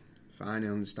week. Fine, I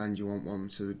understand you want one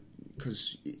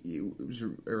because it was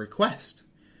a request.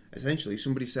 Essentially,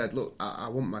 somebody said, look, I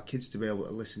want my kids to be able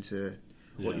to listen to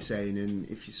what you're saying, and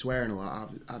if you're swearing a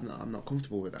lot, I'm not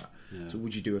comfortable with that. Yeah. So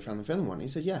would you do a family-friendly one? And he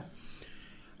said, yeah.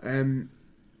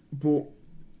 But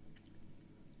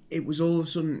it was all of a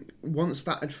sudden,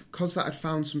 because that had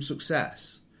found some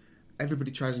success,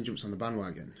 everybody tries and jumps on the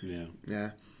bandwagon. Yeah.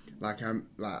 Yeah.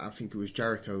 I think it was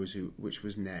Jericho's, which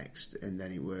was next, and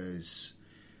then it was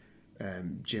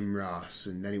Jim Ross,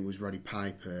 and then it was Roddy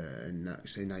Piper, and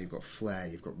now you've got Flair,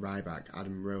 you've got Ryback,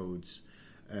 Adam Rhodes,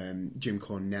 Jim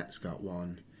Cornette's got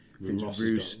one, Vince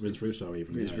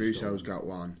Russo's got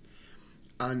one,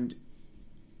 and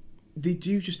they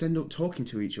do just end up talking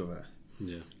to each other.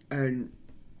 Yeah, and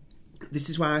this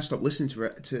is why I stopped listening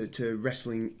to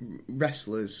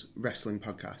wrestlers wrestling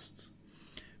podcasts,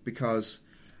 because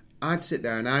I'd sit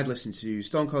there and I'd listen to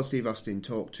Stone Cold Steve Austin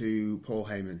talk to Paul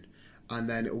Heyman. And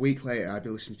then a week later, I'd be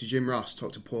listening to Jim Ross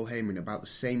talk to Paul Heyman about the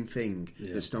same thing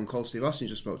that Stone Cold Steve Austin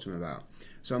just spoke to him about.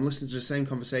 So I'm listening to the same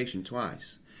conversation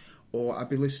twice. Or I'd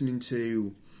be listening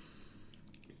to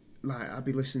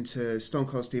Stone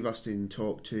Cold Steve Austin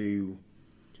talk to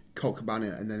Colt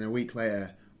Cabana, and then a week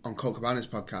later on Colt Cabana's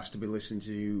podcast, I'd be listening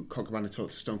to Colt Cabana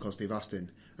talk to Stone Cold Steve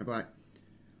Austin. I'd be like,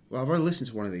 well, I've already listened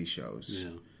to one of these shows,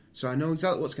 so I know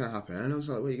exactly what's going to happen. I know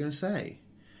exactly what you're going to say.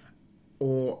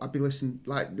 Or I'd be listening,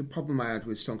 like, the problem I had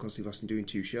with Stone Cold Steve Austin doing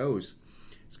 2 shows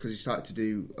is because he started to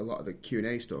do a lot of the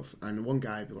Q&A stuff, and one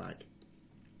guy would be like,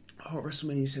 oh,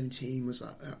 WrestleMania 17 was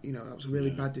like, that was a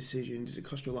really bad decision. Did it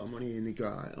cost you a lot of money? And they'd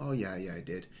go, oh, yeah, it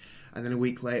did. And then a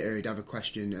week later, he'd have a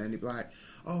question, and he'd be like,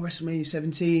 oh, WrestleMania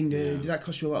 17, did that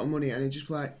cost you a lot of money? And he'd just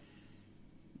be like,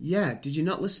 yeah, did you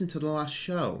not listen to the last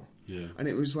show? Yeah. And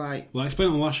it was like... Well, I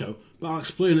explained it on the last show, but I'll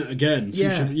explain it again.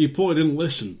 Yeah. You probably didn't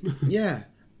listen. Yeah.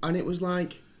 And it was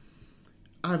like,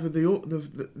 either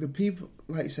the people,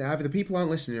 like you say, either the people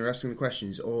aren't listening or asking the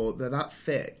questions, or they're that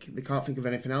thick, they can't think of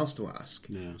anything else to ask.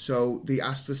 Yeah. So they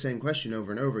ask the same question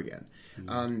over and over again.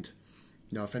 And,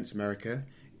 no offense, America,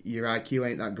 your IQ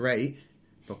ain't that great.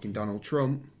 Fucking Donald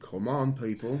Trump. Come on,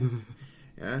 people.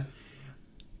 Yeah.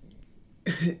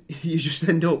 You just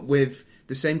end up with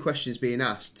the same questions being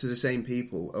asked to the same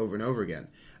people over and over again.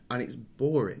 And it's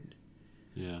boring.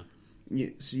 Yeah.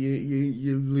 So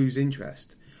you lose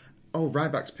interest. Oh,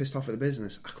 Ryback's pissed off at the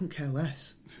business. I couldn't care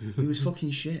less. He was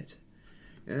fucking shit.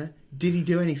 Yeah? Did he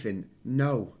do anything?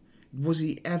 No. Was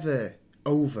he ever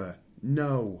over?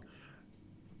 No.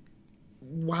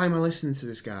 Why am I listening to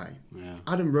this guy? Yeah.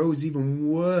 Adam Rhodes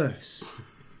even worse.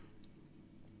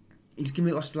 He's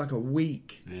gimmick lasted like a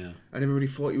week. Yeah. And everybody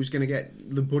thought he was going to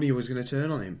get... The bunny was going to turn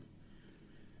on him.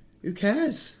 Who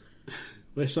cares?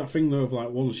 But it's that thing, though, of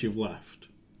like, once you've left...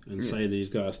 And say these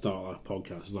guys start like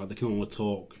podcasts, it's like they can only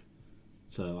talk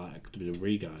to like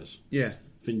WWE guys. Yeah,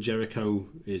 I think Jericho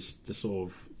is the sort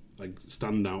of like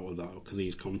standout of that because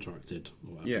he's contracted.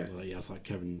 Or whatever. Yeah, like, he has like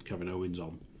Kevin Owens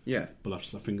on. Yeah, but I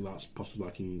think that's possibly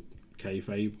like in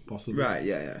kayfabe, possibly. Right.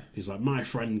 Yeah. Yeah. He's like my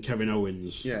friend Kevin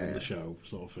Owens on the show,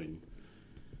 sort of thing.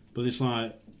 But it's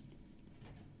like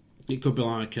it could be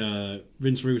like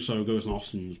Vince Russo goes on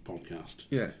Austin's podcast.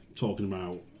 Yeah. Talking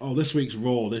about, this week's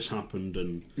Raw, this happened,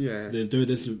 and they've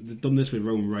done this with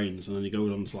Roman Reigns, and then he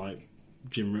goes on to like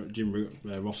Jim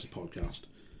Ross's podcast,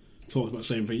 talks about the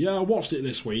same thing. Yeah, I watched it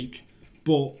this week,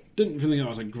 but didn't think that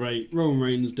was like great. Roman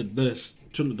Reigns did this,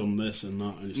 shouldn't have done this and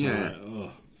that, and it's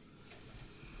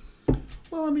like,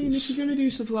 Well, I mean, if you're going to do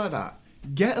stuff like that,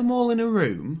 get them all in a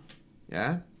room,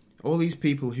 all these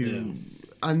people who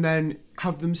and then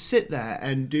have them sit there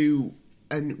and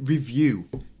review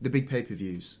the big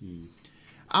pay-per-views.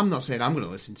 I'm not saying I'm going to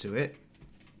listen to it,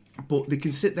 but they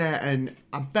can sit there and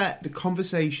I bet the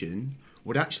conversation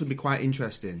would actually be quite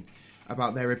interesting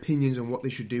about their opinions on what they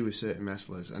should do with certain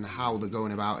wrestlers and how they're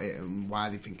going about it and why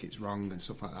they think it's wrong and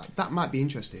stuff like that. That might be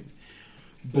interesting.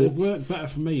 But it'd work better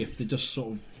for me if they just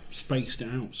sort of spaced it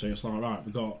out. So it's like, right,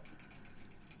 we've got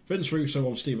Vince Russo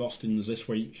on Steve Austin's this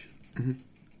week. Mm-hmm.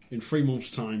 In 3 months'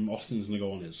 time, Austin's going to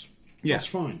go on his. Yeah. That's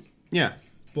fine. Yeah.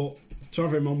 But to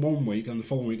have him on 1 week and the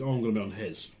following week, I'm going to be on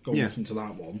his. Go and listen to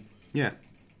that one. Yeah.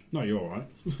 No, you're all right.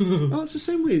 Well, it's the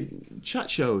same with chat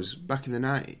shows back in the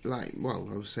 90s.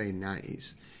 I was saying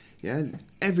 90s. Yeah,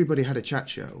 everybody had a chat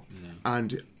show. Yeah.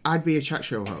 And I'd be a chat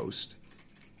show host,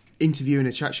 interviewing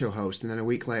a chat show host, and then a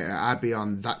week later, I'd be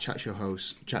on that chat show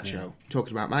host show,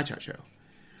 talking about my chat show.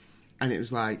 And it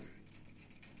was like,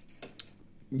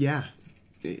 you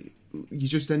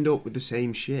just end up with the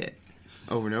same shit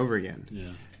over and over again.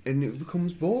 Yeah. And it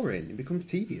becomes boring. It becomes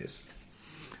tedious.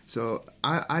 So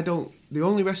I don't... The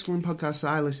only wrestling podcasts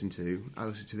I listen to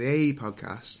the AE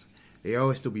podcast, the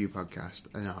OSW podcast,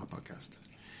 and our podcast.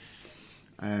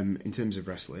 In terms of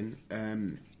wrestling.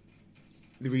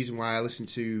 The reason why I listen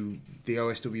to the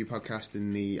OSW podcast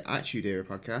and the Attitude Era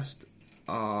podcast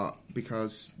are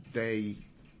because they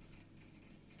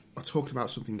are talking about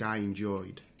something I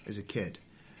enjoyed as a kid.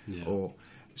 Yeah. Or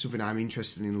something I'm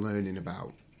interested in learning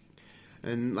about.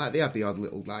 And like they have the odd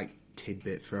little like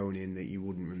tidbit thrown in that you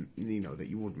wouldn't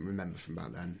remember from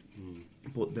back then.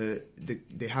 But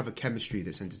they have a chemistry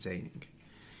that's entertaining.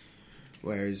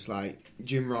 Whereas like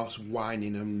Jim Ross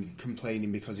whining and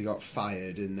complaining because he got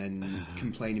fired and then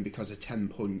complaining because a 10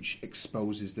 punch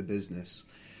exposes the business.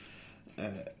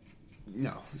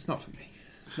 No, it's not for me.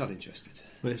 Not interested.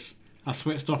 I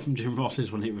switched off from Jim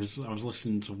Ross's when I was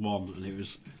listening to one, and it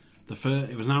was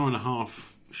it was an hour and a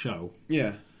half show.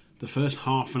 Yeah. The first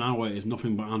half an hour is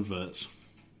nothing but adverts.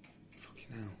 Fucking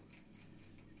hell.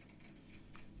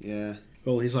 Yeah.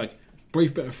 Well, he's like,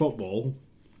 brief bit of football,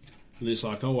 and it's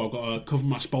like, oh, I've got to cover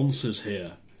my sponsors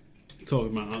here.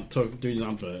 Doing his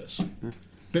adverts.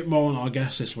 Bit more on our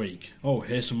guests this week. Oh,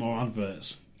 here's some more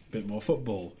adverts. Bit more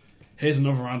football. Here's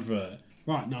another advert.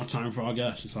 Right, now time for our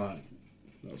guests. It's like,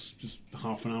 that's just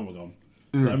half an hour gone.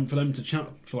 For them to chat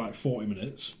for like 40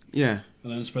 minutes. Yeah.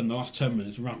 And then spend the last 10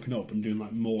 minutes wrapping up and doing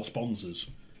like more sponsors.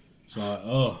 It's like,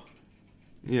 oh.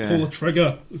 Yeah. Pull the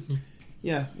trigger.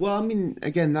 Yeah. Well, I mean,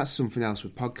 again, that's something else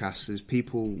with podcasts is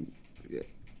people...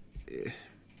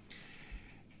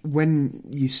 When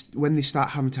they start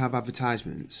having to have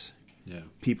advertisements,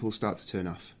 people start to turn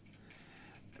off.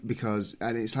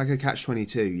 And it's like a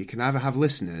catch-22. You can either have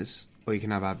listeners or you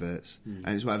can have adverts. And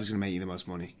it's whatever's going to make you the most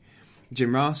money.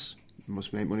 Jim Ross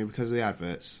must make money because of the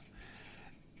adverts.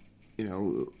 You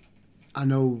know, I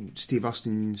know Steve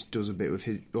Austin does a bit with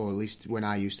his, or at least when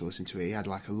I used to listen to it, he had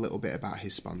like a little bit about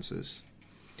his sponsors.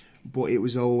 But it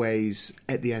was always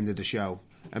at the end of the show.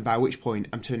 And by which point,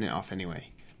 I'm turning it off anyway.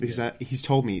 Because he's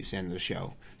told me it's the end of the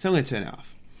show. So I'm going to turn it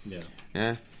off. Yeah.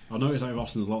 Yeah. I noticed that with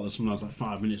Austin a lot. There's sometimes like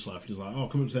 5 minutes left. He's like, oh,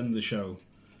 come up to the end of the show.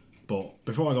 But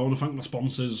before I go, I want to thank my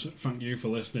sponsors. Thank you for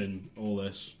listening. All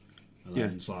this. And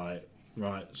then it's like,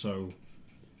 right, so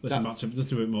listen back to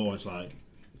it a bit more. It's like,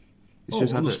 it's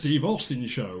just on the Steve Austin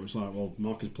show. It's like, well,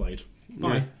 Mark has played.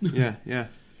 Bye. Yeah.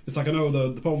 It's like, I know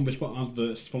the problem with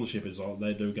advert sponsorship is like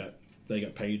they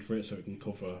get paid for it, so it can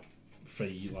cover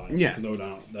fee. Like, no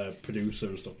doubt their producer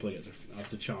and stuff have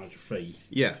to charge a fee.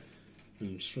 Yeah.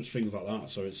 And just things like that.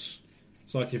 So it's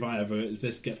like if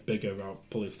this gets bigger, I'll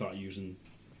probably start using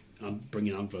and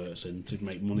bringing adverts in to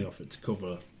make money off it to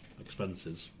cover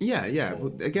expenses. Yeah.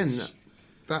 But again,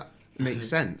 that makes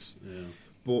sense. Yeah.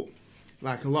 But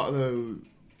like a lot of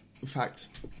in fact,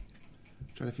 I'm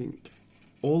trying to think,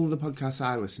 all of the podcasts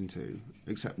I listen to,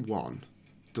 except one,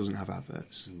 doesn't have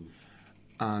adverts.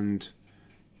 And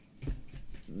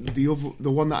the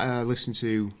one that I listen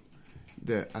to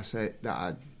that I say that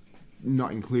I'm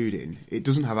not including, it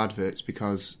doesn't have adverts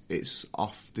because it's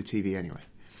off the TV anyway.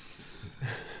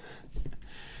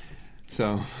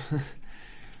 So,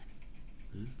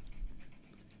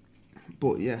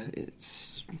 but yeah,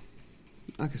 it's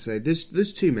like I say,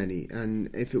 there's too many, and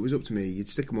if it was up to me, you'd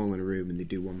stick them all in a room and they'd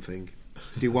do one thing,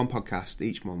 do one podcast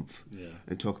each month,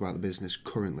 and talk about the business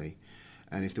currently.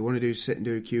 And if they want to sit and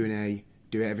do a Q&A,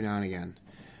 do it every now and again.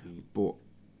 But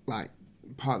like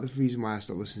part of the reason why I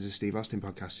stopped listening to Steve Austin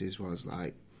podcasts was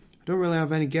like, I don't really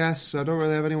have any guests, I don't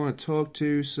really have anyone to talk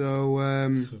to, so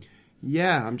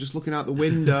Yeah, I'm just looking out the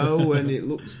window and it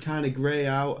looks kind of grey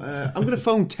out. I'm going to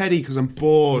phone Teddy because I'm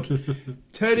bored.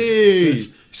 Teddy!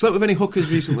 You slept with any hookers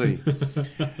recently?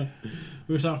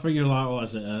 We start thinking like, what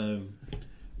is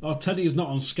it? Teddy's not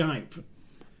on Skype,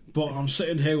 but I'm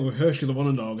sitting here with Hershey the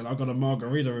Wonder Dog and I've got a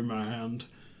margarita in my hand.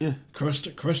 Yeah.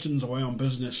 Kristen's away on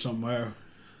business somewhere.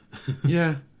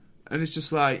 Yeah. And it's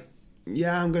just like,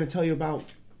 yeah, I'm going to tell you about,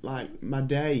 like, my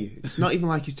day. It's not even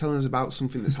like he's telling us about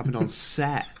something that's happened on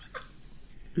set.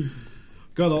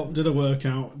 Got up, did a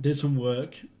workout, did some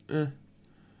work. Yeah,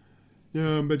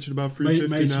 I'm benching about 350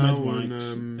 made now.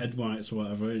 some Ed Whites or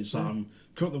whatever. It's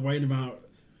cut the weight in about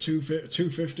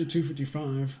 250,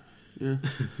 255. Yeah.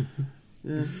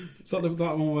 Yeah. It's like that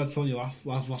one I was telling you last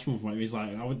month, mate. He's like,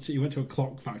 he went to a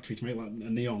clock factory to make like a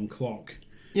neon clock.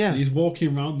 Yeah. And he's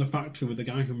walking around the factory with the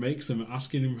guy who makes them,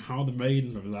 asking him how they're made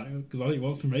and everything like that, because all he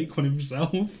wants to make one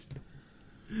himself.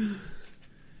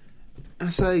 I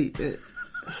say,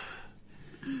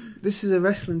 this is a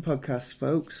wrestling podcast,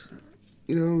 folks.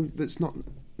 You know, that's not.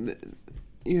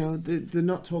 You know, they're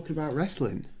not talking about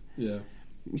wrestling. Yeah.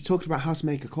 He's talking about how to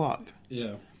make a clock.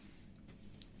 Yeah.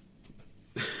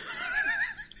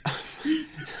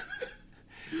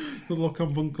 The look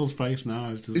on Bunkle's face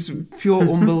now is just... It's pure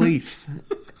unbelief.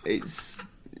 It's,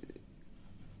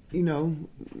 you know,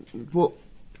 but,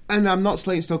 and I'm not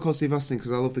slating Stone Cold Steve Austin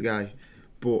because I love the guy,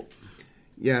 but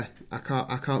yeah, I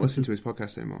can't listen to his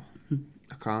podcast anymore.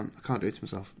 I can't do it to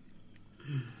myself.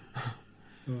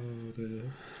 Oh dear.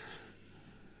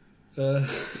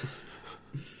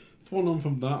 Following on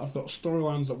from that, I've got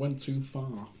storylines that went too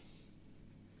far.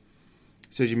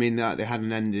 So do you mean that they had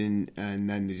an ending and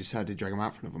then they decided to drag them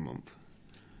out for another month?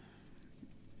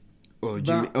 Or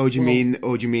do you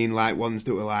mean like ones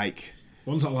that were like...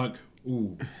 Ones that are like,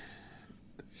 ooh.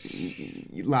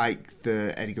 Like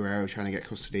the Eddie Guerrero trying to get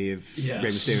custody of Rey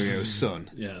Mysterio's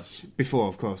son. Yes. Before,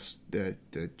 of course, the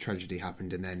tragedy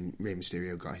happened and then Rey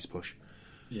Mysterio got his push.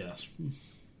 Yes.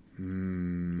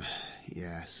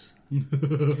 Yes.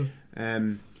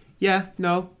 Yeah,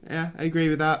 I agree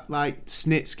with that. Like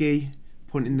Snitsky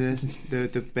punting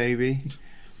the baby.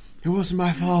 It wasn't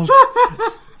my fault.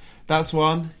 That's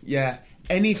one. Yeah.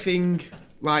 Anything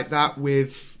like that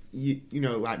with you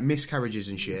know, like miscarriages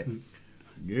and shit.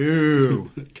 No.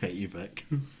 Katie Vick.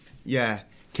 Yeah.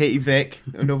 Katie Vick,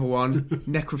 another one.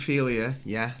 Necrophilia.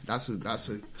 Yeah, that's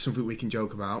something we can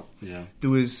joke about. Yeah. There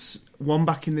was one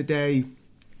back in the day.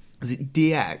 Was it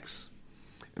DX?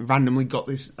 Randomly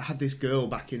had this girl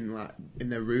back in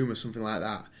their room or something like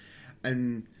that,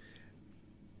 and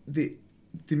they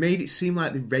made it seem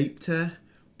like they raped her,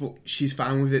 but she's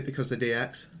fine with it because of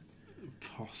DX.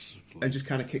 Possibly. And just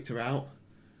kind of kicked her out.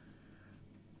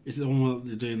 Is it the one where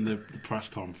they're doing the press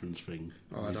conference thing?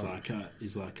 Oh,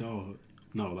 He's like, oh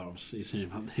no, that was he's saying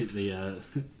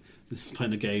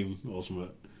playing a game or something.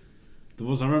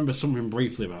 I remember something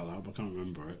briefly about that, but I can't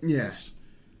remember it. Yeah.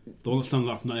 The one that stands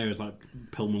out from that area is like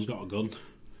Pillman's got a gun.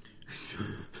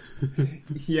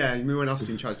 Yeah, you mean when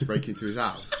Austin tries to break into his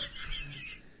house?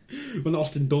 When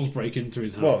Austin does break into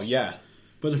his house. Well, yeah.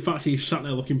 But the fact he's sat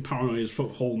there looking paranoid as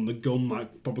fuck, holding the gun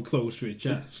like probably close to his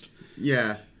chest.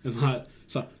 Yeah. And like,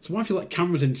 so why do you let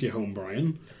cameras into your home,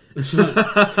 Brian? Like,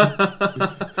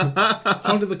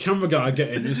 how did the camera guy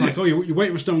get in? It's like, oh, you're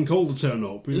waiting for Stone Cold to turn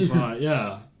up. It's like,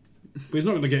 yeah. But he's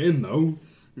not going to get in, though.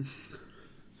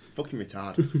 Fucking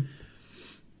retarded.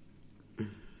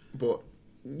 But,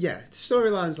 yeah,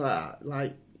 storylines like that,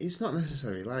 like, it's not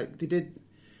necessary. Like, they did...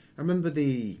 I remember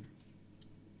the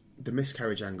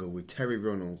miscarriage angle with Terry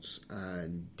Runnels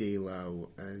and D'Lo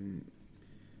and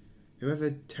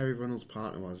whoever Terry Runnels'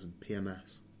 partner was in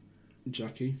PMS.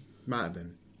 Jackie. Might have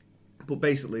been. But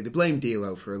basically, they blamed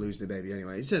D'Lo for her losing the baby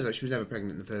anyway. It says that she was never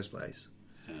pregnant in the first place.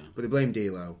 Yeah. But they blamed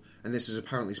D'Lo, and this is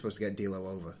apparently supposed to get D'Lo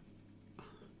over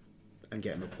and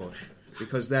get him a push.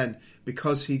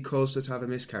 Because he caused her to have a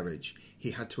miscarriage,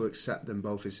 he had to accept them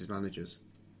both as his managers.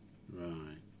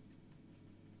 Right.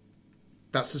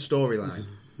 That's the storyline.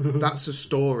 That's the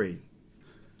story.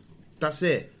 That's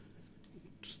it.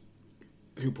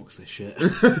 Who books this shit?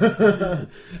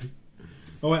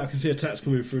 Oh wait, I can see a text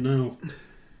coming through now.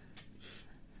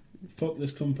 Fuck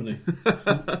this company.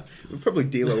 Probably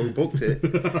D'Lo who booked it.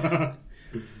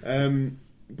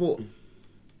 But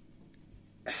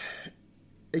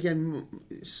again,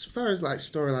 as far as like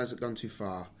storylines have gone too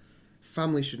far,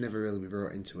 family should never really be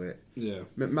brought into it. Yeah.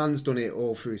 McMahon's done it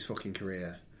all through his fucking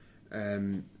career.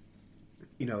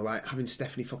 You know, like having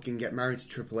Stephanie fucking get married to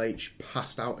Triple H,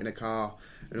 passed out in a car,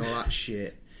 and all that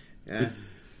shit. Yeah.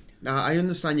 Now, I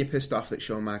understand you're pissed off that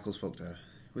Shawn Michaels fucked her,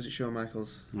 Was it Shawn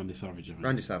Michaels? Randy Savage, I think.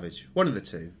 Randy Savage. One of the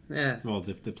two. Yeah. Well,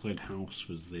 they played House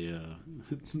was the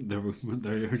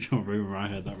original rumour I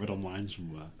heard that read online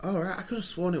somewhere. Oh, right. I could have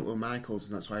sworn it were Michaels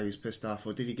and that's why he was pissed off.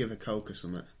 Or did he give a Coke or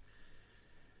something?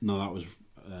 No, that was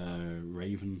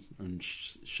Raven and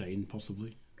Shane,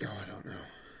 possibly. Oh, I don't know.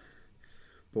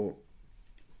 But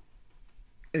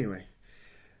anyway,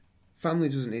 family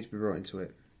doesn't need to be brought into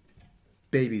it.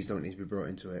 Babies don't need to be brought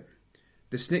into it.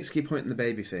 The Snitsky point in the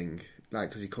baby thing, like,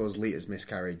 because he caused Lita's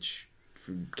miscarriage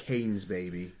from Kane's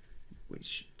baby,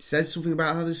 which says something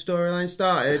about how the storyline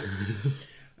started.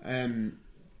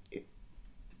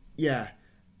 Yeah.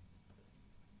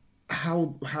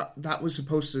 How that was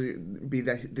supposed to be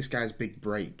this guy's big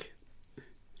break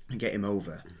and get him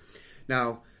over.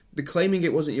 Now, the claiming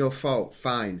it wasn't your fault,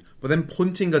 fine. But then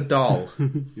punting a doll,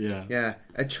 yeah,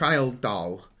 a child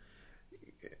doll,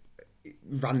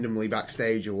 randomly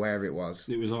backstage or wherever it was.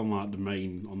 It was on like the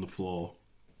main on the floor.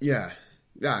 Yeah,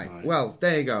 right. Well,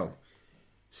 there you go.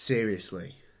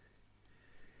 Seriously.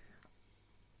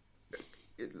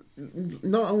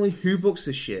 Not only who books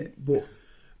the shit, but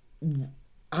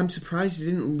I'm surprised it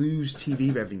didn't lose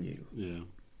TV revenue. Yeah.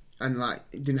 And, like,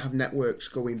 it didn't have networks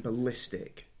going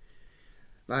ballistic.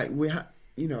 Like, we had,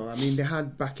 you know, I mean, they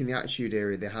had, back in the Attitude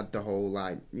Era, they had the whole,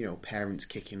 like, you know, parents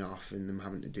kicking off and them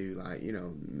having to do, like, you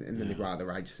know, and then they brought out the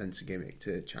right to censor gimmick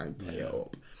to try and play it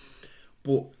up.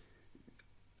 But,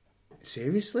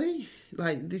 seriously?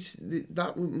 Like,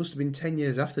 that must have been 10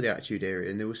 years after the Attitude Era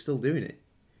and they were still doing it.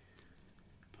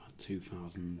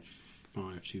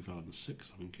 2005,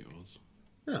 2006, I think it was.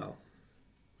 No.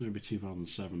 Maybe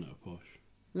 2007 at a push.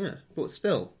 Yeah, but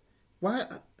still, why?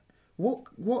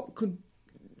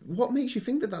 What makes you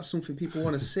think that that's something people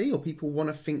want to see or people want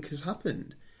to think has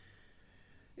happened?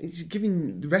 It's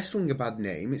giving wrestling a bad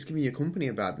name. It's giving your company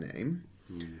a bad name.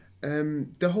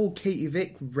 The whole Katie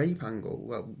Vick rape angle,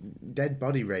 well, dead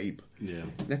body rape,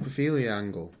 necrophilia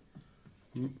angle.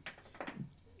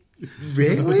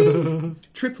 Really?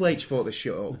 Triple H thought this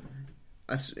shit up.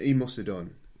 He must have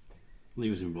done. Well,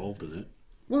 he was involved in it.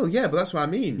 Well, yeah, but that's what I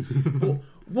mean. But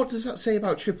what does that say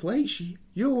about Triple H?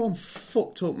 You're one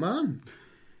fucked up man.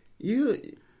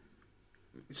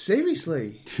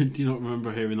 Seriously. Do you not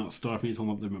remember hearing that story? I think it's on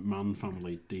like the McMahon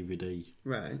family DVD.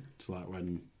 Right. It's like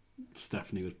when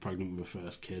Stephanie was pregnant with her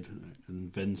first kid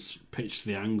and Vince pitched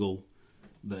the angle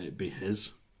that it'd be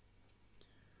his.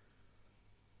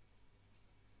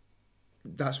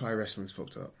 That's why wrestling's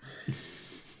fucked up.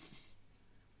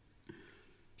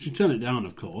 She turned it down,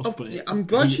 of course. Oh, but yeah, I'm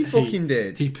glad she fucking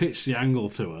did. He pitched the angle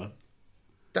to her.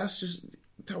 That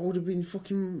would have been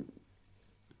fucking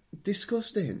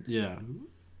disgusting. Yeah.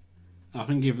 I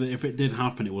think if it did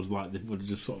happen, it was like it would have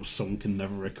just sort of sunk and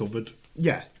never recovered.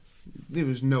 Yeah. There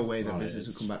was no way that business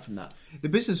would come back from that. The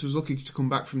business was looking to come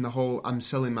back from the whole I'm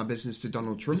selling my business to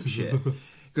Donald Trump shit.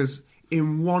 Because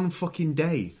in one fucking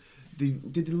day,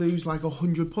 did they lose like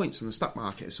 100 points on the stock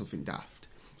market or something daft?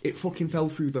 It fucking fell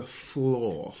through the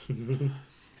floor. It'll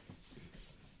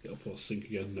probably sink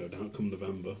again, no doubt, come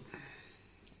November.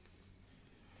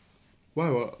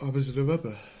 Why? What happens in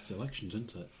November? It's elections,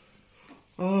 isn't it?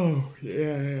 Oh,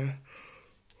 yeah.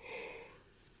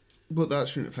 But that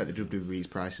shouldn't affect the WWE's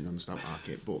pricing on the stock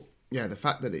market. But, yeah, the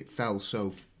fact that it fell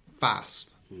so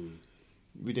fast,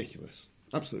 ridiculous.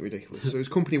 Absolutely ridiculous. So his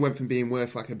company went from being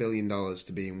worth like $1 billion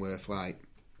to being worth like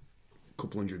a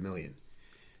couple $100 million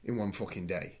in one fucking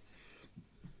day.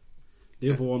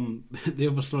 The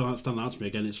other story that stands out to me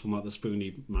again is from like the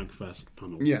Spoonie Magfest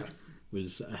panel. Yeah.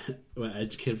 Was where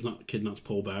Edge kidnaps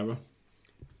Paul Bearer.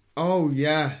 Oh,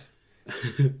 yeah.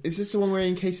 Is this the one where he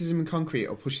encases him in concrete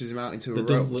or pushes him out into a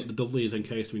road? The Dudleys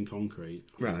encased him in concrete.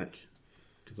 Right.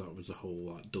 Because that was the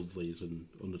whole like Dudleys and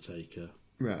Undertaker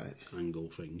angle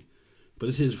thing. But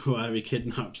this is where he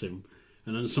kidnaps him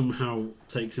and then somehow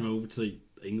takes him over to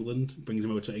England, brings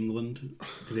him over to England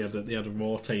because they had a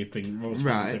raw taping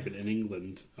in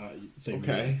England.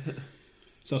 Okay.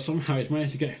 So somehow he's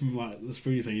managed to get him like the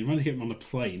Spoonie thing. He's managed to get him on a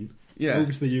plane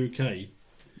over to the UK.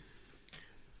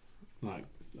 Like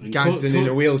gagged and in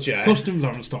a wheelchair. Customs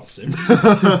haven't stopped him.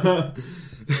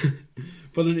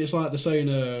 But then it's like they're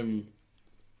saying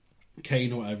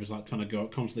Kane or whatever is like trying to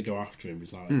constantly go after him.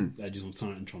 He's like Edge's on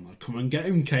Titantron, like come and get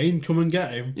him, Kane, come and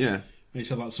get him. Yeah. And he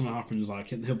said like something happens, like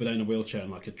he'll be down in a wheelchair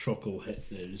and like a truck will hit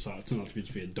him. It's like it turns out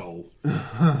to be a doll.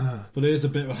 But there's a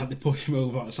bit where like, they push him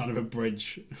over at the side of a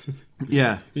bridge.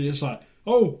 Yeah. And he's like,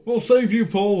 "Oh, we'll save you,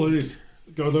 Paul." And he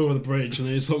goes over the bridge and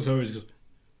then he just looks over and he goes,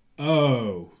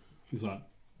 "Oh." He's like,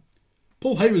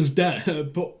 "Paul Heyman's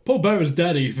dead. Paul Bearer's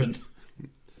dead even."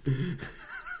 And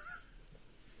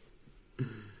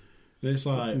it's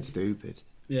like fucking stupid.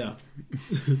 Yeah.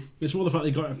 It's more the fact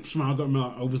they somehow got him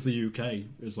over to the UK.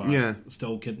 It's like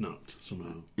still kidnapped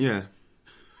somehow. Yeah.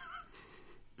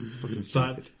 It's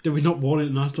like, did we not warn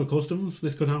international customs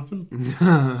this could happen?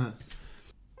 Well,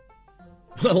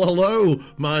 hello,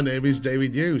 my name is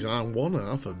David Hughes and I'm one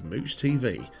half of Mooch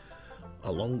TV,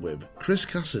 along with Chris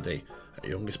Cassidy, a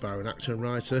young aspiring actor and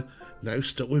writer, now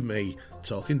stuck with me,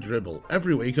 talking dribble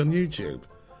every week on YouTube.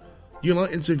 You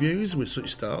like interviews with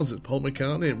such stars as Paul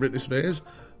McCartney and Britney Spears?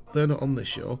 They're not on this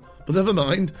show, but never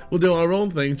mind, we'll do our own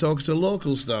thing talking to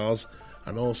local stars,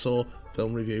 and also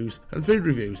film reviews and food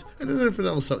reviews and anything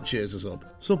else that cheers us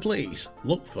up. So please,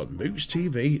 look for Mooch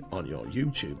TV on your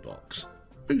YouTube box.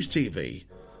 Mooch TV,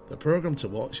 the programme to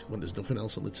watch when there's nothing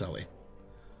else on the telly.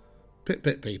 Pit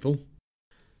pit, people.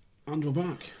 And we're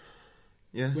back.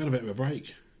 Yeah. We had a bit of a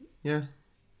break. Yeah.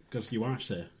 Because your wife's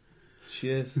here.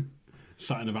 She is.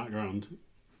 Sat in the background.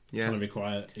 Yeah. Trying to be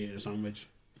quiet, eating a sandwich.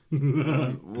 We'll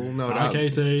no Hi, doubt.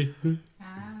 Katie.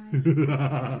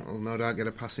 We'll no doubt get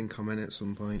a passing comment at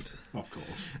some point. Of course.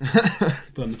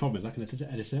 But then the problem is I can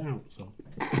edit it out, so...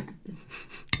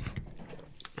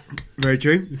 Very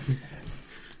true.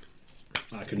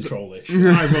 I control this shit.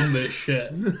 I run this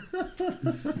shit.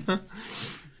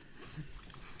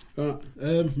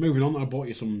 Moving on, I bought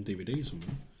you some DVDs.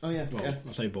 Oh, yeah. Well, Yeah.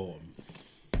 I say bought them.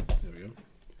 There we go.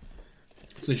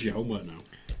 So this is your homework now.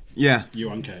 Yeah.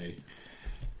 You and Katie.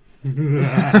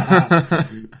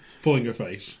 Pulling your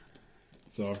face.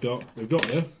 So we've got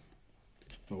here.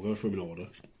 I'll go through them in order.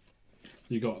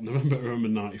 You got November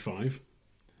 95,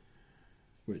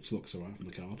 which looks alright from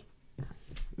the card.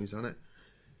 Who's on it?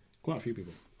 Quite a few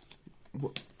people.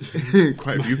 What?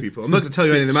 Quite a few people. I'm not going to tell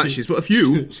you any of the matches, but a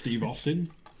few. Steve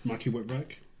Austin, Mackie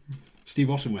Whipwreck.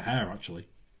 Steve Austin with hair, actually.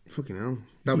 Fucking hell.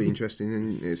 That'll be interesting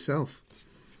in itself.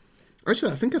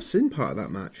 Actually, I think I've seen part of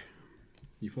that match.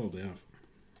 You probably have.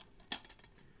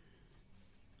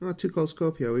 Oh, Too Cold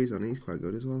Scorpio, he's on. He's quite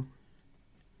good as well.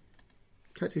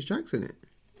 Cactus Jack's in it.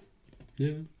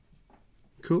 Yeah.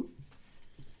 Cool.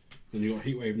 And you got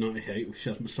Heatwave 98, which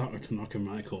has Masato Tanaka and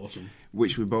Mike Awesome.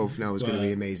 Which we both know is going to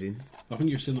be amazing. I think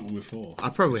you've seen that one before. I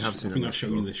probably have seen it. I think I've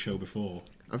shown you this show before.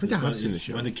 I think I have seen the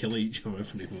show. Where they kill each other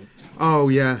pretty much. Oh,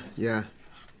 yeah, yeah.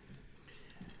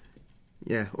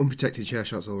 Yeah, unprotected chair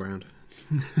shots all round.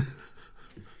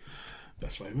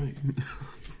 Best way, mate.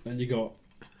 Then you got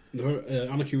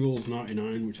Anarchy Rules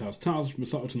 99, which has Taz,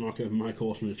 Masato Tanaka, and Mike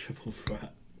Awesome in a triple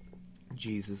threat.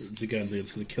 Jesus. Which again, they're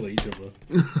just going to kill each other.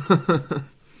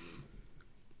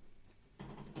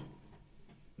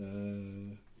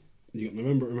 You got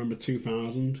Remember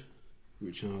 2000,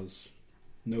 which has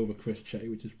Nova Chris Chetty,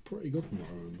 which is pretty good from what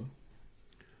I remember.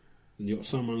 Then you got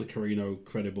Sandman Carino,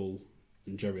 Credible,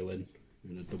 and Jerry Lynn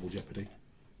in a double jeopardy.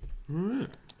 Alright.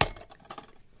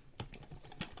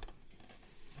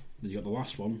 Then you got the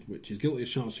last one, which is Guilty as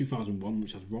Charged 2001,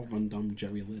 which has Rob Van Dam,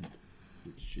 Jerry Lynn,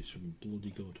 which is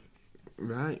bloody good.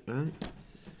 Right, right.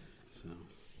 So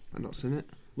I've not seen it.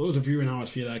 loads of viewing hours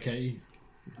for you there, Katie.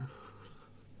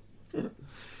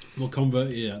 We'll convert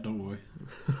you yet, don't worry.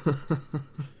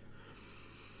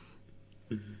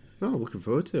 Oh, looking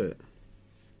forward to it.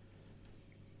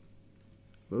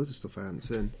 Loads of stuff I haven't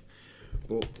seen.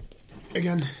 But,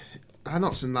 again, I've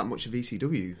not seen that much of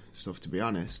ECW stuff, to be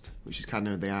honest, which is kind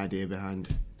of the idea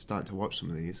behind starting to watch some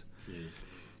of these.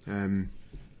 Yeah.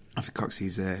 After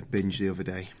Coxie's binge the other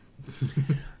day.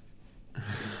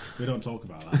 We don't talk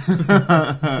about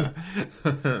that.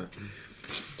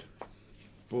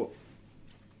 But,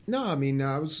 no, I mean,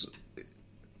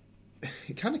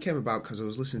 it kind of came about because I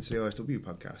was listening to the OSW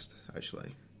podcast,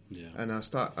 actually. Yeah. And I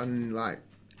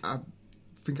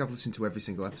think I've listened to every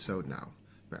single episode now.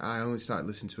 But I only started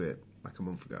listening to it like a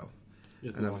month ago.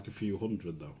 Isn't it like a few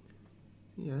hundred, though?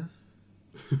 Yeah.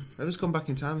 I've just gone back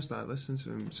in time and started listening to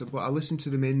them. So, but I listened to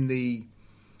them in the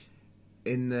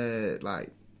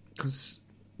like, because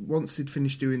once they'd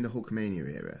finished doing the Hulkamania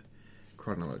era,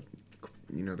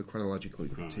 the chronologically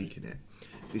critiquing it,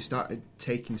 they started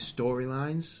taking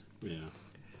storylines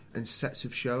and sets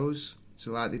of shows.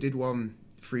 So, like, they did one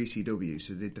for ECW,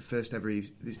 so they did their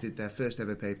first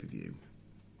ever pay-per-view.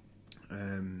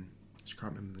 I just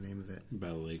can't remember the name of it.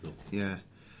 Battle Legal. Yeah.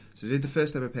 So they did the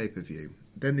first ever pay-per-view.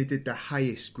 Then they did the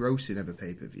highest grossing ever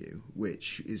pay-per-view,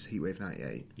 which is Heatwave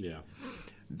 98. Yeah.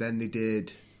 Then they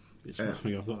did... It's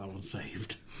funny, I've got that one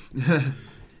saved.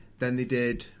 Then they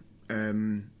did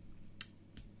One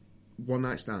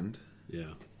Night Stand.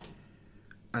 Yeah.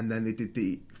 And then they did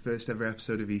the first ever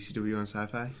episode of ECW on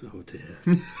Sci-Fi. Oh dear.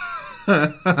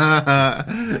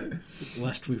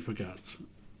 Lest we forget.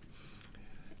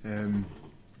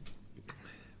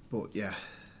 But yeah,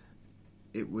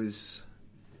 it was.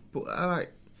 But I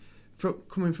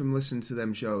coming from listening to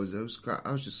them shows,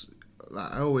 I was just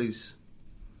like, obviously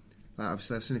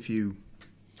I've seen a few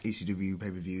ECW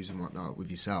pay-per-views and whatnot with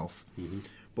yourself,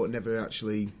 but never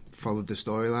actually followed the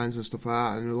storylines and stuff like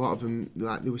that. And a lot of them,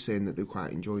 like, they were saying that they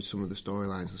quite enjoyed some of the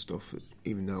storylines and stuff,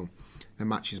 even though the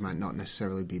matches might not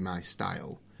necessarily be my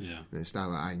style, the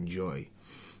style that I enjoy.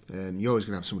 You're always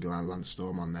going to have somebody like Lance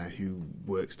Storm on there who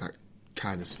works that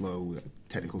kind of slow,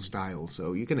 technical style,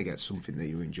 so you're going to get something that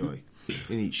you enjoy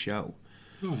in each show.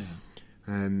 Oh,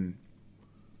 yeah.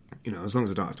 You know, as long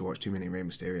as I don't have to watch too many Rey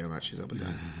Mysterio matches, I'll be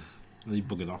fine. And he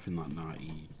buggered off in that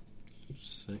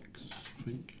 96, I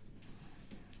think.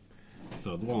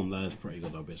 So the one there is pretty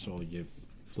good, though, but it's all your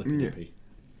flippy-dippy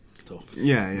stuff.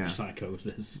 Yeah.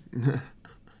 Psychosis.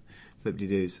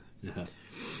 Flip-de-doos. Yeah.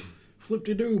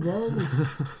 Flip-de-doo, bro!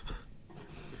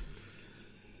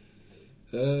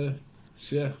 So,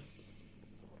 yeah.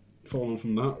 Following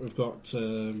from that, we've got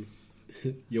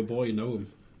your boy Noam.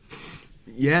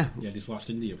 Yeah. He had his last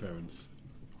indie appearance.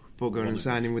 Before going and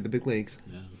signing with the big leagues.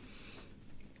 Yeah.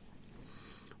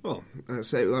 Well,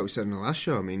 like we said in the last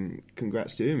show, I mean,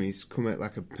 congrats to him. He's come at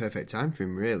like a perfect time for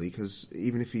him, really, because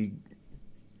even if he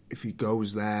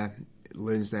goes there,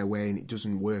 learns their way, and it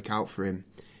doesn't work out for him,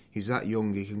 he's that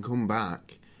young. He can come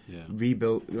back,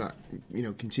 rebuild, like, you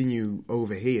know, continue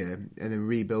over here, and then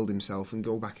rebuild himself and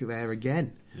go back there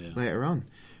again later on.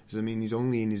 So, I mean, he's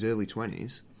only in his early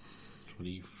 20s.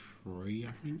 23,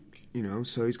 I think. You know,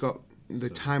 so he's got the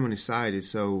time on his side. Is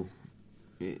so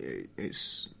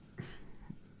it's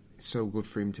so good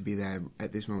for him to be there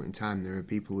at this moment in time. There are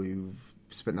people who've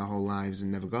spent their whole lives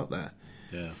and never got there.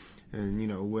 Yeah. And, you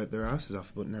know, worked their asses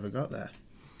off but never got there.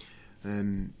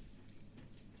 You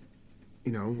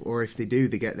know, or if they do,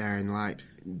 they get there and, like,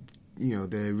 you know,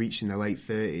 they're reaching their late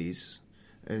 30s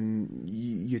and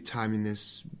your time in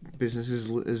this business is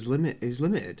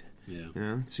limited. Yeah. You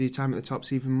know, so your time at the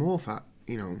top's even more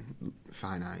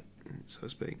finite, so to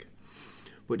speak.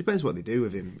 But it depends what they do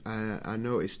with him. I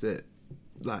noticed that,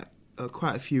 like,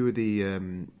 quite a few of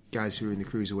the guys who were in the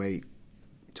Cruiserweight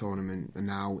tournament are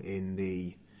now in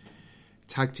the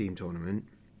tag team tournament.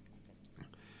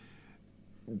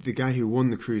 The guy who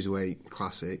won the Cruiserweight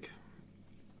Classic,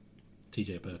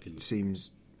 TJ Perkins,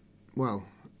 seems, well,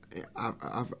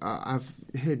 I've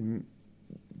heard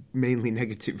mainly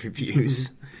negative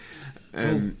reviews.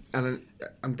 And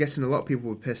I'm guessing a lot of people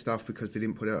were pissed off because they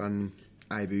didn't put it on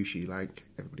Ibushi like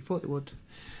everybody thought they would.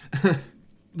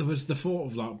 There was the thought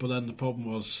of that, but then the problem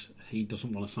was he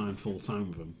doesn't want to sign full time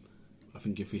with him. I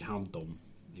think if he had done,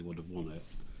 he would have won it.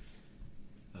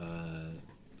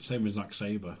 Same with Zack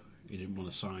Sabre. He didn't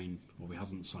want to sign, or he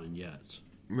hasn't signed yet.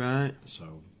 Right.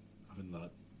 So I think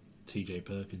that TJ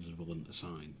Perkins is willing to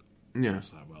sign. Yeah.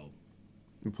 It's like, well,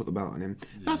 and put the belt on him.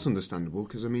 Yeah. That's understandable,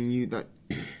 because I mean,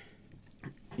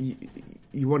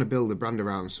 you want to build a brand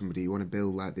around somebody. You want to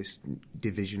build like this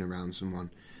division around someone.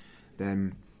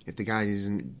 Then, if the guy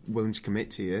isn't willing to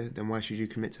commit to you, then why should you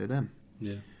commit to them?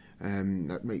 Yeah.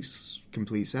 That makes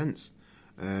complete sense.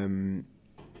 I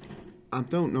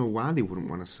don't know why they wouldn't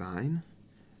want to sign,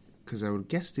 because I would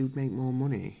guess they would make more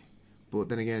money. But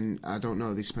then again, I don't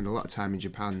know. They spend a lot of time in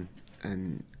Japan,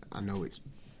 and I know it's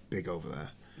big over there.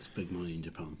 It's big money in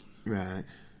Japan. Right.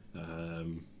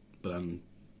 But then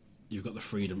you've got the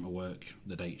freedom to work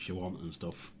the dates you want and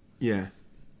stuff. Yeah.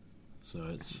 So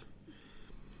it's...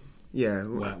 Yeah.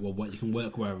 Well, you can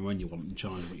work where and when you want and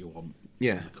charge what you want.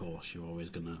 Yeah. And of course, you're always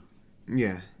going to...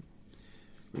 Yeah.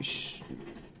 Which,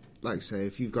 like I say,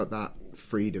 if you've got that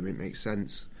freedom, it makes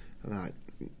sense. Like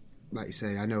you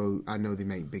say, I know they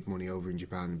make big money over in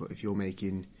Japan, but if you're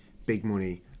making big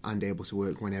money and able to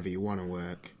work whenever you want to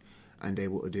work and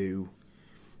able to do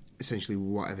essentially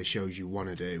whatever shows you want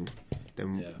to do,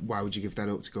 then why would you give that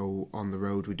up to go on the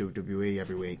road with WWE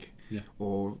every week? Yeah.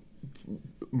 Or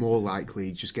more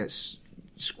likely just get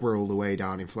squirreled away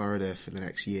down in Florida for the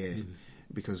next year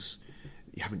because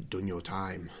you haven't done your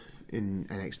time in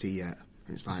NXT yet.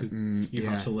 And it's like, you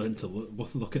have to learn to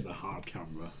look at the hard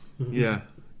camera. Yeah,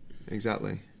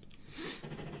 exactly.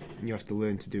 You have to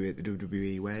learn to do it the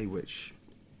WWE way, which,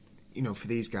 you know, for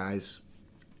these guys,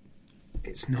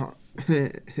 it's not.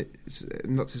 It's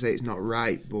not to say it's not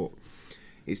right, but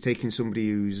it's taking somebody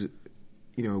who's,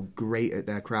 you know, great at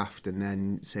their craft and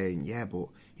then saying, yeah, but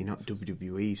you're not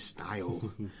WWE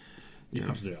style. You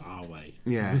have to do it our way.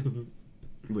 Yeah,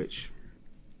 which,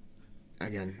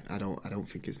 again, I don't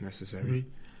think it's necessary.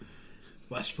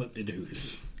 Let's flip the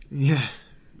dudes. Yeah.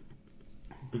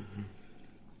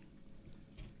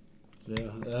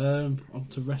 On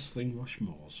to wrestling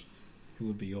Rushmores. Who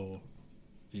would be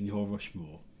in your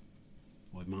Rushmore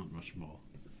or Mount Rushmore?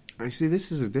 I see.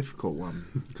 This is a difficult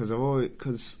one because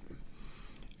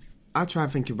I try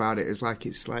and think about it as like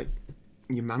it's like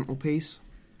your mantelpiece.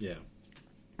 Yeah.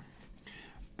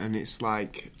 And it's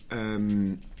like,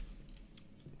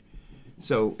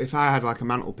 so if I had like a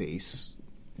mantelpiece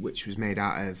which was made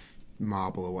out of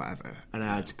marble or whatever, and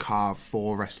I had to carve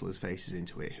 4 wrestlers' faces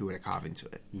into it, who would I carve into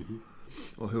it? Mm-hmm.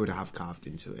 Or who would I have carved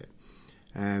into it?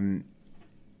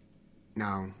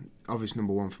 Now, obvious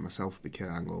number 1 for myself would be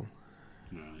Kurt Angle.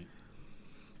 Right.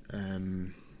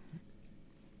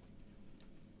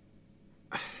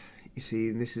 You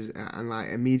see, this is, and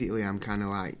like immediately I'm kind of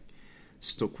like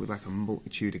stuck with like a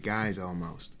multitude of guys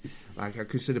almost. Like I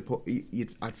consider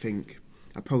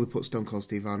I'd probably put Stone Cold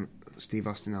Steve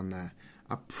Austin on there.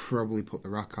 I'd probably put The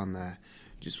Rock on there,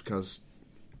 just because,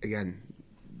 again,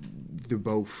 they're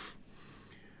both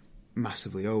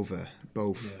massively over.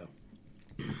 Both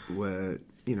were,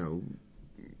 you know,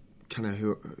 kind of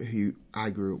who I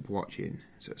grew up watching,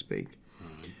 so to speak.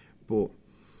 Right. But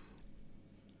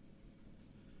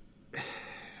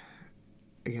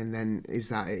again, then is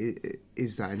that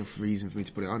enough reason for me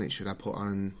to put it on it? Should I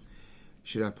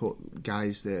put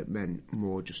guys that meant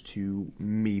more just to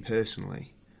me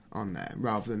personally on there,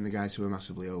 rather than the guys who are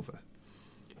massively over?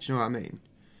 Do you know what I mean?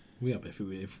 Yeah, but if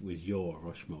it was your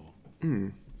Rushmore.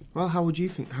 Well, how would you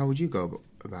go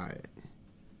about it?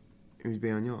 It would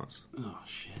be on yours. Oh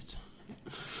shit.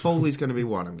 Foley's going to be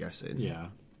one, I'm guessing. Yeah.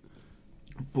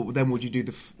 But then would you do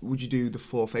the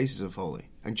 4 faces of Foley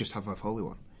and just have a Foley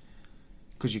one?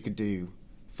 Because you could do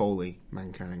Foley,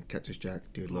 Mankind, Cactus Jack,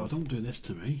 Dude Love. Oh, don't do this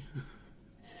to me.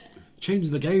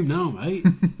 Changing the game now, mate.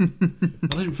 I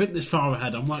didn't think this far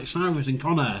ahead. I'm like Cyrus and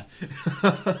Conair.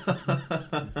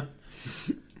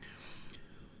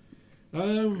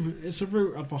 It's a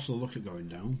route I'd possibly look at going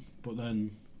down, but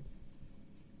then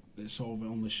it sort of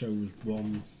only shows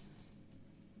one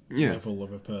level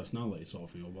of a personality, sort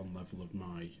of thing, or one level of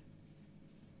my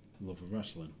love of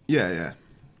wrestling. Yeah.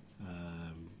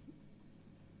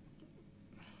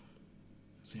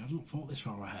 See, I don't thought this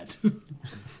far ahead.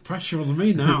 Pressure on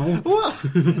me now. What?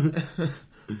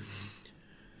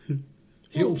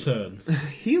 Heel turn.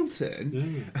 Heel turn?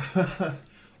 Yeah.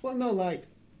 Well, no, like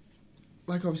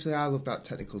obviously I love that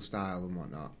technical style and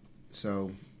whatnot,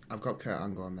 so I've got Kurt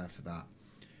Angle on there for that.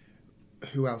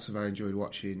 Who else have I enjoyed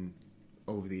watching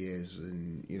over the years?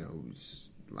 And, you know, it's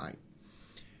like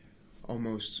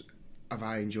almost have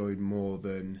I enjoyed more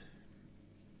than,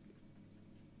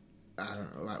 I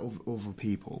don't know, like other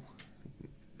people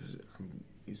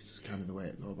is kind of the way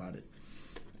I go about it.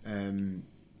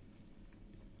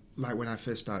 Like when I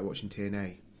first started watching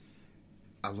TNA,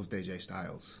 I loved AJ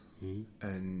Styles,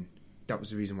 and that was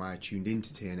the reason why I tuned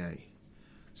into TNA.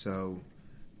 So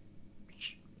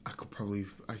I could probably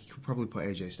put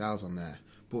AJ Styles on there,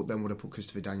 but then would I put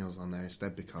Christopher Daniels on there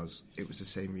instead, because it was the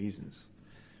same reasons.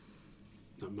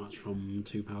 That match from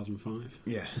 2005.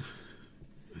 Yeah.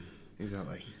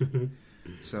 Exactly.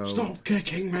 So stop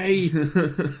kicking me.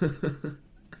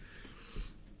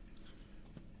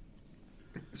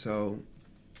 So,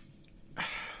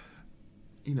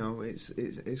 you know,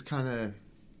 it's kind of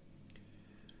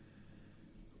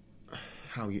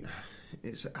how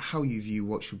you view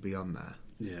what should be on there.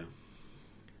 Yeah.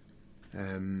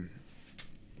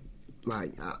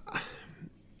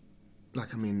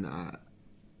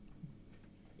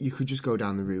 You could just go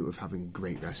down the route of having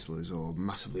great wrestlers or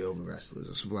massively over wrestlers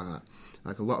or something like that.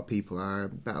 Like I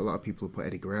bet a lot of people have put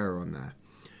Eddie Guerrero on there.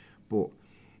 But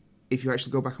if you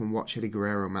actually go back and watch Eddie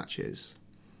Guerrero matches,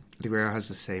 Eddie Guerrero has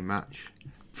the same match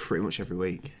pretty much every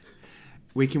week.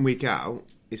 Week in, week out,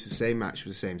 it's the same match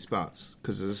with the same spots,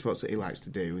 because there's the spots that he likes to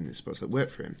do and the spots that work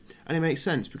for him. And it makes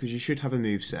sense, because you should have a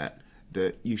moveset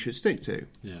that you should stick to.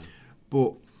 Yeah.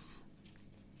 But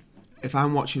if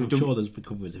I'm watching I'm sure there's been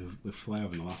covered with Flair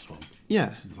in the last one.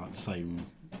 Yeah. It's like the same,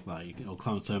 like, you know,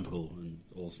 climb turnbuckle and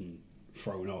all of a sudden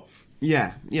thrown off.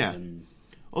 Yeah. And,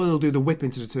 Or they'll do the whip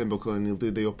into the turnbuckle and they'll do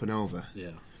the up and over.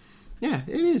 Yeah. Yeah,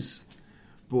 it is.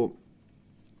 But,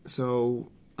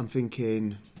 so, I'm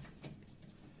thinking,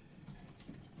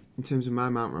 in terms of my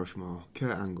Mount Rushmore,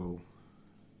 Kurt Angle,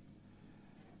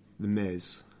 The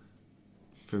Miz,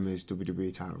 from his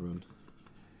WWE title run,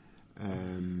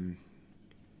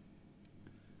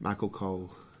 Michael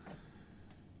Cole.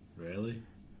 Really?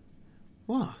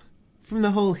 What? From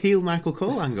the whole heel Michael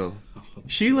Cole angle.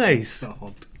 Shoelace.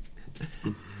 God.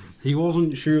 He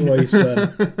wasn't shoelace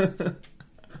then.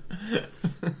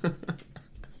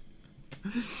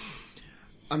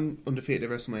 I'm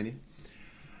undefeated at WrestleMania.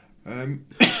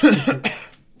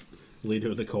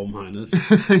 Leader of the coal miners.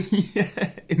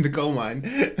 Yeah, in the coal mine.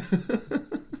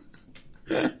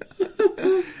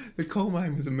 The coal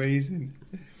mine was amazing.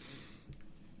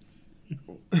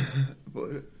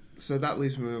 But, So that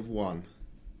leaves me with one.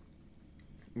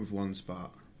 With one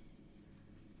spot.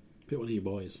 Pick one of your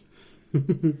boys.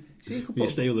 See, You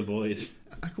stay with the boys.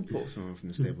 I could put someone from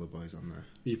the Stable of Boys on there.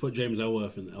 You put James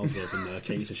Ellsworth in there,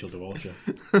 Katie says she'll divorce you.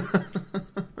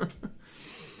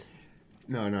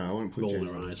 No, I wouldn't put Golden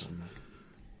James eyes. on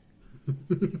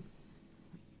there.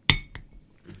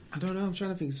 I don't know, I'm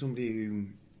trying to think of somebody who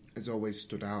has always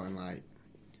stood out and like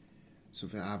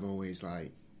something that I've always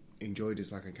like enjoyed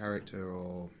as like a character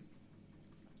or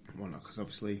whatnot, because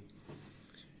obviously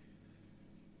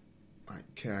like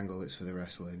Kurt Angle, it's for the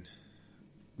wrestling.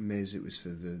 Miz, it was for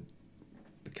the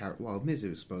character. Well, Miz,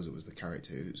 I suppose it was the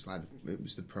character. It was like it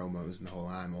was the promos and the whole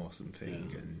 "I'm awesome" thing,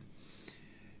 Yeah. and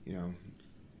you know,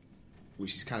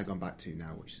 which he's kind of gone back to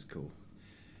now, which is cool.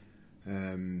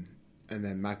 And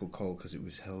then Michael Cole, because it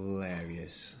was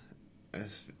hilarious.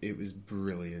 It was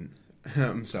brilliant.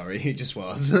 I'm sorry, it just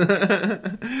was.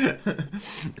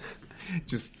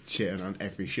 Just shitting on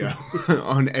every show,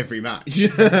 on every match.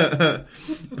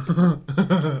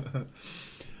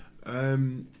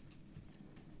 And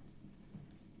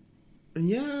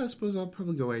yeah, I suppose I'll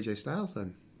probably go AJ Styles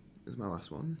then. Is my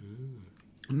last one.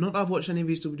 Not that I've watched any of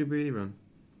his WWE run.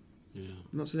 Yeah.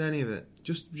 Not seen any of it.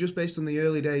 Just based on the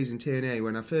early days in TNA,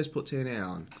 when I first put TNA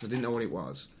on, because I didn't know what it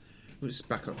was. Was it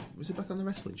back on the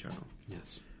wrestling channel?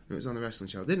 Yes. It was on the wrestling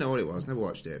channel. Didn't know what it was, never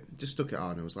watched it. Just stuck it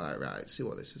on and was like, right, see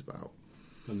what this is about.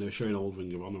 And they were showing old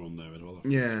Ring of Honor on there as well.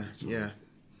 Yeah, yeah.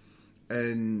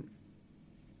 And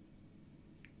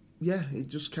yeah, it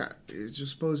just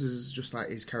supposes just like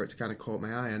his character kind of caught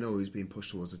my eye. I know he was being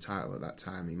pushed towards the title at that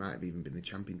time. He might have even been the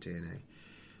champion TNA.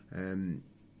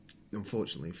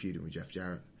 Unfortunately, feuding with Jeff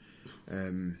Jarrett.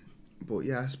 But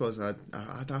yeah, I suppose I'd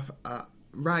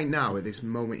right now at this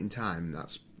moment in time,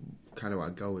 that's kind of what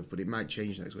I'd go with. But it might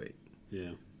change next week.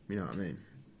 Yeah. You know what I mean?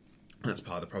 That's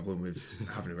part of the problem with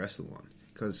having a wrestling one,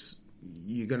 because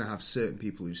you're going to have certain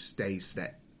people who stay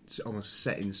almost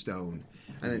set in stone,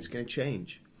 and then it's going to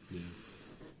change. Yeah.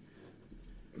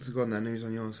 So go on then, who's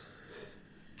on yours?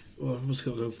 Well, I've just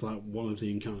got to go for like one of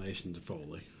the incarnations of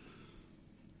Foley.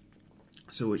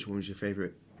 So which one was your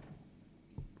favourite?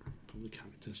 Probably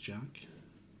Cactus Jack.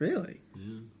 Really?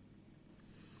 Yeah.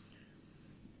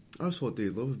 I just thought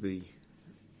Dude Love would be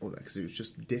all that, because it was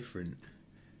just different.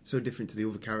 So different to the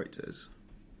other characters.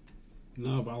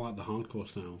 No, but I like the hardcore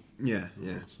style. Yeah,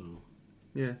 yeah. So.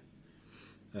 Yeah.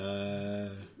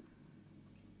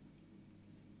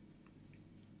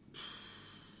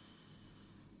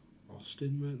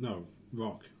 Austin? No,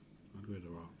 Rock. I'd go with The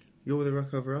Rock. You're with The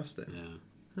Rock over Austin? Yeah.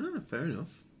 Ah, fair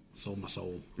enough. Sold my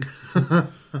soul.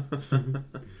 But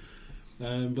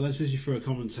then since you threw a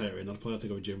commentator in, I'd probably have to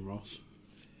go with Jim Ross.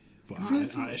 But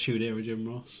Attitude Era Jim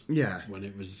Ross. Yeah. When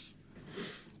it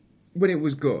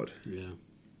was good. Yeah.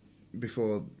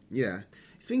 Before, yeah.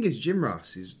 The thing is, Jim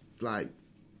Ross is probably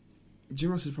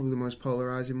the most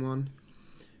polarising one.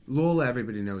 Lawler,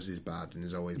 everybody knows is bad and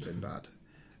has always been bad.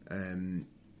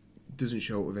 Doesn't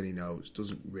show up with any notes,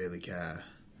 doesn't really care.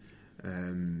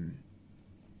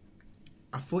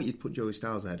 I thought you'd put Joey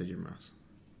Styles ahead of Jim Ross.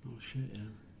 Oh shit, yeah.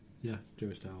 Yeah,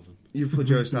 Joey Styles. You put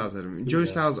Joey Styles ahead of him. Joey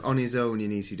Styles on his own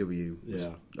in ECW was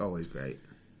always great.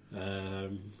 To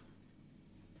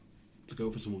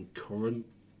go for someone current,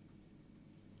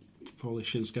 probably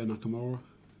Shinsuke Nakamura.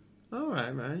 Oh,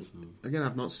 right. So. Again,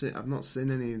 I've not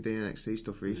seen any of the NXT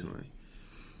stuff recently,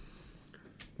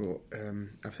 but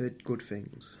I've heard good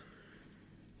things.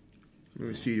 He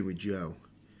was feuding with Joe.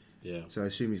 Yeah. So I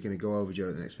assume he's going to go over Joe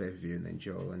at the next pay-per-view, and then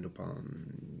Joe will end up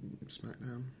on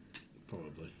SmackDown.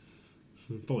 Probably.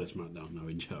 Probably SmackDown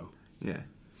knowing Joe. Yeah.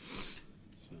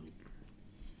 So.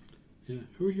 Yeah.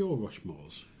 Who are your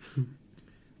Rushmores?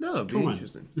 No, it'd be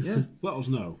interesting. Yeah. Let us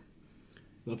know.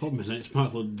 The problem is, it's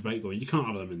part of the debate going, you can't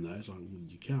have them in there. It's like, well,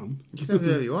 you can. You can have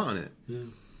whoever you want on it. Yeah.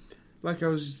 Like I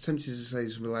was tempted to say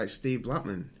something like Steve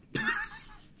Blackman.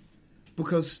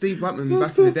 Because Steve Blackman,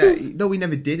 back in the day, though he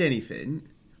never did anything,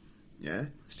 yeah,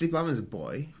 Steve Blackman's a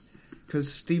boy.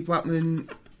 Because Steve Blackman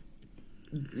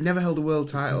never held a world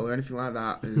title or anything like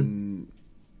that,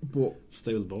 but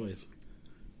stay with the boys.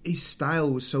 His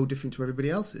style was so different to everybody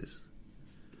else's.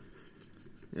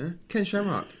 Yeah, Ken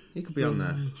Shamrock, he could be on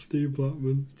there. Steve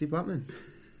Blackman. Steve Blackman,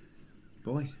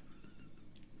 boy.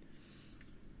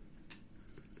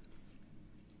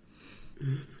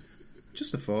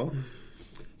 Just a thought.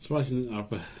 Surprised you didn't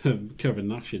have Kevin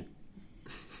Nash in.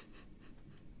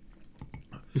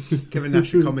 Kevin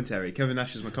Nash commentary. Kevin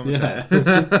Nash is my commentator.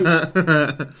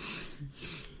 Yeah.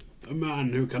 A man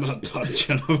who cannot touch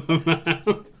another man.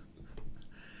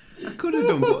 I could have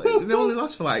done, but they only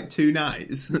last for like 2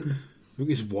 nights. I think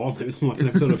it's one. It was like an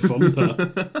episode of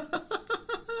Thunder.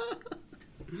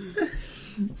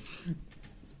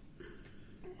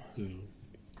 Yeah.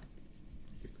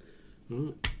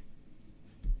 Right.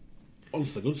 On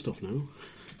to the good stuff now.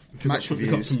 Match We've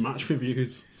got reviews. some match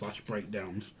reviews /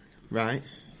 breakdowns. Right.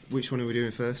 Which one are we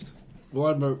doing first? Well,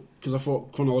 I wrote, because I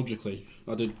thought chronologically,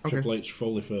 I did Okay. Triple H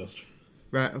Foley first.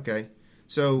 Right, okay.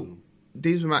 So,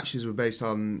 these matches were based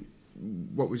on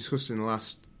what we discussed in the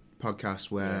last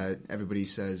podcast, where everybody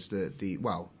says that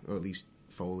or at least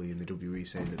Foley and the WWE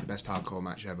say that the best hardcore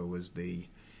match ever was the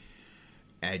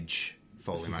Edge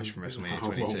Foley match from WrestleMania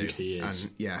How 22. wrong he is.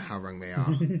 And, yeah, how wrong they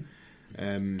are.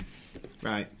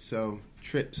 Right, so,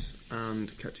 Trips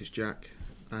and Cactus Jack.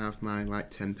 I have my,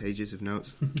 10 pages of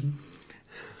notes.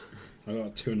 I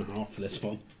got 2.5 for this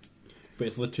one. But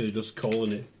it's literally just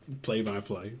calling it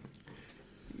play-by-play.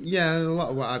 Yeah, a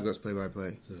lot of what I've got is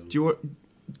play-by-play. So. Did you want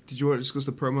to discuss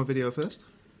the promo video first?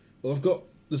 Well,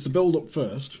 there's the build-up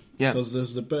first. Yeah.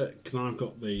 There's the bit, because I've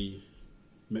got the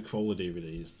Mick Foley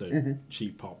DVDs, the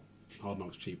Cheap Pop, Hard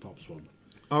Knocks Cheap Pops one.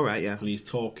 All right, yeah. And he's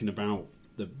talking about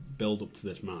the build-up to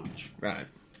this match. Right.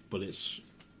 But it's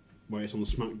where it's on the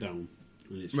SmackDown.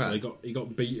 And it's Right. he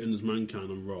got beaten as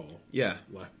Mankind on Raw. Yeah.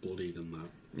 Left bloodied and that.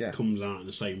 Yeah. Comes out in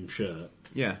the same shirt.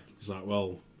 Yeah. He's like,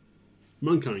 well,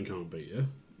 Mankind can't beat you.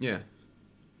 Yeah.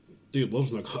 Dude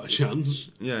Love's not got a chance.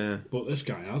 Yeah. But this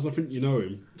guy has. I think you know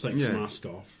him. Takes Yeah. the mask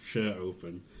off, shirt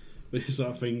open. But it's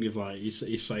that thing of like,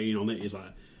 he's saying on it, he's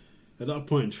like, at that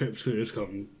point, Trips could have just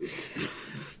gone,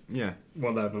 Yeah.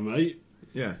 whatever, mate.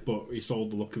 Yeah. But he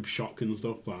sold the look of shock and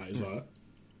stuff. Like, he's like,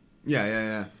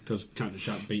 Yeah. because Cactus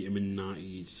Jack beat him in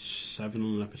 97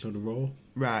 on an episode of Raw.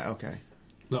 Right, okay.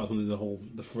 That was when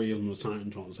the three of them were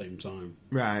Titantron at the same time,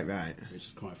 Right. which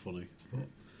is quite funny.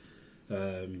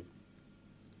 And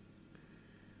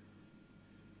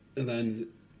then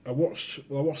I watched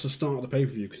the start of the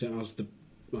pay-per-view because it has the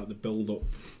build-up.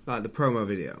 Like the promo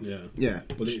video. Yeah. Yeah.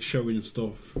 But it's showing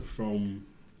stuff from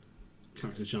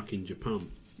Cactus Jack in Japan.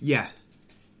 Yeah.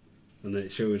 And then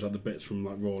it shows like the bits from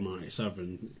like Raw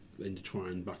 97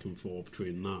 intertwined back and forth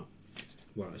between that.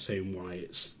 Like saying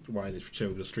why they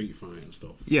showed the street fight and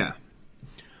stuff. Yeah.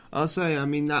 I'll say, I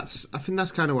think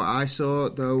that's kind of what I saw,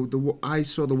 though. I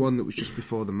saw the one that was just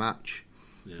before the match.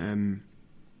 Yeah.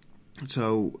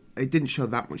 So it didn't show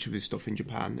that much of his stuff in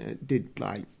Japan. It did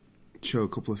show a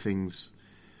couple of things,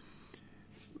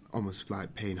 almost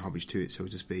like paying homage to it, so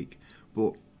to speak.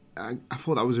 But I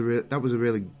thought that was a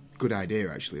really good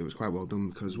idea. Actually, it was quite well done,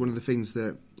 because one of the things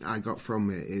that I got from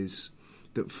it is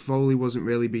that Foley wasn't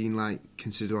really being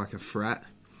considered like a threat.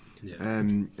 Yeah.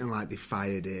 And they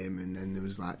fired him, and then there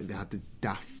was they had the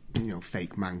daft,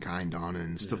 fake Mankind on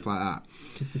and stuff like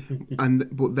that.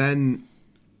 But then,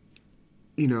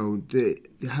 they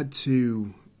had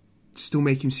to still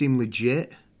make him seem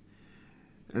legit,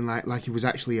 and like he was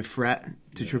actually a threat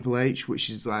to Triple H,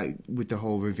 which is with the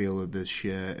whole reveal of the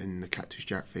shirt and the Cactus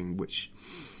Jack thing,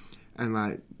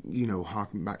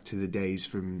 harking back to the days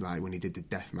from when he did the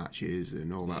death matches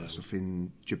and all that stuff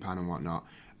in Japan and whatnot.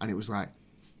 And it was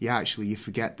actually you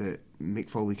forget that Mick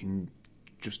Foley can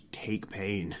just take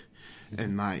pain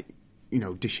and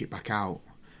dish it back out,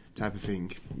 type of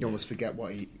thing. You almost forget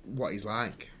what he's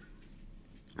like.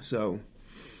 So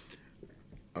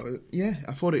I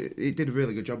thought it did a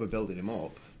really good job of building him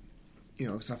up.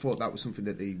 Because I thought that was something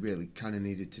that they really kind of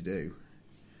needed to do.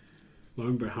 I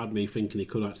remember it had me thinking he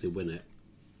could actually win it.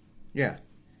 Yeah.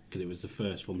 Because it was the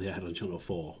first one they had on Channel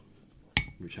 4,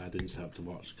 which I didn't have to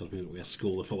watch because we had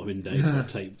school the following day, so I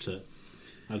taped it.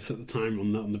 I set the time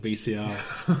on the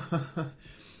VCR.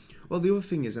 Well, the other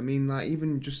thing is,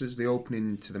 even just as the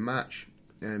opening to the match,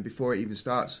 before it even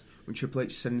starts, when Triple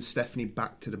H sends Stephanie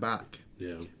back to the back,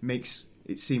 makes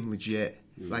it seem legit.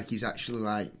 Like he's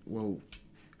actually well,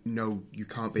 no, you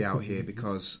can't be out here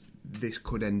because this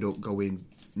could end up going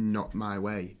not my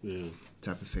way,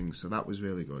 type of thing. So that was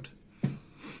really good.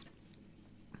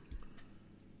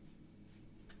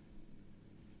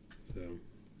 So,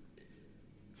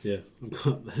 yeah, I've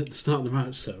got at the start of the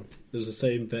match. So there's the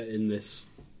same bit in this,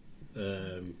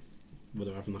 where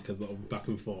they're having a little back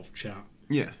and forth chat.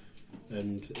 Yeah.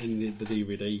 And in the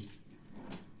DVD,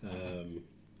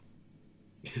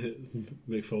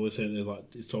 Mick Foley saying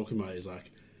he's talking about it, he's like,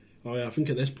 oh yeah, I think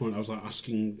at this point I was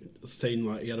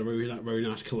saying he had a very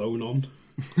nice cologne on.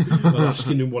 I was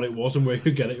asking him what it was and where he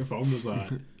could get it from. I was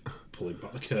like, pulling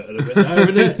back the curtain a bit there,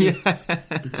 isn't it? Yeah.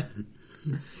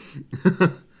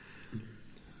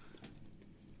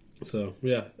 So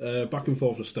yeah, back and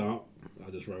forth to start.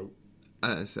 I just wrote.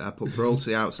 So I put brawl to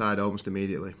the outside almost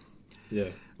immediately. Yeah,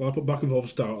 well, I put back and forth to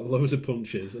start, loads of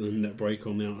punches, and then net breaker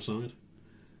on the outside.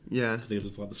 Yeah. I think it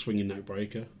was the swinging neck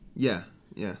breaker. Yeah.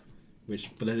 And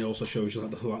But then it also shows you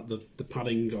like the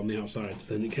padding on the outside.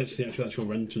 So then it gets to the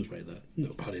actual entrance way there. No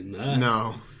padding there.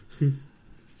 No.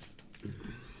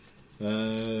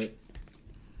 Going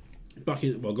back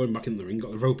in the ring,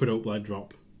 got the rope and rope leg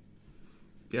drop.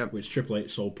 Yeah. Which Triple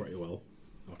H sold pretty well.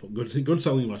 I put good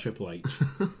selling by Triple H.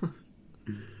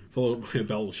 Followed up by a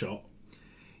bell shot.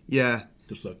 Yeah.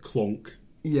 Just a clunk.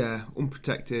 Yeah,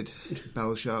 unprotected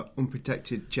bell shot,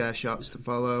 unprotected chair shots to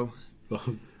follow.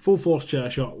 Full force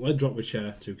chair shot, leg drop with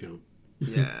chair, 2 count.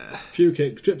 Yeah. Few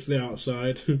kicks, trips to the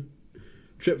outside.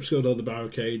 Trips go down the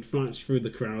barricade, fights through the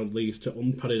crowd, leads to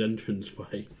unpadded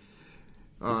entranceway.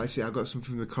 Oh, I see. I got some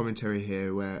from the commentary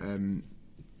here where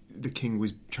the King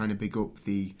was trying to big up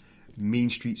the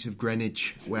mean streets of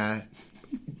Greenwich, where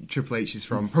Triple H is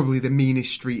from, probably the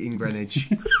meanest street in Greenwich,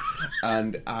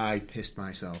 and I pissed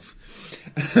myself.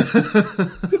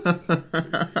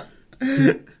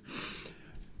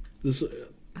 There's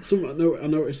something I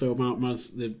noticed though about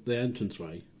the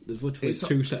entranceway. There's literally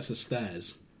 2 sets of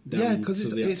stairs. Yeah,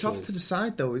 because it's off to the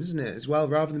side though, isn't it? As well,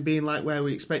 rather than being like where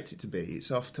we expect it to be, it's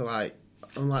off to like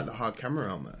unlike the hard camera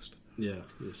almost. Yeah,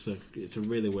 it's a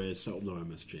really weird setup though,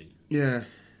 MSG. Yeah.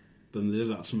 Then they did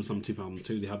that SummerSlam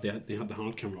 2002. They had the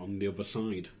hard camera on the other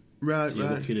side. Right, so you're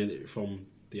looking at it from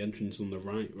the entrance on the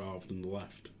right rather than the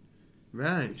left.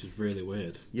 Right. Which is really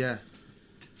weird. Yeah.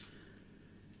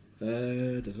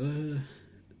 Pallet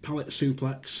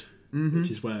suplex, which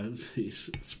is where he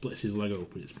splits his leg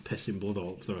open. It's pissing blood all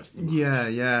up for the rest of the match.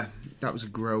 Yeah. That was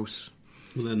gross.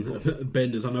 And then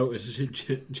Ben, as I noticed,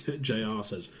 JR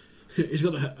says, he's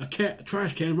got a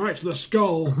trash can right to the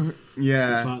skull.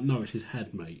 Yeah. It's like, no, it's his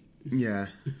head, mate. Yeah.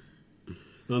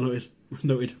 And I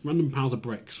noted random piles of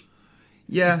bricks.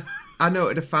 Yeah. I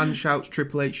noted a fan shouts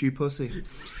Triple H, you pussy.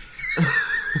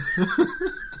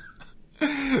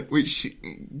 Which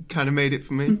kind of made it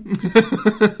for me.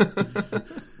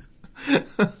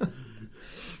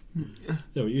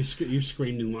 No, you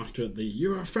screamed in laughter at the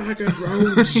 "You're a faggot,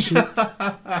 Rose."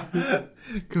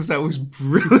 Because that was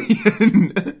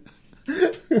brilliant.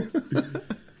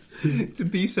 To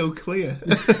be so clear.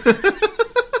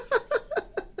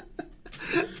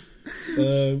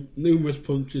 Numerous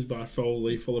punches by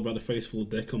Foley, followed by the face full of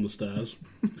dick on the stairs.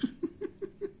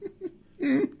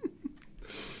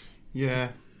 Yeah.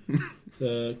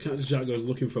 Cactus Jack goes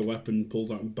looking for a weapon,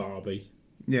 pulls out Barbie.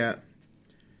 Yeah.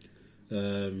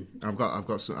 I've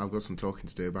got some talking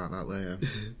to do about that later.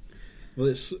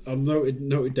 Well, I've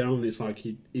noted down. It's like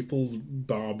he pulls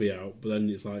Barbie out, but then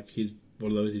it's like he's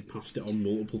one of those. He's passed it on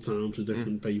multiple times to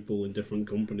different people in different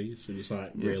companies, and it's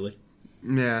like, really,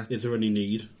 yeah. Is there any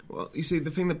need? Well, you see,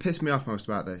 the thing that pissed me off most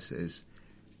about this is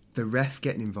the ref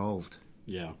getting involved.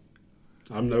 Yeah,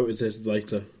 I've noticed this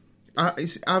later.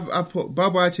 I've put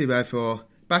barbed wire 2x4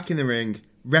 back in the ring.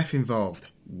 Ref involved.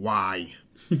 Why?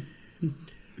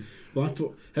 Well, I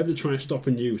put having to try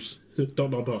stopping use ... in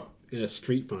a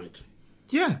street fight.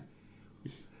 Yeah.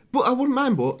 But I wouldn't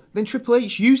mind, but then Triple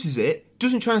H uses it,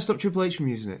 doesn't try and stop Triple H from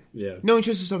using it. Yeah. No one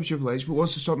tries to stop Triple H, but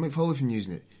wants to stop Mick Foley from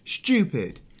using it.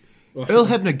 Stupid. Well, Earl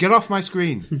Hebner, get off my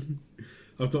screen.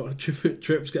 I've got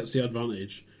Trips gets the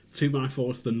advantage.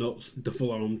 2x4 to the nuts,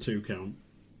 double arm 2 count.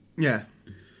 Yeah.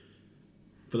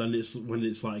 But then when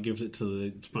it's like gives it to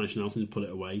the Spanish announcer and put it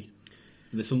away.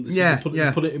 Put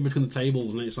it in between the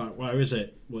tables, and it's like, where is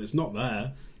it? Well, it's not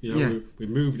there. You know, we've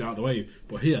moved it out of the way.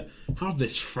 But here, have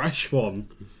this fresh one,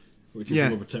 which is the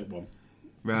rubber tip one.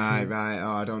 Right.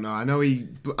 Oh, I don't know. I know he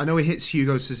hits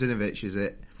Hugo Sazinovic, is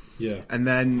it? Yeah. And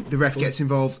then the ref gets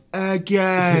involved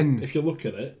again. If you look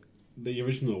at it, the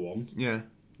original one, yeah,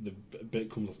 the bit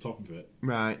comes off the top of it.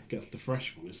 Right. Gets the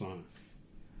fresh one. It's like.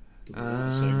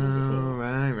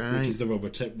 Right. Which is the rubber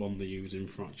tip one they use in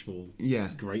for actual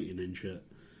grating and shit.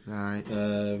 Right.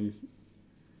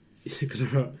 Because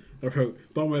I wrote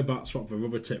barbed wire bat swap for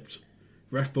rubber tipped.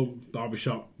 Ref bump, Barbie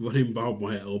shot, running barbed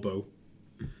wire elbow.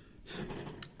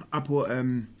 I put,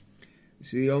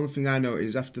 see, the only thing I noticed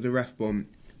is after the ref bump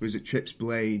was it Trips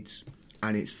blades,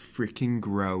 and it's freaking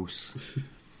gross.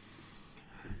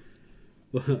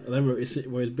 Well, then where he's sat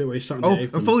in the apron.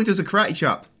 And Foley does a karate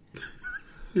chop.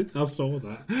 I saw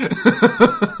that.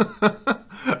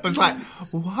 I was like,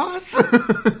 what?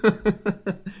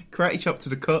 Karate chop to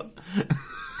the cut.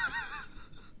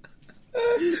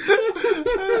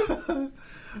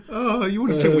 Oh, you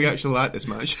wouldn't think we actually like this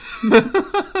match.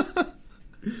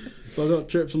 So I got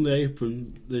Trips on the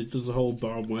apron. There's a whole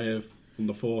barbed wire on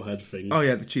the forehead thing. Oh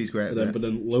yeah, the cheese grate. But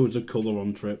then loads of colour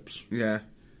on Trips. Yeah.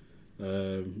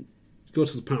 Go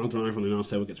to the power drive on the announce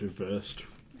table, gets reversed.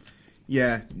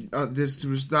 Yeah,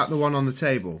 was that the one on the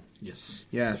table? Yes.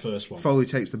 Yeah. The first one. Foley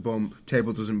takes the bump,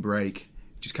 table doesn't break,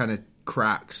 just kind of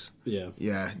cracks. Yeah.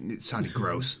 Yeah, it sounded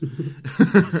gross.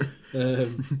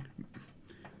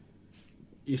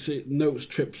 You see, notes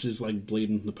Trips is like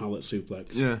bleeding from the pallet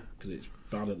suplex. Yeah. Because it's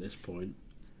bad at this point.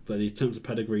 Then he attempts a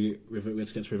pedigree,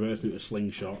 which gets reversed into a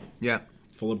slingshot. Yeah.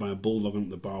 Followed by a bulldog on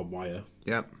the barbed wire.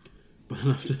 Yeah. But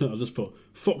after that, I'll just put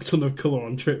fuck ton of colour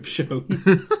on Trips show.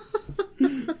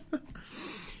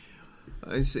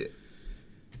 I see.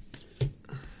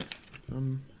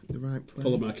 The right place.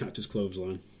 Followed by a cactus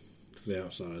clothesline to the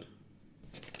outside.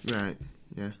 Right,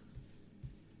 yeah.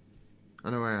 I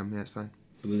know where I am, yeah, it's fine.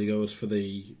 But then he goes for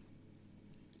the...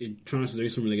 He tries to do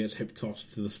something that gets hip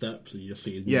tossed to the steps, and you just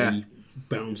see his knee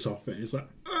bounce off it. It's like...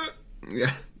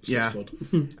 Yeah, yeah.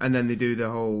 And then they do the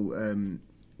whole...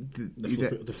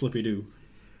 the flippy-do.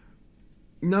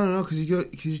 No, because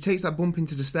he takes that bump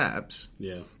into the steps.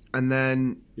 Yeah. And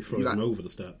then... He throws him over the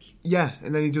steps. Yeah,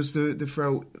 and then he does the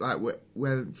throw, like,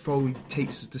 where Foley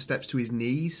takes the steps to his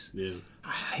knees. Yeah. I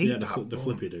hate that the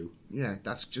flippy-do. Yeah,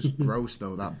 that's just gross,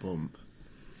 though, that bump.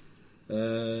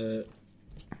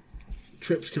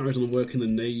 Trips carries on working the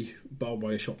knee, barbed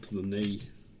wire shot to the knee,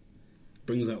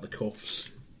 brings out the cuffs.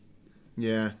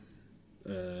 Yeah.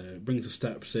 Brings the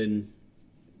steps in,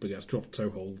 but gets drop toe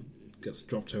hold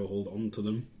onto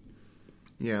them.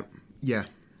 Yeah. Yeah.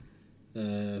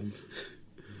 One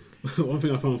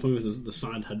thing I found funny was the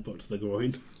side headbutt to the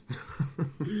groin.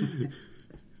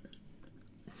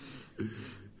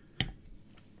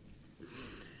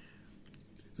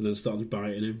 And then started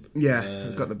biting him. Yeah,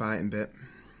 I've got the biting bit.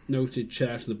 Noted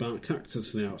chair to the back,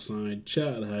 cactus to the outside,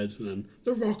 chair to the head, and then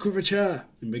the Rock with a chair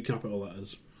in big capital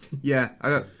letters. Yeah, I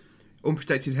got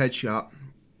unprotected headshot.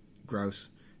 Gross.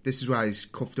 This is why he's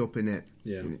cuffed up in it.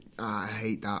 Yeah. I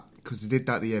hate that, because they did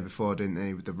that the year before, didn't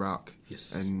they, with The Rock?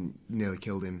 Yes. And nearly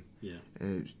killed him. Yeah.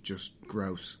 It's just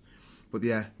gross. But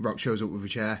yeah, Rock shows up with a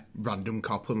chair, random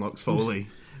cop unlocks Foley.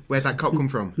 Where'd that cop come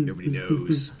from? Nobody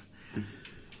knows.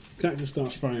 Cactus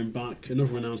starts firing back,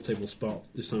 another announce table spot,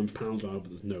 this time pound drive,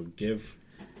 but there's no give.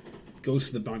 Goes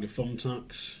to the bag of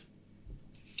thumbtacks.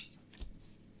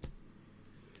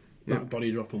 Back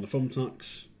body drop on the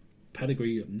thumbtacks.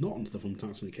 Pedigree not onto the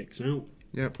thumbtacks when he kicks out.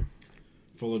 Yep.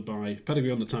 Followed by pedigree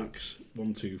on the tacks.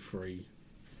 1, 2, 3.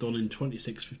 Done in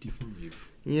 26:55.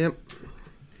 Yep.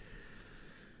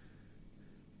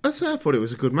 I thought it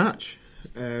was a good match.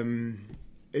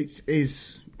 It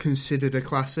is considered a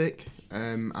classic.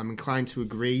 I'm inclined to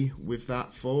agree with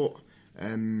that thought.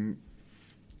 Again,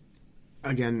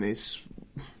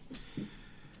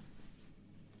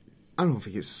 I don't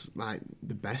think it's like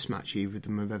the best match either of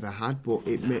them I've ever had, but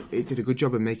it did a good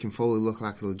job of making Foley look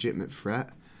like a legitimate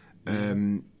threat.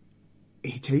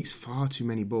 He takes far too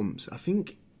many bumps. I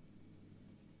think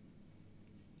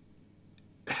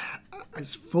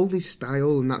it's Foley's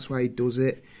style, and that's why he does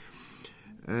it.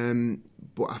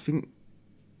 But I think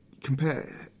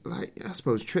I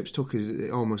suppose Trips took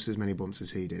almost as many bumps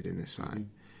as he did in this fight,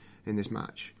 in this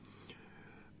match.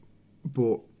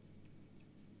 But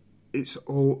it's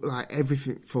all like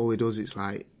everything Foley does. It's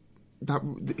like that.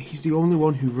 He's the only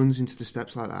one who runs into the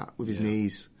steps like that with his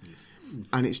knees,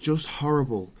 and it's just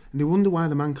horrible. And they wonder why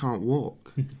the man can't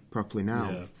walk properly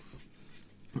now.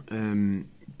 Yeah.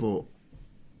 But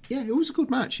yeah, it was a good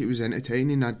match. It was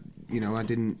entertaining. I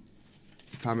didn't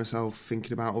find myself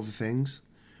thinking about other things.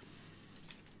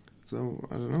 So,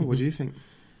 I don't know, what do you think?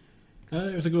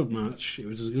 It was a good match. It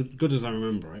was as good as I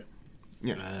remember it.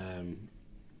 Yeah.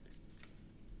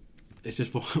 It's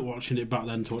just watching it back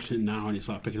then to watching it now, and it's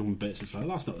like picking up on bits. It's like,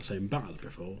 that's not the same bat as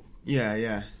before. Yeah,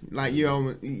 yeah. Like,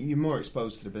 you're more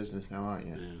exposed to the business now, aren't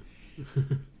you? Yeah.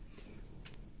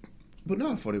 But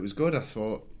no, I thought it was good. I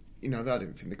thought, I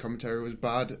didn't think the commentary was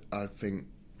bad. I think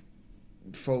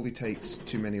Foley takes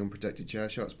too many unprotected chair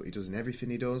shots, but he does in everything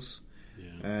he does.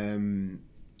 Yeah. And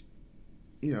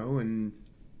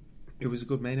it was a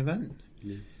good main event.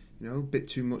 Yeah. A bit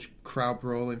too much crowd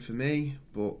brawling for me,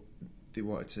 but they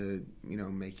wanted to,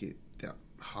 make it that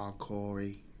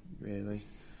hardcore-y, really.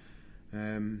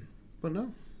 But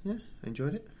no, yeah, I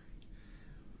enjoyed it.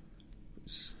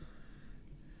 It's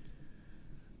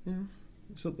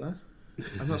up there.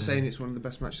 I'm not saying it's one of the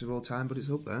best matches of all time, but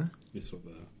it's up there. It's up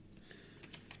there.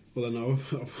 Well, then,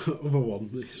 other one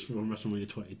is from WrestleMania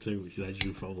 22, which is Edge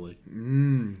and Foley.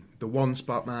 The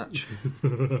one-spot match.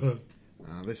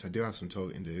 This I do have some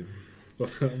talking to do. Well,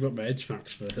 I've got my Edge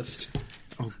facts first.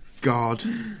 Oh, God.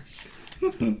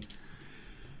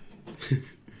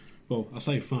 Well, I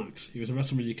say facts. He was a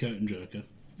WrestleMania curtain jerker.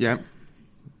 Yeah.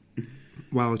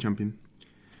 World champion.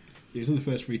 He was in the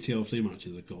first 3 TLC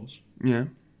matches, of course. Yeah.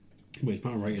 But he's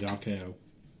power-rated RKO.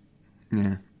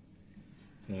 Yeah.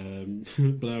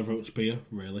 But I wrote Spear,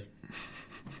 really.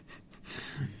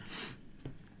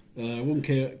 Won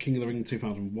King of the Ring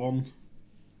 2001.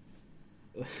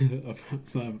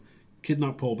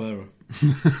 Kidnapped Paul Bearer.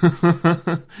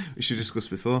 Which we discussed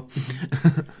before.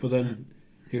 But then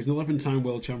he was an 11-time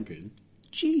world champion.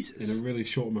 Jesus. In a really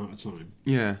short amount of time.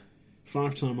 Yeah.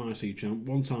 5-time IC champ,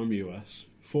 1-time US,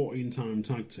 14-time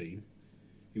tag team.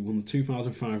 He won the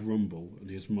 2005 Rumble, and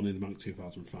he was Money in the Bank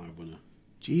 2005 winner.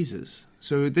 Jesus.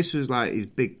 So this was like his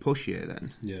big push year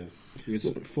then? Yeah. He was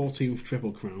 14th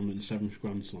Triple Crown and 7th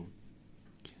Grand Slam.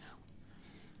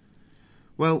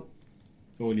 Well...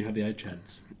 Oh, and you had the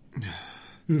Edgeheads.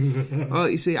 Well,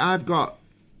 you see, I've got...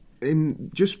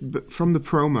 just from the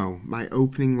promo, my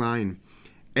opening line,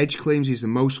 Edge claims he's the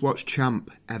most watched champ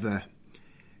ever.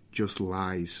 Just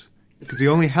lies. Because he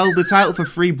only held the title for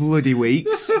 3 bloody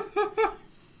weeks.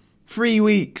 3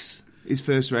 weeks, his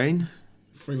first reign.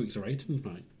 3 weeks of ratings,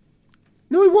 mate.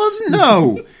 No, it wasn't,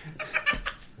 no!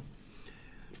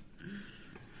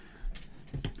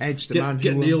 Edge, the man who...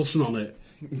 Get Nielsen on it.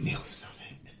 Nielsen on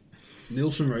it.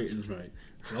 Nielsen ratings, mate.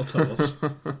 They'll tell us.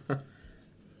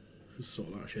 Just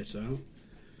sort that shit out.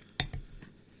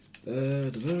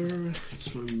 Let's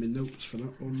find my notes for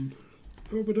that one.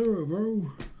 Don't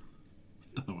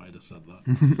know why I just said that.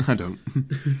 I don't.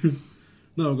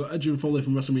 No, I've got Edge and Foley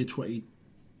from WrestleMania 20.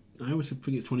 I always think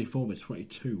it's 24, but it's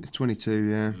 22. It's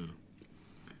 22,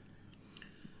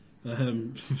 yeah.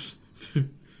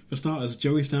 For starters,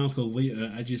 Joey Styles called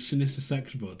Lita Edge's sinister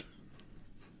sex bud.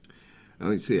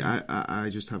 Oh, see, I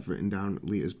just have written down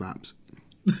Lita's baps.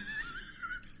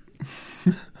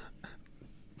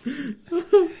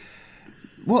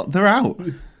 What? They're out?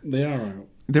 They are out.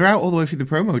 They're out all the way through the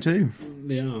promo, too.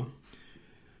 They are.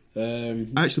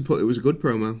 I actually thought it was a good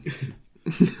promo.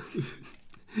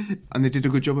 And they did a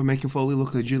good job of making Foley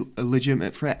look a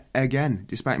legitimate threat again,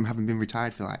 despite him having been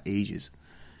retired for like ages.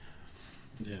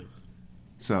 Yeah.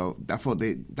 So I thought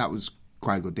that was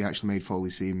quite good. They actually made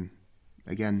Foley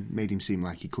made him seem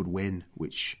like he could win,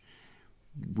 which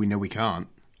we know he can't.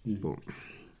 But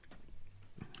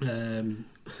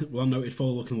well, I noticed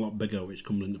Foley looking a lot bigger, which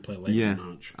comes into play later in the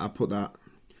match. I put that.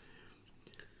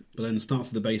 But then it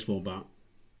starts with the baseball bat,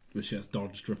 which gets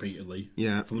dodged repeatedly.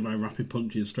 Yeah. Followed by rapid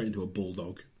punches straight into a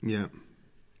bulldog. Yeah.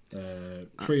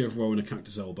 Tree of woe and a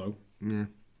cactus elbow. Yeah.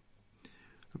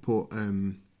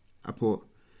 I put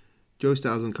Joe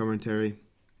Styles on commentary,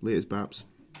 Lita's baps.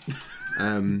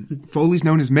 Foley's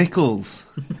known as Mickles.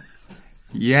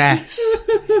 Yes.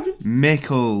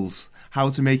 Mickles. How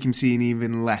to make him seem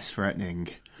even less threatening.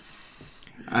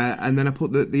 And then I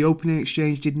put that the opening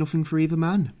exchange did nothing for either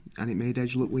man, and it made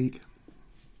Edge look weak.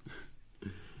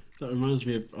 That reminds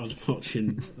me of I was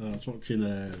watching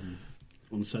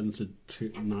Uncensored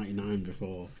 99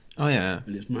 before. Oh yeah,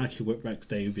 and it's Mikey Whipwreck's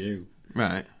debut.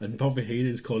 Right. And Bobby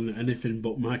Heenan's calling it anything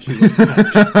but Mikey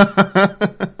Whipwreck.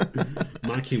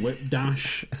 Mikey Whip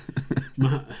Dash.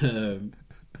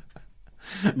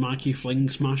 Mikey Fling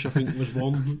Smash, I think, was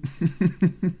one.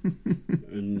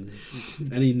 And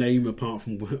any name apart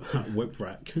from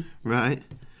Whipwreck. Right.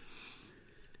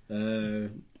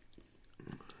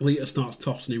 Lita starts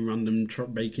tossing in random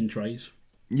baking trays.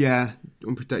 Yeah,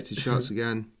 unprotected shots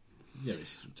again. Yeah,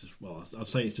 it's just, well, I'd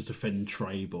say it's just a thin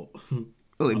tray, but...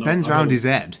 Well, it bends round his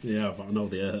head. Yeah, but I know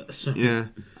the hurts. Yeah.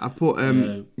 I put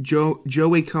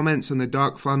Joey comments on the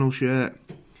dark flannel shirt,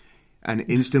 and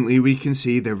instantly we can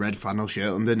see the red flannel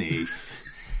shirt underneath.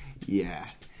 Yeah.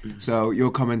 So your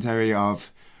commentary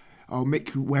of,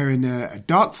 Mick wearing a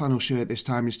dark flannel shirt this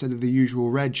time instead of the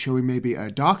usual red, showing maybe a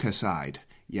darker side.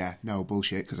 Yeah, no,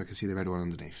 bullshit, because I can see the red one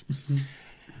underneath.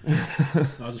 I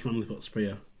just randomly put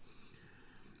Spear.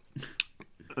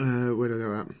 Where do I get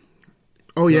that?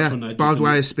 Oh, yeah, barbed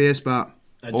wire spear spot.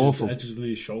 Awful. Edges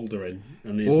his shoulder in.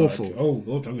 And he's awful. Like, oh,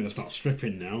 look, I'm going to start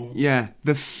stripping now. Yeah,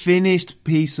 the thinnest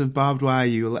piece of barbed wire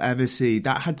you'll ever see.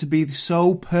 That had to be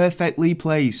so perfectly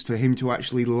placed for him to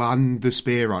actually land the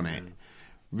spear on it.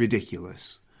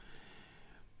 Ridiculous.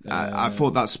 I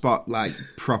thought that spot, like,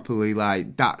 properly,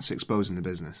 like, that's exposing the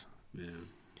business. Yeah.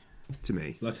 To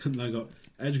me. Like,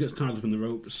 Edge gets tied up in the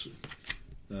ropes.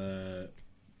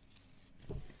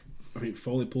 I think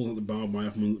Foley pulls out the barbed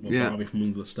wire from Barbie from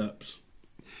under the steps.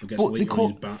 But they call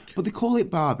it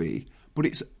Barbie, but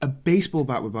it's a baseball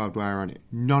bat with barbed wire on it,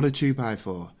 not a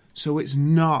 2x4. So it's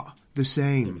not the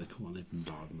same. Yeah, they call it even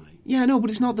Barbie, mate. Yeah, no, but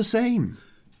it's not the same.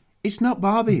 It's not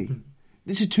Barbie.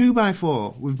 It's a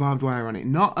 2x4 with barbed wire on it,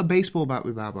 not a baseball bat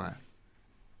with barbed wire.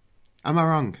 Am I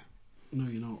wrong?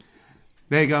 No, you're not.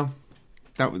 There you go.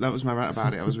 That was my rant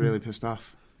about it. I was really pissed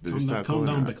off. Calm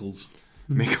down, Bickles.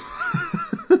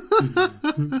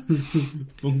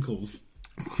 Bunkles.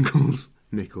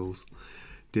 Nickels.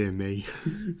 Dear me.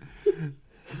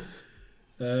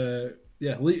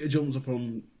 Yeah, Lita jumps up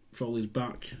on Foley's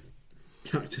back,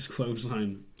 cactus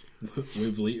clothesline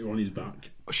with Lita on his back.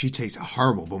 She takes a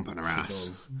horrible bump on her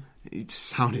ass. It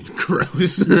sounded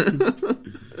gross. Cover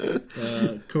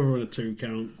on a 2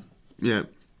 count. Yeah.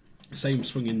 Same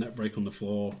swinging neck break on the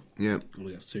floor. Yeah.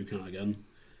 Only gets 2 count again.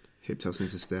 Hip toss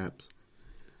into steps.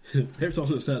 Hip toss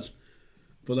into steps.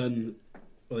 But then,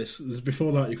 this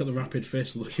before that, you've got the rapid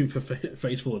fist looking for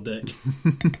face full of dick.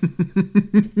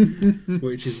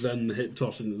 Which is then the hip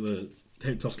toss into the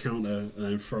hip toss counter and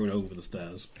then thrown over the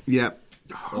stairs. Yeah.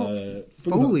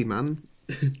 Foley, man.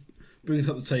 Brings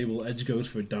up the table, Edge goes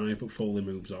for a dive, but Foley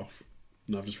moves off.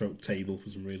 And I've just wrote table for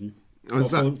some reason.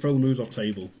 Oh, Foley moves off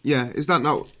table. Yeah, is that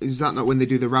not when they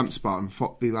do the ramp spot and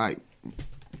they like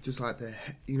just like the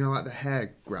like the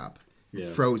hair grab,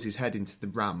 throws his head into the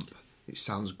ramp? It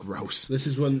sounds gross. This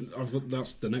is when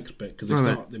that's the next bit because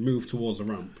they move towards the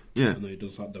ramp. Yeah, and they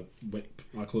does like the whip.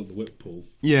 I call it the whip pull.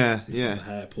 Yeah, it's like the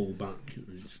hair pull back.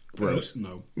 It's gross.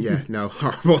 No. Yeah, no,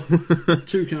 horrible.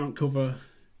 2 count cover.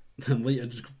 Then Lita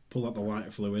just pull out the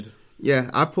lighter fluid. Yeah,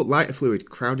 I put lighter fluid.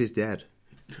 Crowd is dead.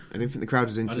 I didn't think the crowd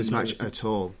was into this match at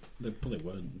all. They probably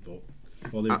weren't, but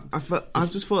I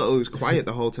just thought it was quiet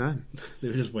the whole time. They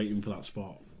were just waiting for that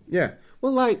spot. Yeah,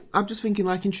 well, I'm just thinking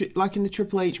like in the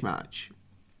Triple H match,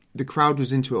 the crowd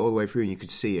was into it all the way through, and you could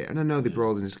see it. And I know they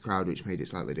brawled into the crowd, which made it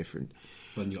slightly different.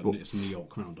 Then you got it's a New York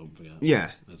crowd, don't forget.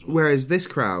 Yeah. Well. Whereas this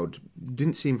crowd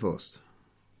didn't seem fussed.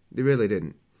 They really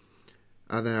didn't.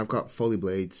 And then I've got Foley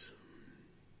Blades.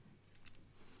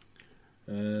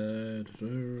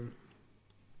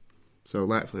 So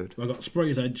light fluid. I've got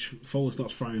Spray's Edge. Foley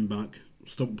starts firing back.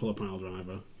 Stump pull a pile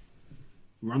driver.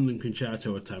 Random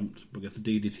concerto attempt, but gets a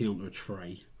DDT onto a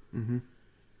tray. Mm-hmm.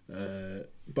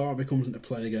 Barbie comes into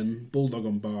play again. Bulldog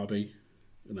on Barbie,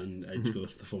 and then Edge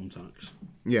goes for the thumbtacks.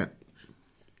 Yeah,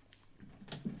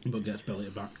 but gets belly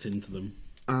backed into them.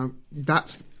 I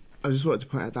just wanted to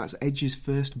point out that's Edge's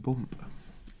first bump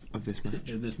of this match.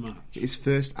 In this match, his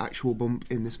first actual bump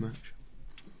in this match.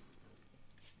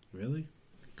 Really?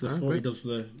 Because I thought he does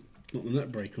not the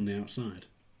net break on the outside.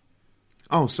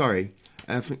 Oh, sorry.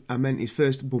 I meant his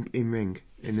first bump in ring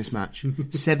in this match.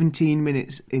 17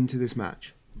 minutes into this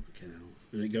match. Okay,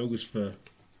 and it goes for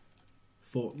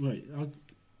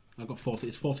I got 40.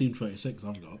 It's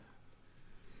 14:36.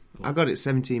 I got it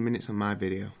 17 minutes on my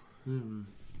video. Mm.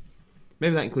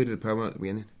 Maybe that included the promo at the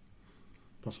beginning.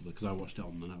 Possibly because I watched it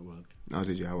on the network. Oh,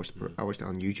 did you? I watched it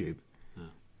on YouTube. Yeah.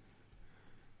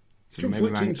 So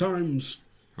conflicting times.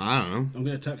 I don't know. I'm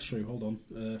going to text through. Hold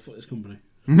on. Footage company.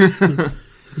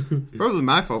 Probably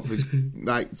my fault for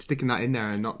like sticking that in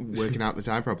there and not working out the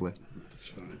time properly. That's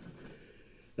fine.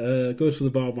 Goes for the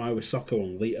barbed wire with Socko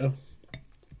on Lita.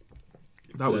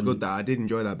 That was good. That I did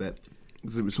enjoy that bit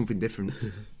because it was something different.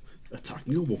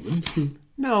 Attacking a woman.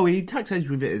 No, he attacks Edge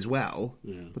with it as well.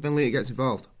 Yeah. But then Lita gets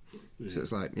involved, Yeah. so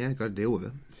it's like, got to deal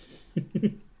with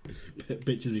it.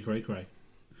 Bitches cray cray.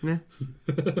 Yeah,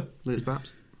 Lita's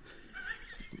baps.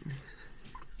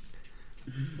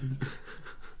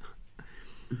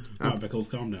 Right, Beckles,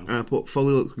 calm down. And I put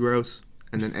Foley looks gross,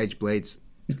 and then Edge blades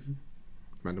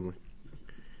randomly.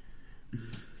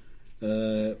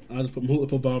 I just put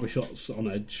multiple Barbie shots on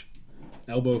Edge.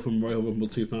 Elbow from Royal Rumble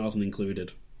 2000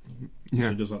 included. Yeah,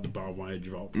 So just like the barbed wire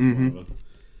drop. Mm-hmm.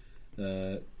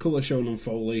 Whatever. Colour shown on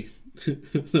Foley.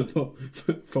 I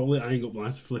put Foley eyeing up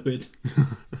lighter fluid.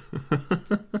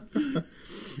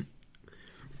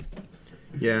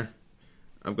 Yeah,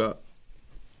 I've got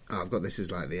this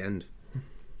as like the end.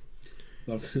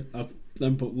 I've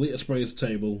then put Lita sprays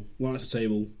table, lighter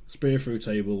table, spear through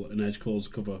table, and Edge calls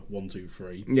cover 1, 2,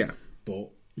 3. Yeah, But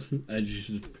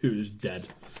Edge is dead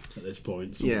at this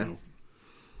point. Somehow. Yeah.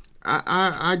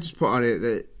 I just put on it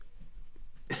that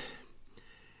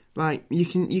like you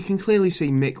can clearly see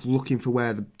Mick looking for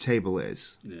where the table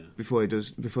is before they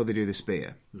do the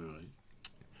spear. Right.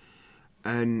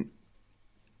 And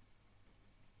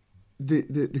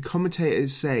the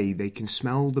commentators say they can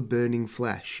smell the burning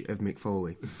flesh of Mick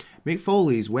Foley. Mick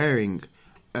Foley is wearing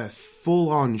a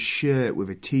full-on shirt with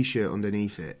a t-shirt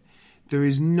underneath it. There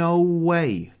is no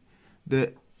way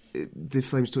that the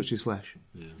flames touched his flesh.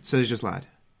 Yeah. So they just lied.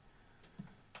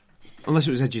 Unless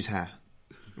it was Edge's hair.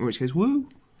 In which case, woo!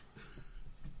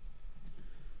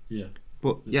 Yeah.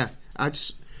 But, yeah,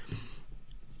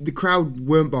 the crowd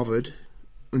weren't bothered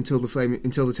until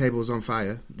the table was on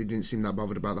fire. They didn't seem that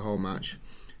bothered about the whole match.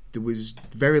 There was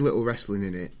very little wrestling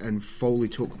in it, and Foley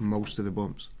took most of the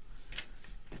bumps.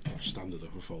 Standard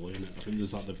of a Foley, isn't it? I think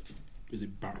there's like is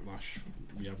it Backlash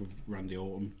we have with Randy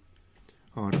Orton?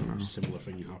 Oh, I don't know. A similar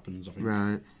thing happens, I think.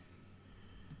 Right.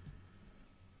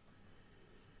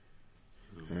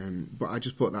 But I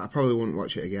just put that. I probably wouldn't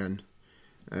watch it again.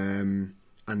 And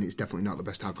it's definitely not the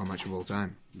best hardcore match of all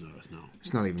time. No, it's not.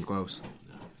 It's not even close.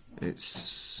 No.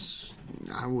 It's...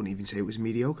 I wouldn't even say it was a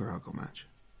mediocre hardcore match.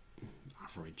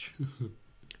 Average.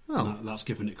 Well, that's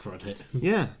giving it credit.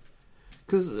 Yeah.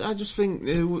 Because I just think,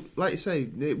 like you say,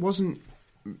 it wasn't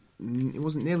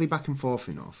nearly back and forth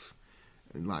enough.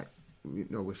 And like, you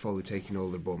know, with Foley taking all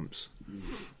the bumps.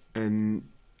 And,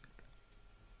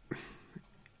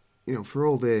 you know, for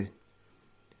all the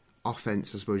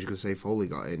offense, I suppose you could say Foley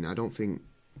got in, I don't think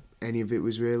any of it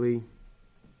was really,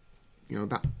 you know,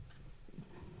 that...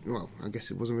 Well, I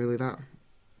guess it wasn't really that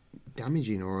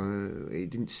damaging, or it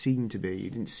didn't seem to be.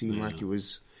 It didn't seem like it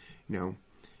was, you know...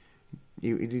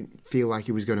 It didn't feel like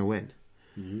he was going to win.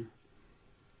 Mm-hmm.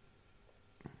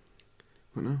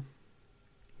 But no.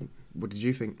 What did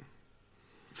you think?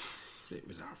 It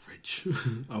was average.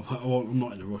 I'm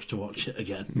not in a rush to watch it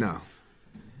again. No.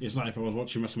 It's like if I was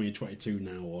watching WrestleMania 22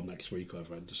 now or next week, or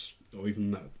whatever, or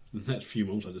even the next few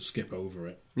months, I'd just skip over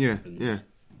it. Yeah, yeah.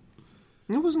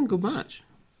 It wasn't a good match.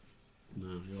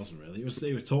 No, it wasn't really. It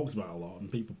was talked about a lot,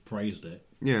 and people praised it.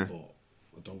 Yeah. But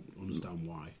I don't understand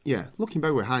why. Yeah, looking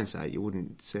back with hindsight, you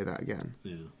wouldn't say that again.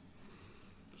 Yeah.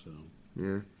 So.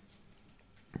 Yeah.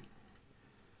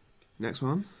 Next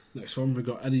one. Next one, we've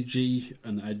got Eddie G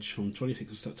and Edge from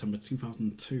 26th of September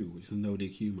 2002, which is a no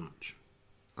DQ match.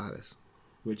 I like this.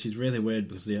 Which is really weird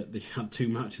because they had two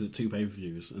matches at two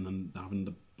pay-per-views and then having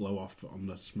the blow-off on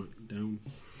the SmackDown.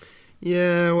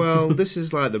 Yeah, well, this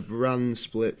is like the brand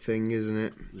split thing, isn't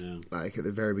it? Yeah. Like at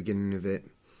the very beginning of it.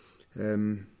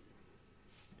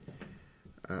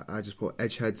 I just put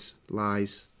Edge heads,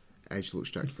 lies, Edge looks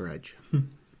jacked for Edge.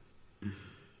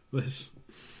 This...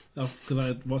 Because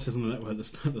I watched this on the network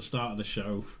at the start of the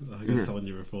show, like I was telling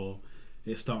you before.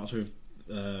 It starts with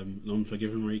an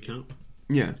Unforgiven recap.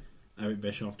 Yeah. Eric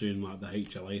Bischoff doing like the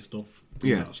HLA stuff.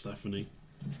 Yeah. About Stephanie.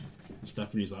 And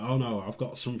Stephanie's like, oh no, I've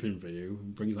got something for you.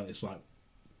 And brings like this like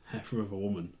heifer of a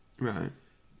woman. Right.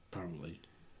 Apparently.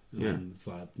 And Yeah. then it's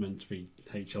like meant to be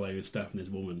HLA with Stephanie's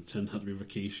woman. Turned out to be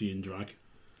Rikishi in drag.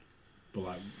 But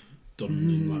like done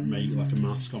in like make like a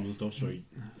mask on and stuff, so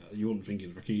you wouldn't think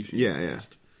it's Rikishi. Yeah, yeah.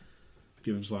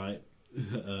 Gives like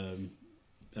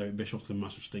Eric Bischoff a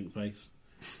massive stink face,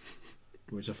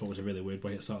 which I thought was a really weird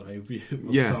way to start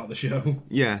the show.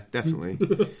 Yeah, definitely.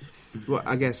 Well,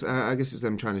 I guess it's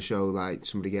them trying to show like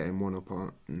somebody getting one up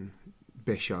on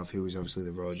Bischoff, who was obviously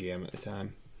the Raw GM at the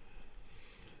time.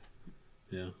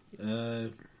 Yeah,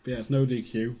 but yeah, it's no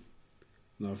DQ.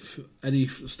 Now Eddie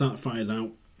fired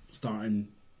out to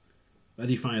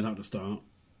start.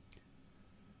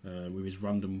 With his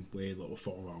random weird little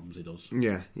forearms he does.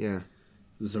 Yeah, yeah.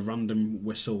 There's a random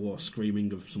whistle or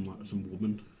screaming of some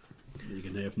woman that you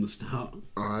can hear from the start.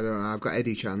 Oh, I don't know. I've got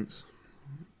Eddie chance.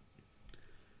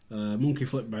 Monkey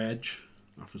flip by Edge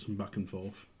after some back and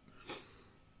forth.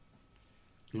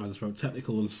 I just wrote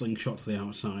technical and slingshot to the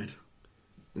outside.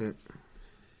 Yeah.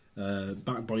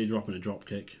 Back body drop and a drop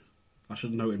kick. I should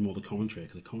have noted more the commentary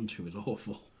because the commentary was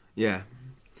awful. Yeah.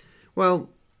 Well,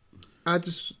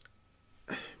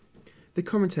 the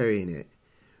commentary in it,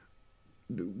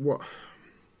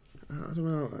 I don't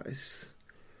know,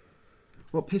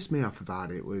 what pissed me off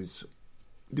about it was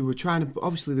they were trying to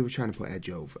put Edge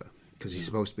over because he's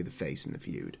supposed to be the face in the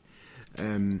feud,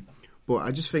 but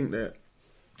I just think that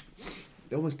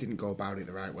they almost didn't go about it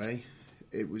the right way.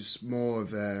 It was more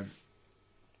of a,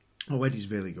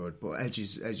 Eddie's really good, but Edge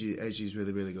is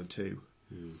really, really good too.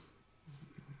 Mm.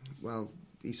 Well,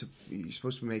 he's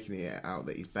supposed to be making it out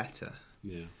that he's better.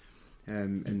 Yeah.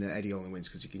 And that Eddie only wins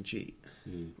because he can cheat,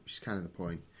 which is kind of the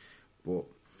point. But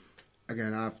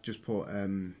again, I've just put,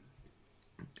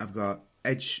 I've got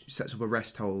Edge sets up a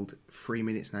rest hold, 3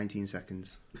 minutes 19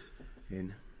 seconds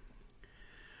in,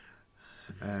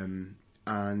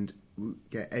 and we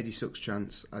get Eddie sucks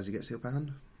chance as he gets the upper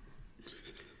hand.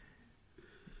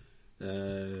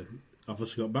 I've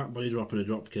also got back body drop and a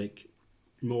drop kick,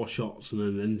 more shots, and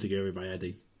then an enziguri by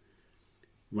Eddie.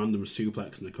 Random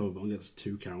suplex and a cover button gets a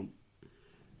 2 count.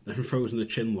 Then throws in a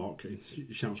chin lock and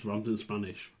shouts random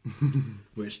Spanish,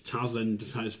 which Taz then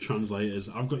decides to translate as,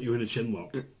 I've got you in a chin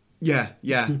lock. Yeah,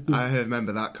 I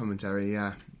remember that commentary,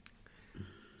 yeah.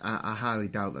 I highly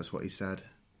doubt that's what he said.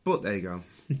 But there you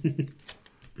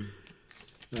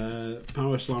go.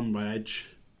 Power slam by Edge.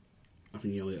 I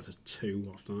think he only gets a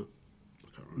 2 off that. I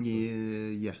can't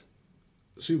remember. Yeah.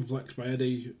 Superplex by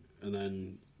Eddie, and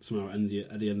then somehow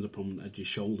Eddie ends up on Edge's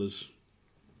shoulders,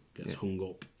 gets hung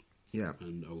up. Yeah.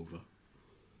 And over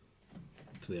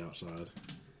to the outside.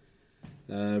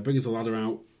 Brings the ladder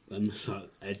out, then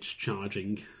Edge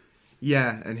charging.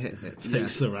 Yeah, and hit it.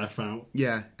 Takes the ref out.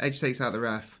 Yeah, Edge takes out the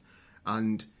ref,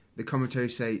 and the commentary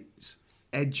says,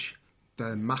 Edge,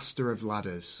 the master of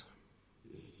ladders.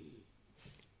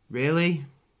 Really?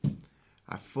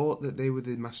 I thought that they were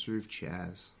the master of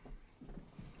chairs.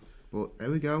 But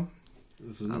there we go.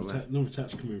 There's another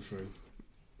text coming through.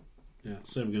 Yeah,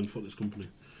 same again for this company.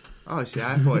 Oh, see,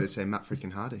 I thought it'd say Matt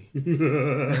freaking Hardy.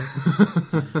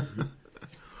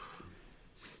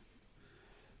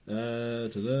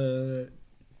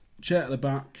 Chair at the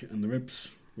back and the ribs,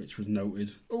 which was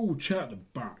noted. Oh, chair at the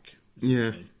back.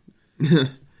 Yeah.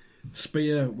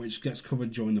 Spear, which gets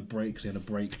covered during the break because he had a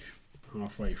break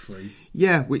halfway through.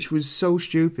 Yeah, which was so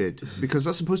stupid because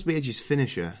that's supposed to be Edge's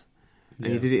finisher, and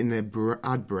he did it in the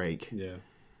ad break. Yeah.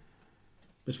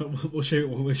 We'll show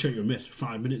you a miss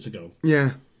 5 minutes ago.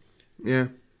 Yeah.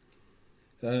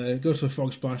 Goes for a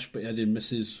frog splash, but Eddie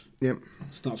misses. Yep.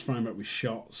 Starts firing back with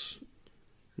shots.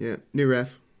 Yeah. New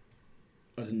ref.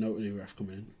 I didn't know a new ref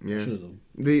coming in. Yeah. I should have done.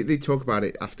 They talk about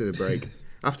it after the break.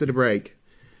 After the break,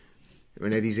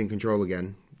 when Eddie's in control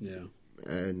again. Yeah.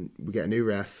 And we get a new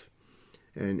ref.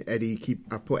 And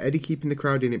I put Eddie keeping the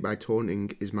crowd in it by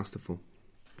taunting is masterful.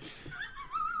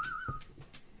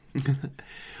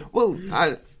 Well,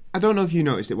 I don't know if you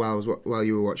noticed it while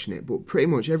you were watching it, but pretty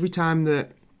much every time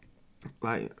that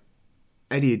like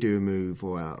Eddie would do a move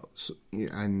or else,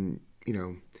 and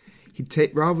he'd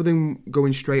take, rather than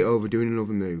going straight over doing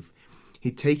another move,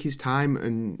 he'd take his time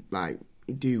and like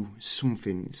do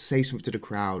something, say something to the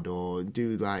crowd, or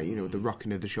do like the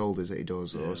rocking of the shoulders that he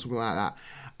does, or something like that,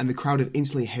 and the crowd would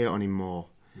instantly hate on him more.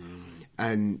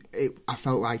 And I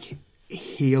felt like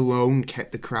he alone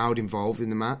kept the crowd involved in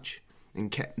the match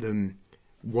and kept them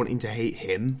wanting to hate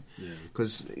him,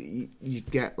 because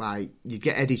you'd get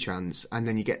Eddie chants, and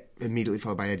then you get immediately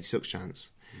followed by Eddie Sucks chants.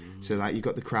 So like you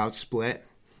got the crowd split,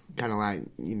 kind of like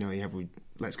you have with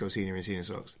Let's Go Cena and Cena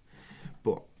Sucks,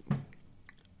 but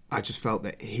I just felt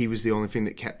that he was the only thing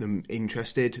that kept them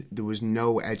interested. There was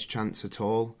no Edge chants at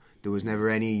all. There was never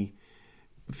anything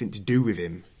to do with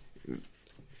him.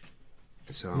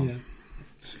 So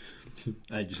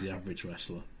Edge is the average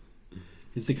wrestler.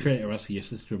 He's the creator as he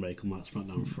used to make on that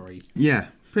SmackDown 3. Yeah,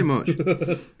 pretty much.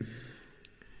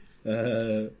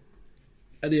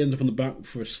 Eddie ends up on the back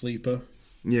for a sleeper.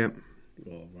 Yep.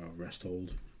 Or rest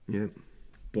hold. Yep.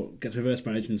 But gets reversed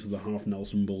by Edge into the half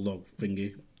Nelson Bulldog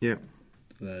thingy. Yep.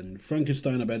 Then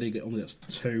Frankenstein of Eddie only gets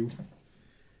 2.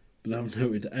 But I've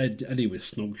noted Eddie with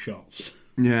snug shots.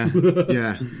 Yeah.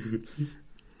 Yeah.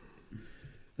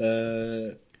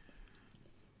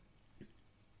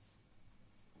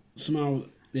 Somehow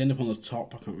they end up on the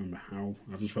top. I can't remember how.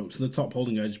 I've just wrote to the top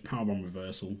holding Edge powerbomb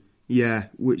reversal. Yeah,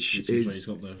 which is where he's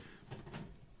got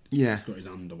got his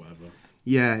hand or whatever.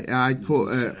 Yeah, I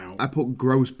put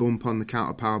gross bump on the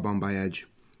counter powerbomb by Edge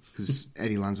because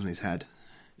Eddie lands on his head.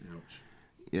 Ouch.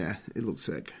 Yeah, it looks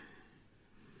sick.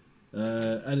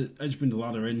 Edge brings the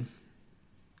ladder in,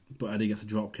 but Eddie gets a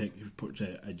drop kick. He puts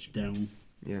Edge down.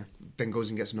 Yeah, then goes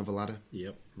and gets another ladder.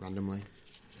 Yep. Randomly.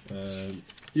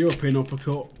 European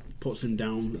uppercut puts him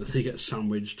down, and he gets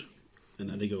sandwiched, and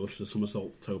Eddie goes for the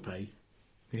somersault tope.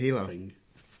 The helo. Thing.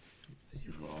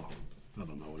 I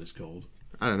don't know what it's called.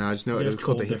 I don't know. I just know it was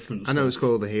called the. I know it's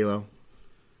called the helo.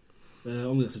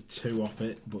 Only that's a 2 off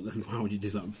it, but then why would you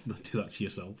do that? Do that to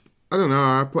yourself? I don't know.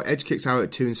 I put Edge kicks out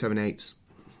at 2 7/8.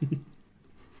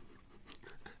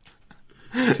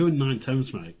 2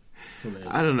 9/10, mate.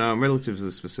 I don't know. I'm relatively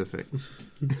specific.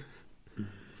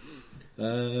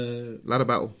 Ladder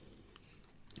battle.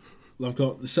 I've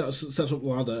got sets up the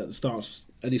ladder.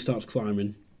 Eddie starts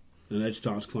climbing, and Edge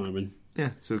starts climbing. Yeah,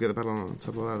 so we get the battle on top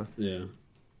of the ladder. Yeah.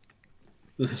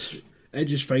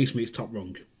 Edge's face meets top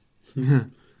rung.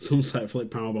 Sunset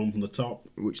flip powerbomb from the top,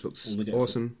 which looks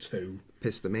awesome. 2.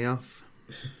 Pissed me off.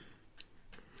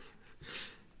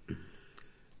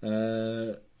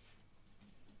 Edge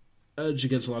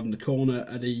against the lad in the corner.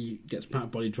 Eddie gets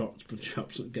back body dropped, but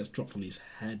gets dropped on his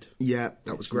head. Yeah,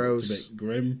 that was gross. A bit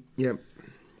grim. Yep.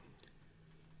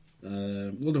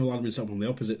 One of the lad himself on the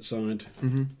opposite side.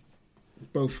 Mm-hmm.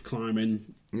 Both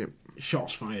climbing. Yep.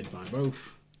 Shots fired by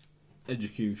both.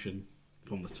 Execution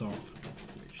from the top,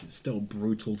 which is still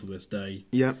brutal to this day.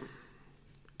 Yep.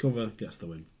 Cover gets the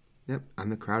win. Yep,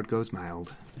 and the crowd goes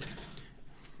mild.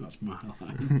 That's my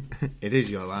line. It is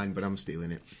your line, but I'm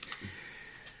stealing it.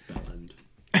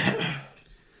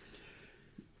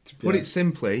 To put it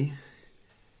simply,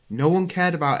 no one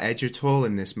cared about Edge at all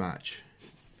in this match.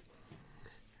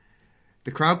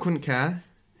 The crowd couldn't care.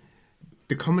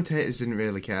 The commentators didn't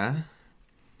really care.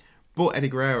 But Eddie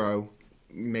Guerrero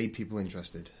made people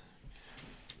interested.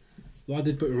 Well, I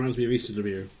did put reminds me of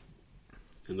ECW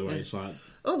in the way it's like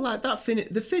Oh, like that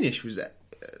the finish was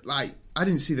like I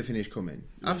didn't see the finish coming.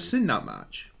 I've seen that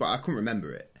match, but I couldn't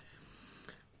remember it.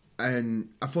 And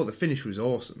I thought the finish was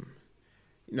awesome.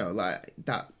 You know, like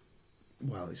that.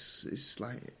 Well, it's a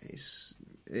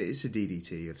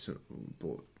DDT of some,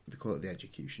 but they call it the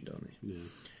execution, don't they? Yeah.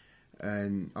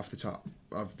 And off the top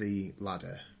of the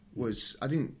ladder was I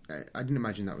didn't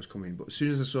imagine that was coming. But as soon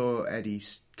as I saw Eddie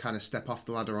kind of step off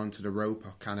the ladder onto the rope,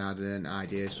 I kind of had an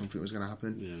idea something was going to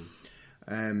happen.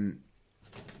 Yeah.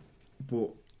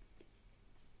 But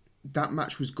that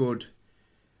match was good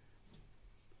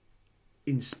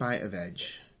in spite of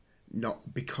Edge,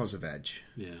 not because of Edge.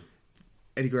 Yeah.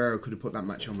 Eddie Guerrero could have put that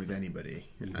match on with anybody,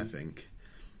 I think.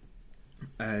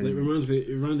 It reminds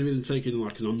me of taking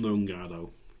like an unknown guy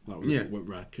though, that was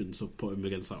Whipwreck, and so put him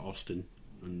against like Austin,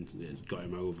 and it got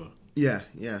him over. Yeah.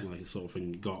 Like sort of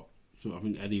thing got. So I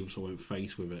think Eddie also went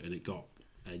face with it, and it got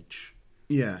Edge.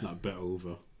 Yeah. That bit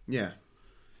over. Yeah.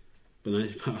 But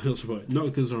then I also put not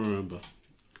because I remember.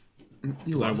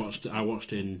 You I watched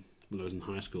in when I was in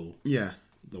high school. Yeah.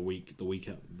 The week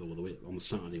on the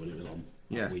Saturday when it was on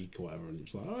that week or whatever, and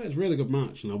it's like, oh, it's a really good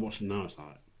match. And I watched it now, it's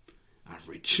like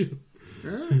average.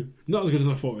 Not as good as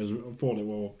I thought it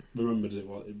was. Remembered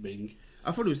it being.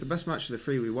 I thought it was the best match of the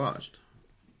three we watched.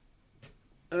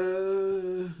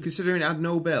 Considering it had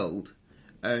no build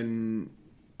and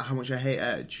how much I hate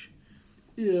Edge.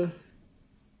 Yeah.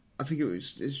 I think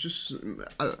it's just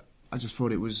I just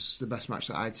thought it was the best match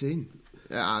that I'd seen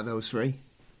out of those three.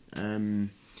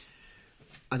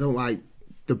 I don't like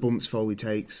the bumps Foley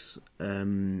takes.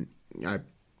 I'm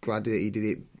glad that he did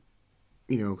it,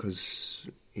 because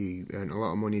he earned a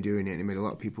lot of money doing it, and it made a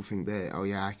lot of people think that, oh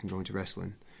yeah, I can go into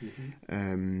wrestling.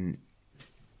 Mm-hmm.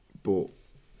 But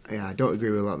yeah, I don't agree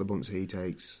with a lot of the bumps that he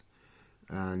takes.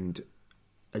 And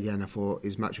again, I thought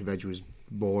his match with Edge was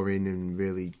boring and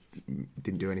really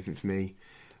didn't do anything for me.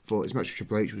 Thought his match with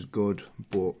Triple H was good,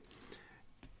 but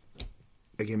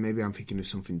again, maybe I'm thinking of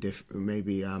something different.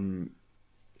 Maybe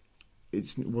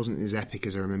it wasn't as epic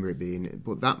as I remember it being.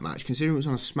 But that match, considering it was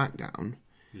on a SmackDown,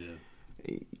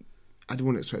 I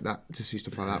wouldn't expect that to see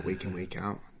stuff like that week in, week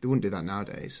out. They wouldn't do that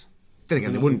nowadays. Then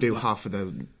again, they wouldn't do half of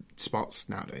the spots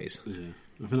nowadays. Yeah.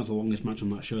 I think that's the longest match on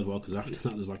that show as well, because after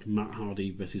that there's like Matt Hardy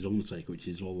versus Undertaker, which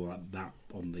is all like that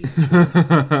on the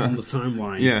on the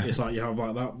timeline. Yeah. It's like you have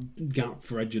like that gap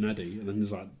for Edge and Eddie, and then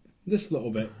there's like this little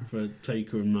bit for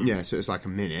Taker and Matt. Yeah, so it's like a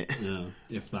minute. Yeah,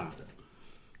 if that.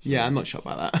 Yeah, I'm not shocked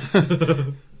by that.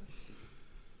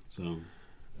 So.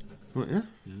 Well, yeah.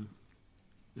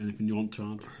 Anything you want to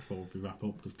add before we wrap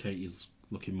up? Because Katie's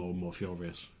looking more and more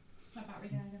furious. My battery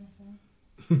died on my phone.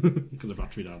 Because the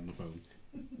battery died on the phone.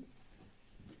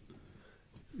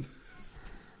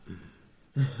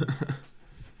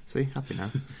 See, happy now.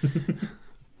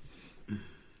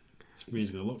 He's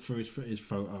going to look through his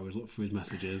photos, look through his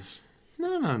messages.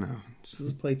 No.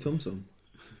 Just play Tum Tum.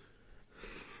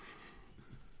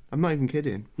 I'm not even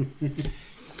kidding.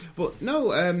 But no,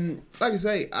 like I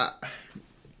say,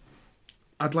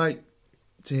 I'd like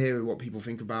to hear what people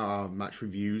think about our match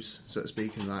reviews, so to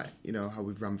speak, and like how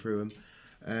we've ran through them.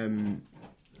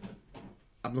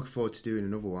 I'm looking forward to doing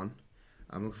another one.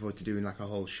 I'm looking forward to doing like a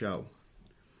whole show.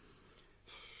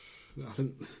 I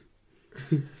think.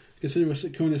 Consider we're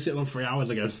coming and sitting on 3 hours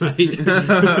again, mate.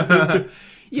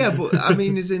 Yeah, but I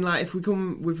mean, as in like if we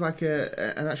come with like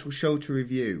an actual show to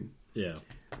review. Yeah.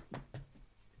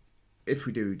 If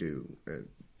we do,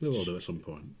 we will do at some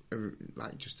point.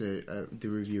 Like just the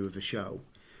review of a show,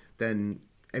 then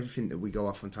everything that we go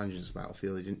off on tangents about, I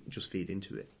feel just feed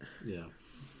into it. Yeah.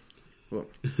 Well,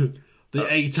 the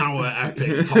 8-hour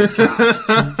epic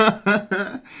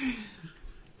podcast.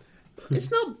 It's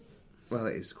not. Well,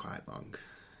 it is quite long,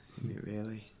 isn't it?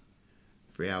 Really,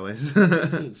 3 hours.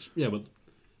 Yeah, but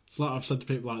it's like I've said to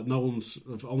people, like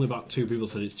only about 2 people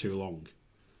said it's too long.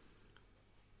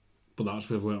 But that's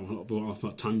where we went off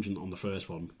that tangent on the first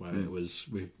one, where it was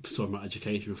we talked about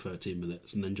education for 13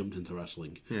 minutes and then jumped into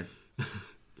wrestling. Yeah.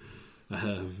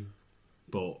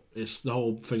 But it's the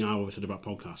whole thing I always said about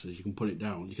podcasts is you can put it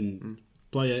down, you can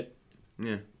play it,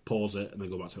 pause it, and then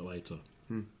go back to it later.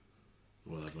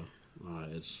 Whatever.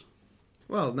 It's.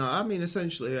 Well, no, I mean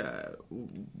essentially,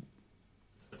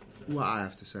 what I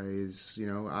have to say is,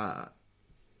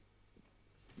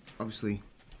 obviously,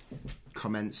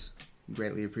 comments.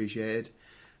 Greatly appreciated.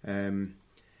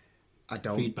 I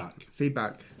don't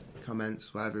feedback,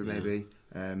 comments, whatever it may be.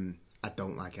 I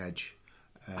don't like Edge.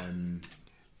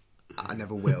 I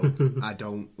never will. I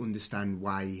don't understand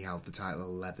why he held the title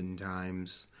 11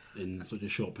 times in such a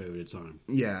short period of time.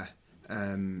 Yeah,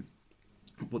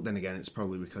 but then again, it's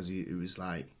probably because it was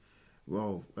like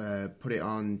whoa, put it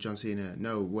on John Cena.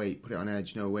 No, wait, put it on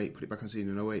Edge. No, wait, put it back on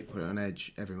Cena. No, wait, put it on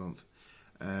Edge every month.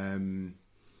 And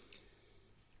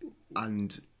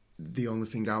the only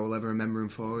thing I will ever remember him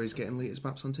for is getting Lita's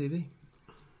Maps on TV.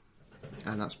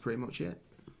 And that's pretty much it.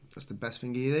 That's the best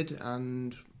thing he did,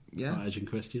 and yeah. Edge and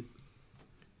Christian.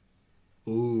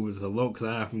 Ooh, there's a look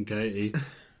there from Katie.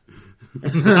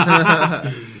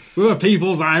 We were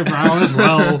people's eyebrow as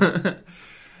well.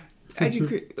 Edge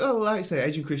and like I say,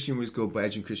 Edge and Christian was good, but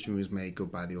Edge and Christian was made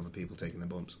good by the other people taking the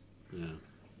bumps. Yeah.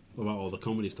 What about all the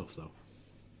comedy stuff, though?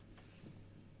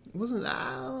 It wasn't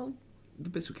that... the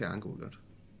bits with Kurt Angle were good.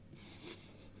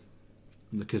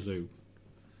 And the kazoo.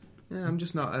 Yeah, I'm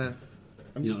just not a...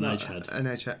 You're not an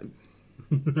edgehead.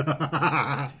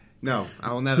 No,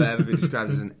 I will never ever be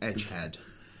described as an edgehead.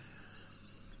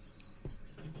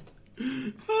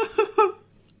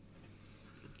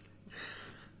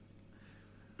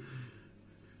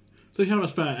 So if you have a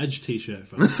spare Edge t-shirt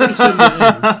for us,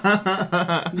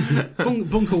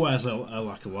 Bunker wears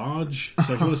like a large,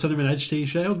 so if you want to send him an Edge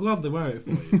t-shirt, he'll gladly wear it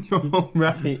for you. Oh,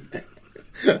 right.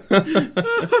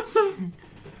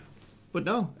 But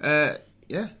no,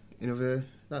 yeah,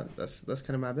 that's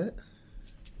kind of my bit.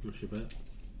 What's your bit?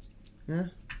 Yeah.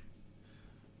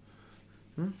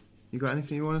 You got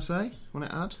anything you want to say? Want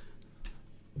to add?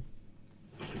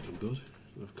 I think I'm good.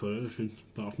 I've covered everything.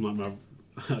 Apart from like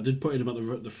I did put in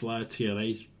about the Flair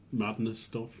TNA madness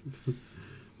stuff,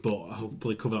 but I'll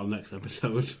probably cover that on the next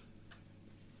episode.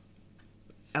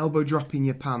 Elbow dropping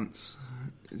your pants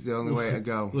is the only way to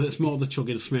go. Well, it's more the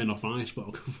chugging Smirnoff Ice, but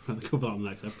I'll cover that on the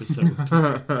next episode.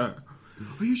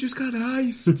 Oh, you just got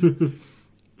iced.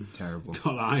 Terrible.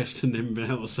 Got iced and him being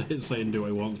able to say and do what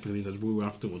he wants because he says woo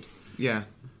afterwards. Yeah.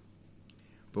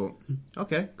 But,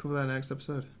 okay, cover that next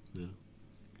episode. Yeah.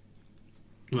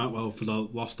 Right, well, for the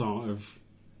lost art of...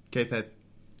 Kayfabe.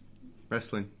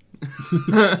 Wrestling.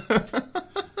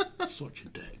 Such a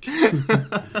dick.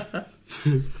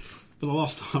 For the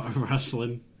lost art of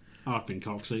wrestling, I've been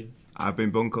Coxie. I've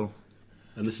been Bunkle.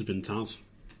 And this has been Taz,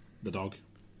 the dog.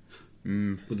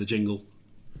 With the jingle.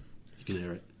 You can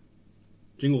hear it.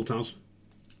 Jingle, Taz.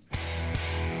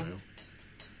 There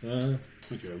we go.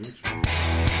 Thank you very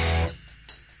much.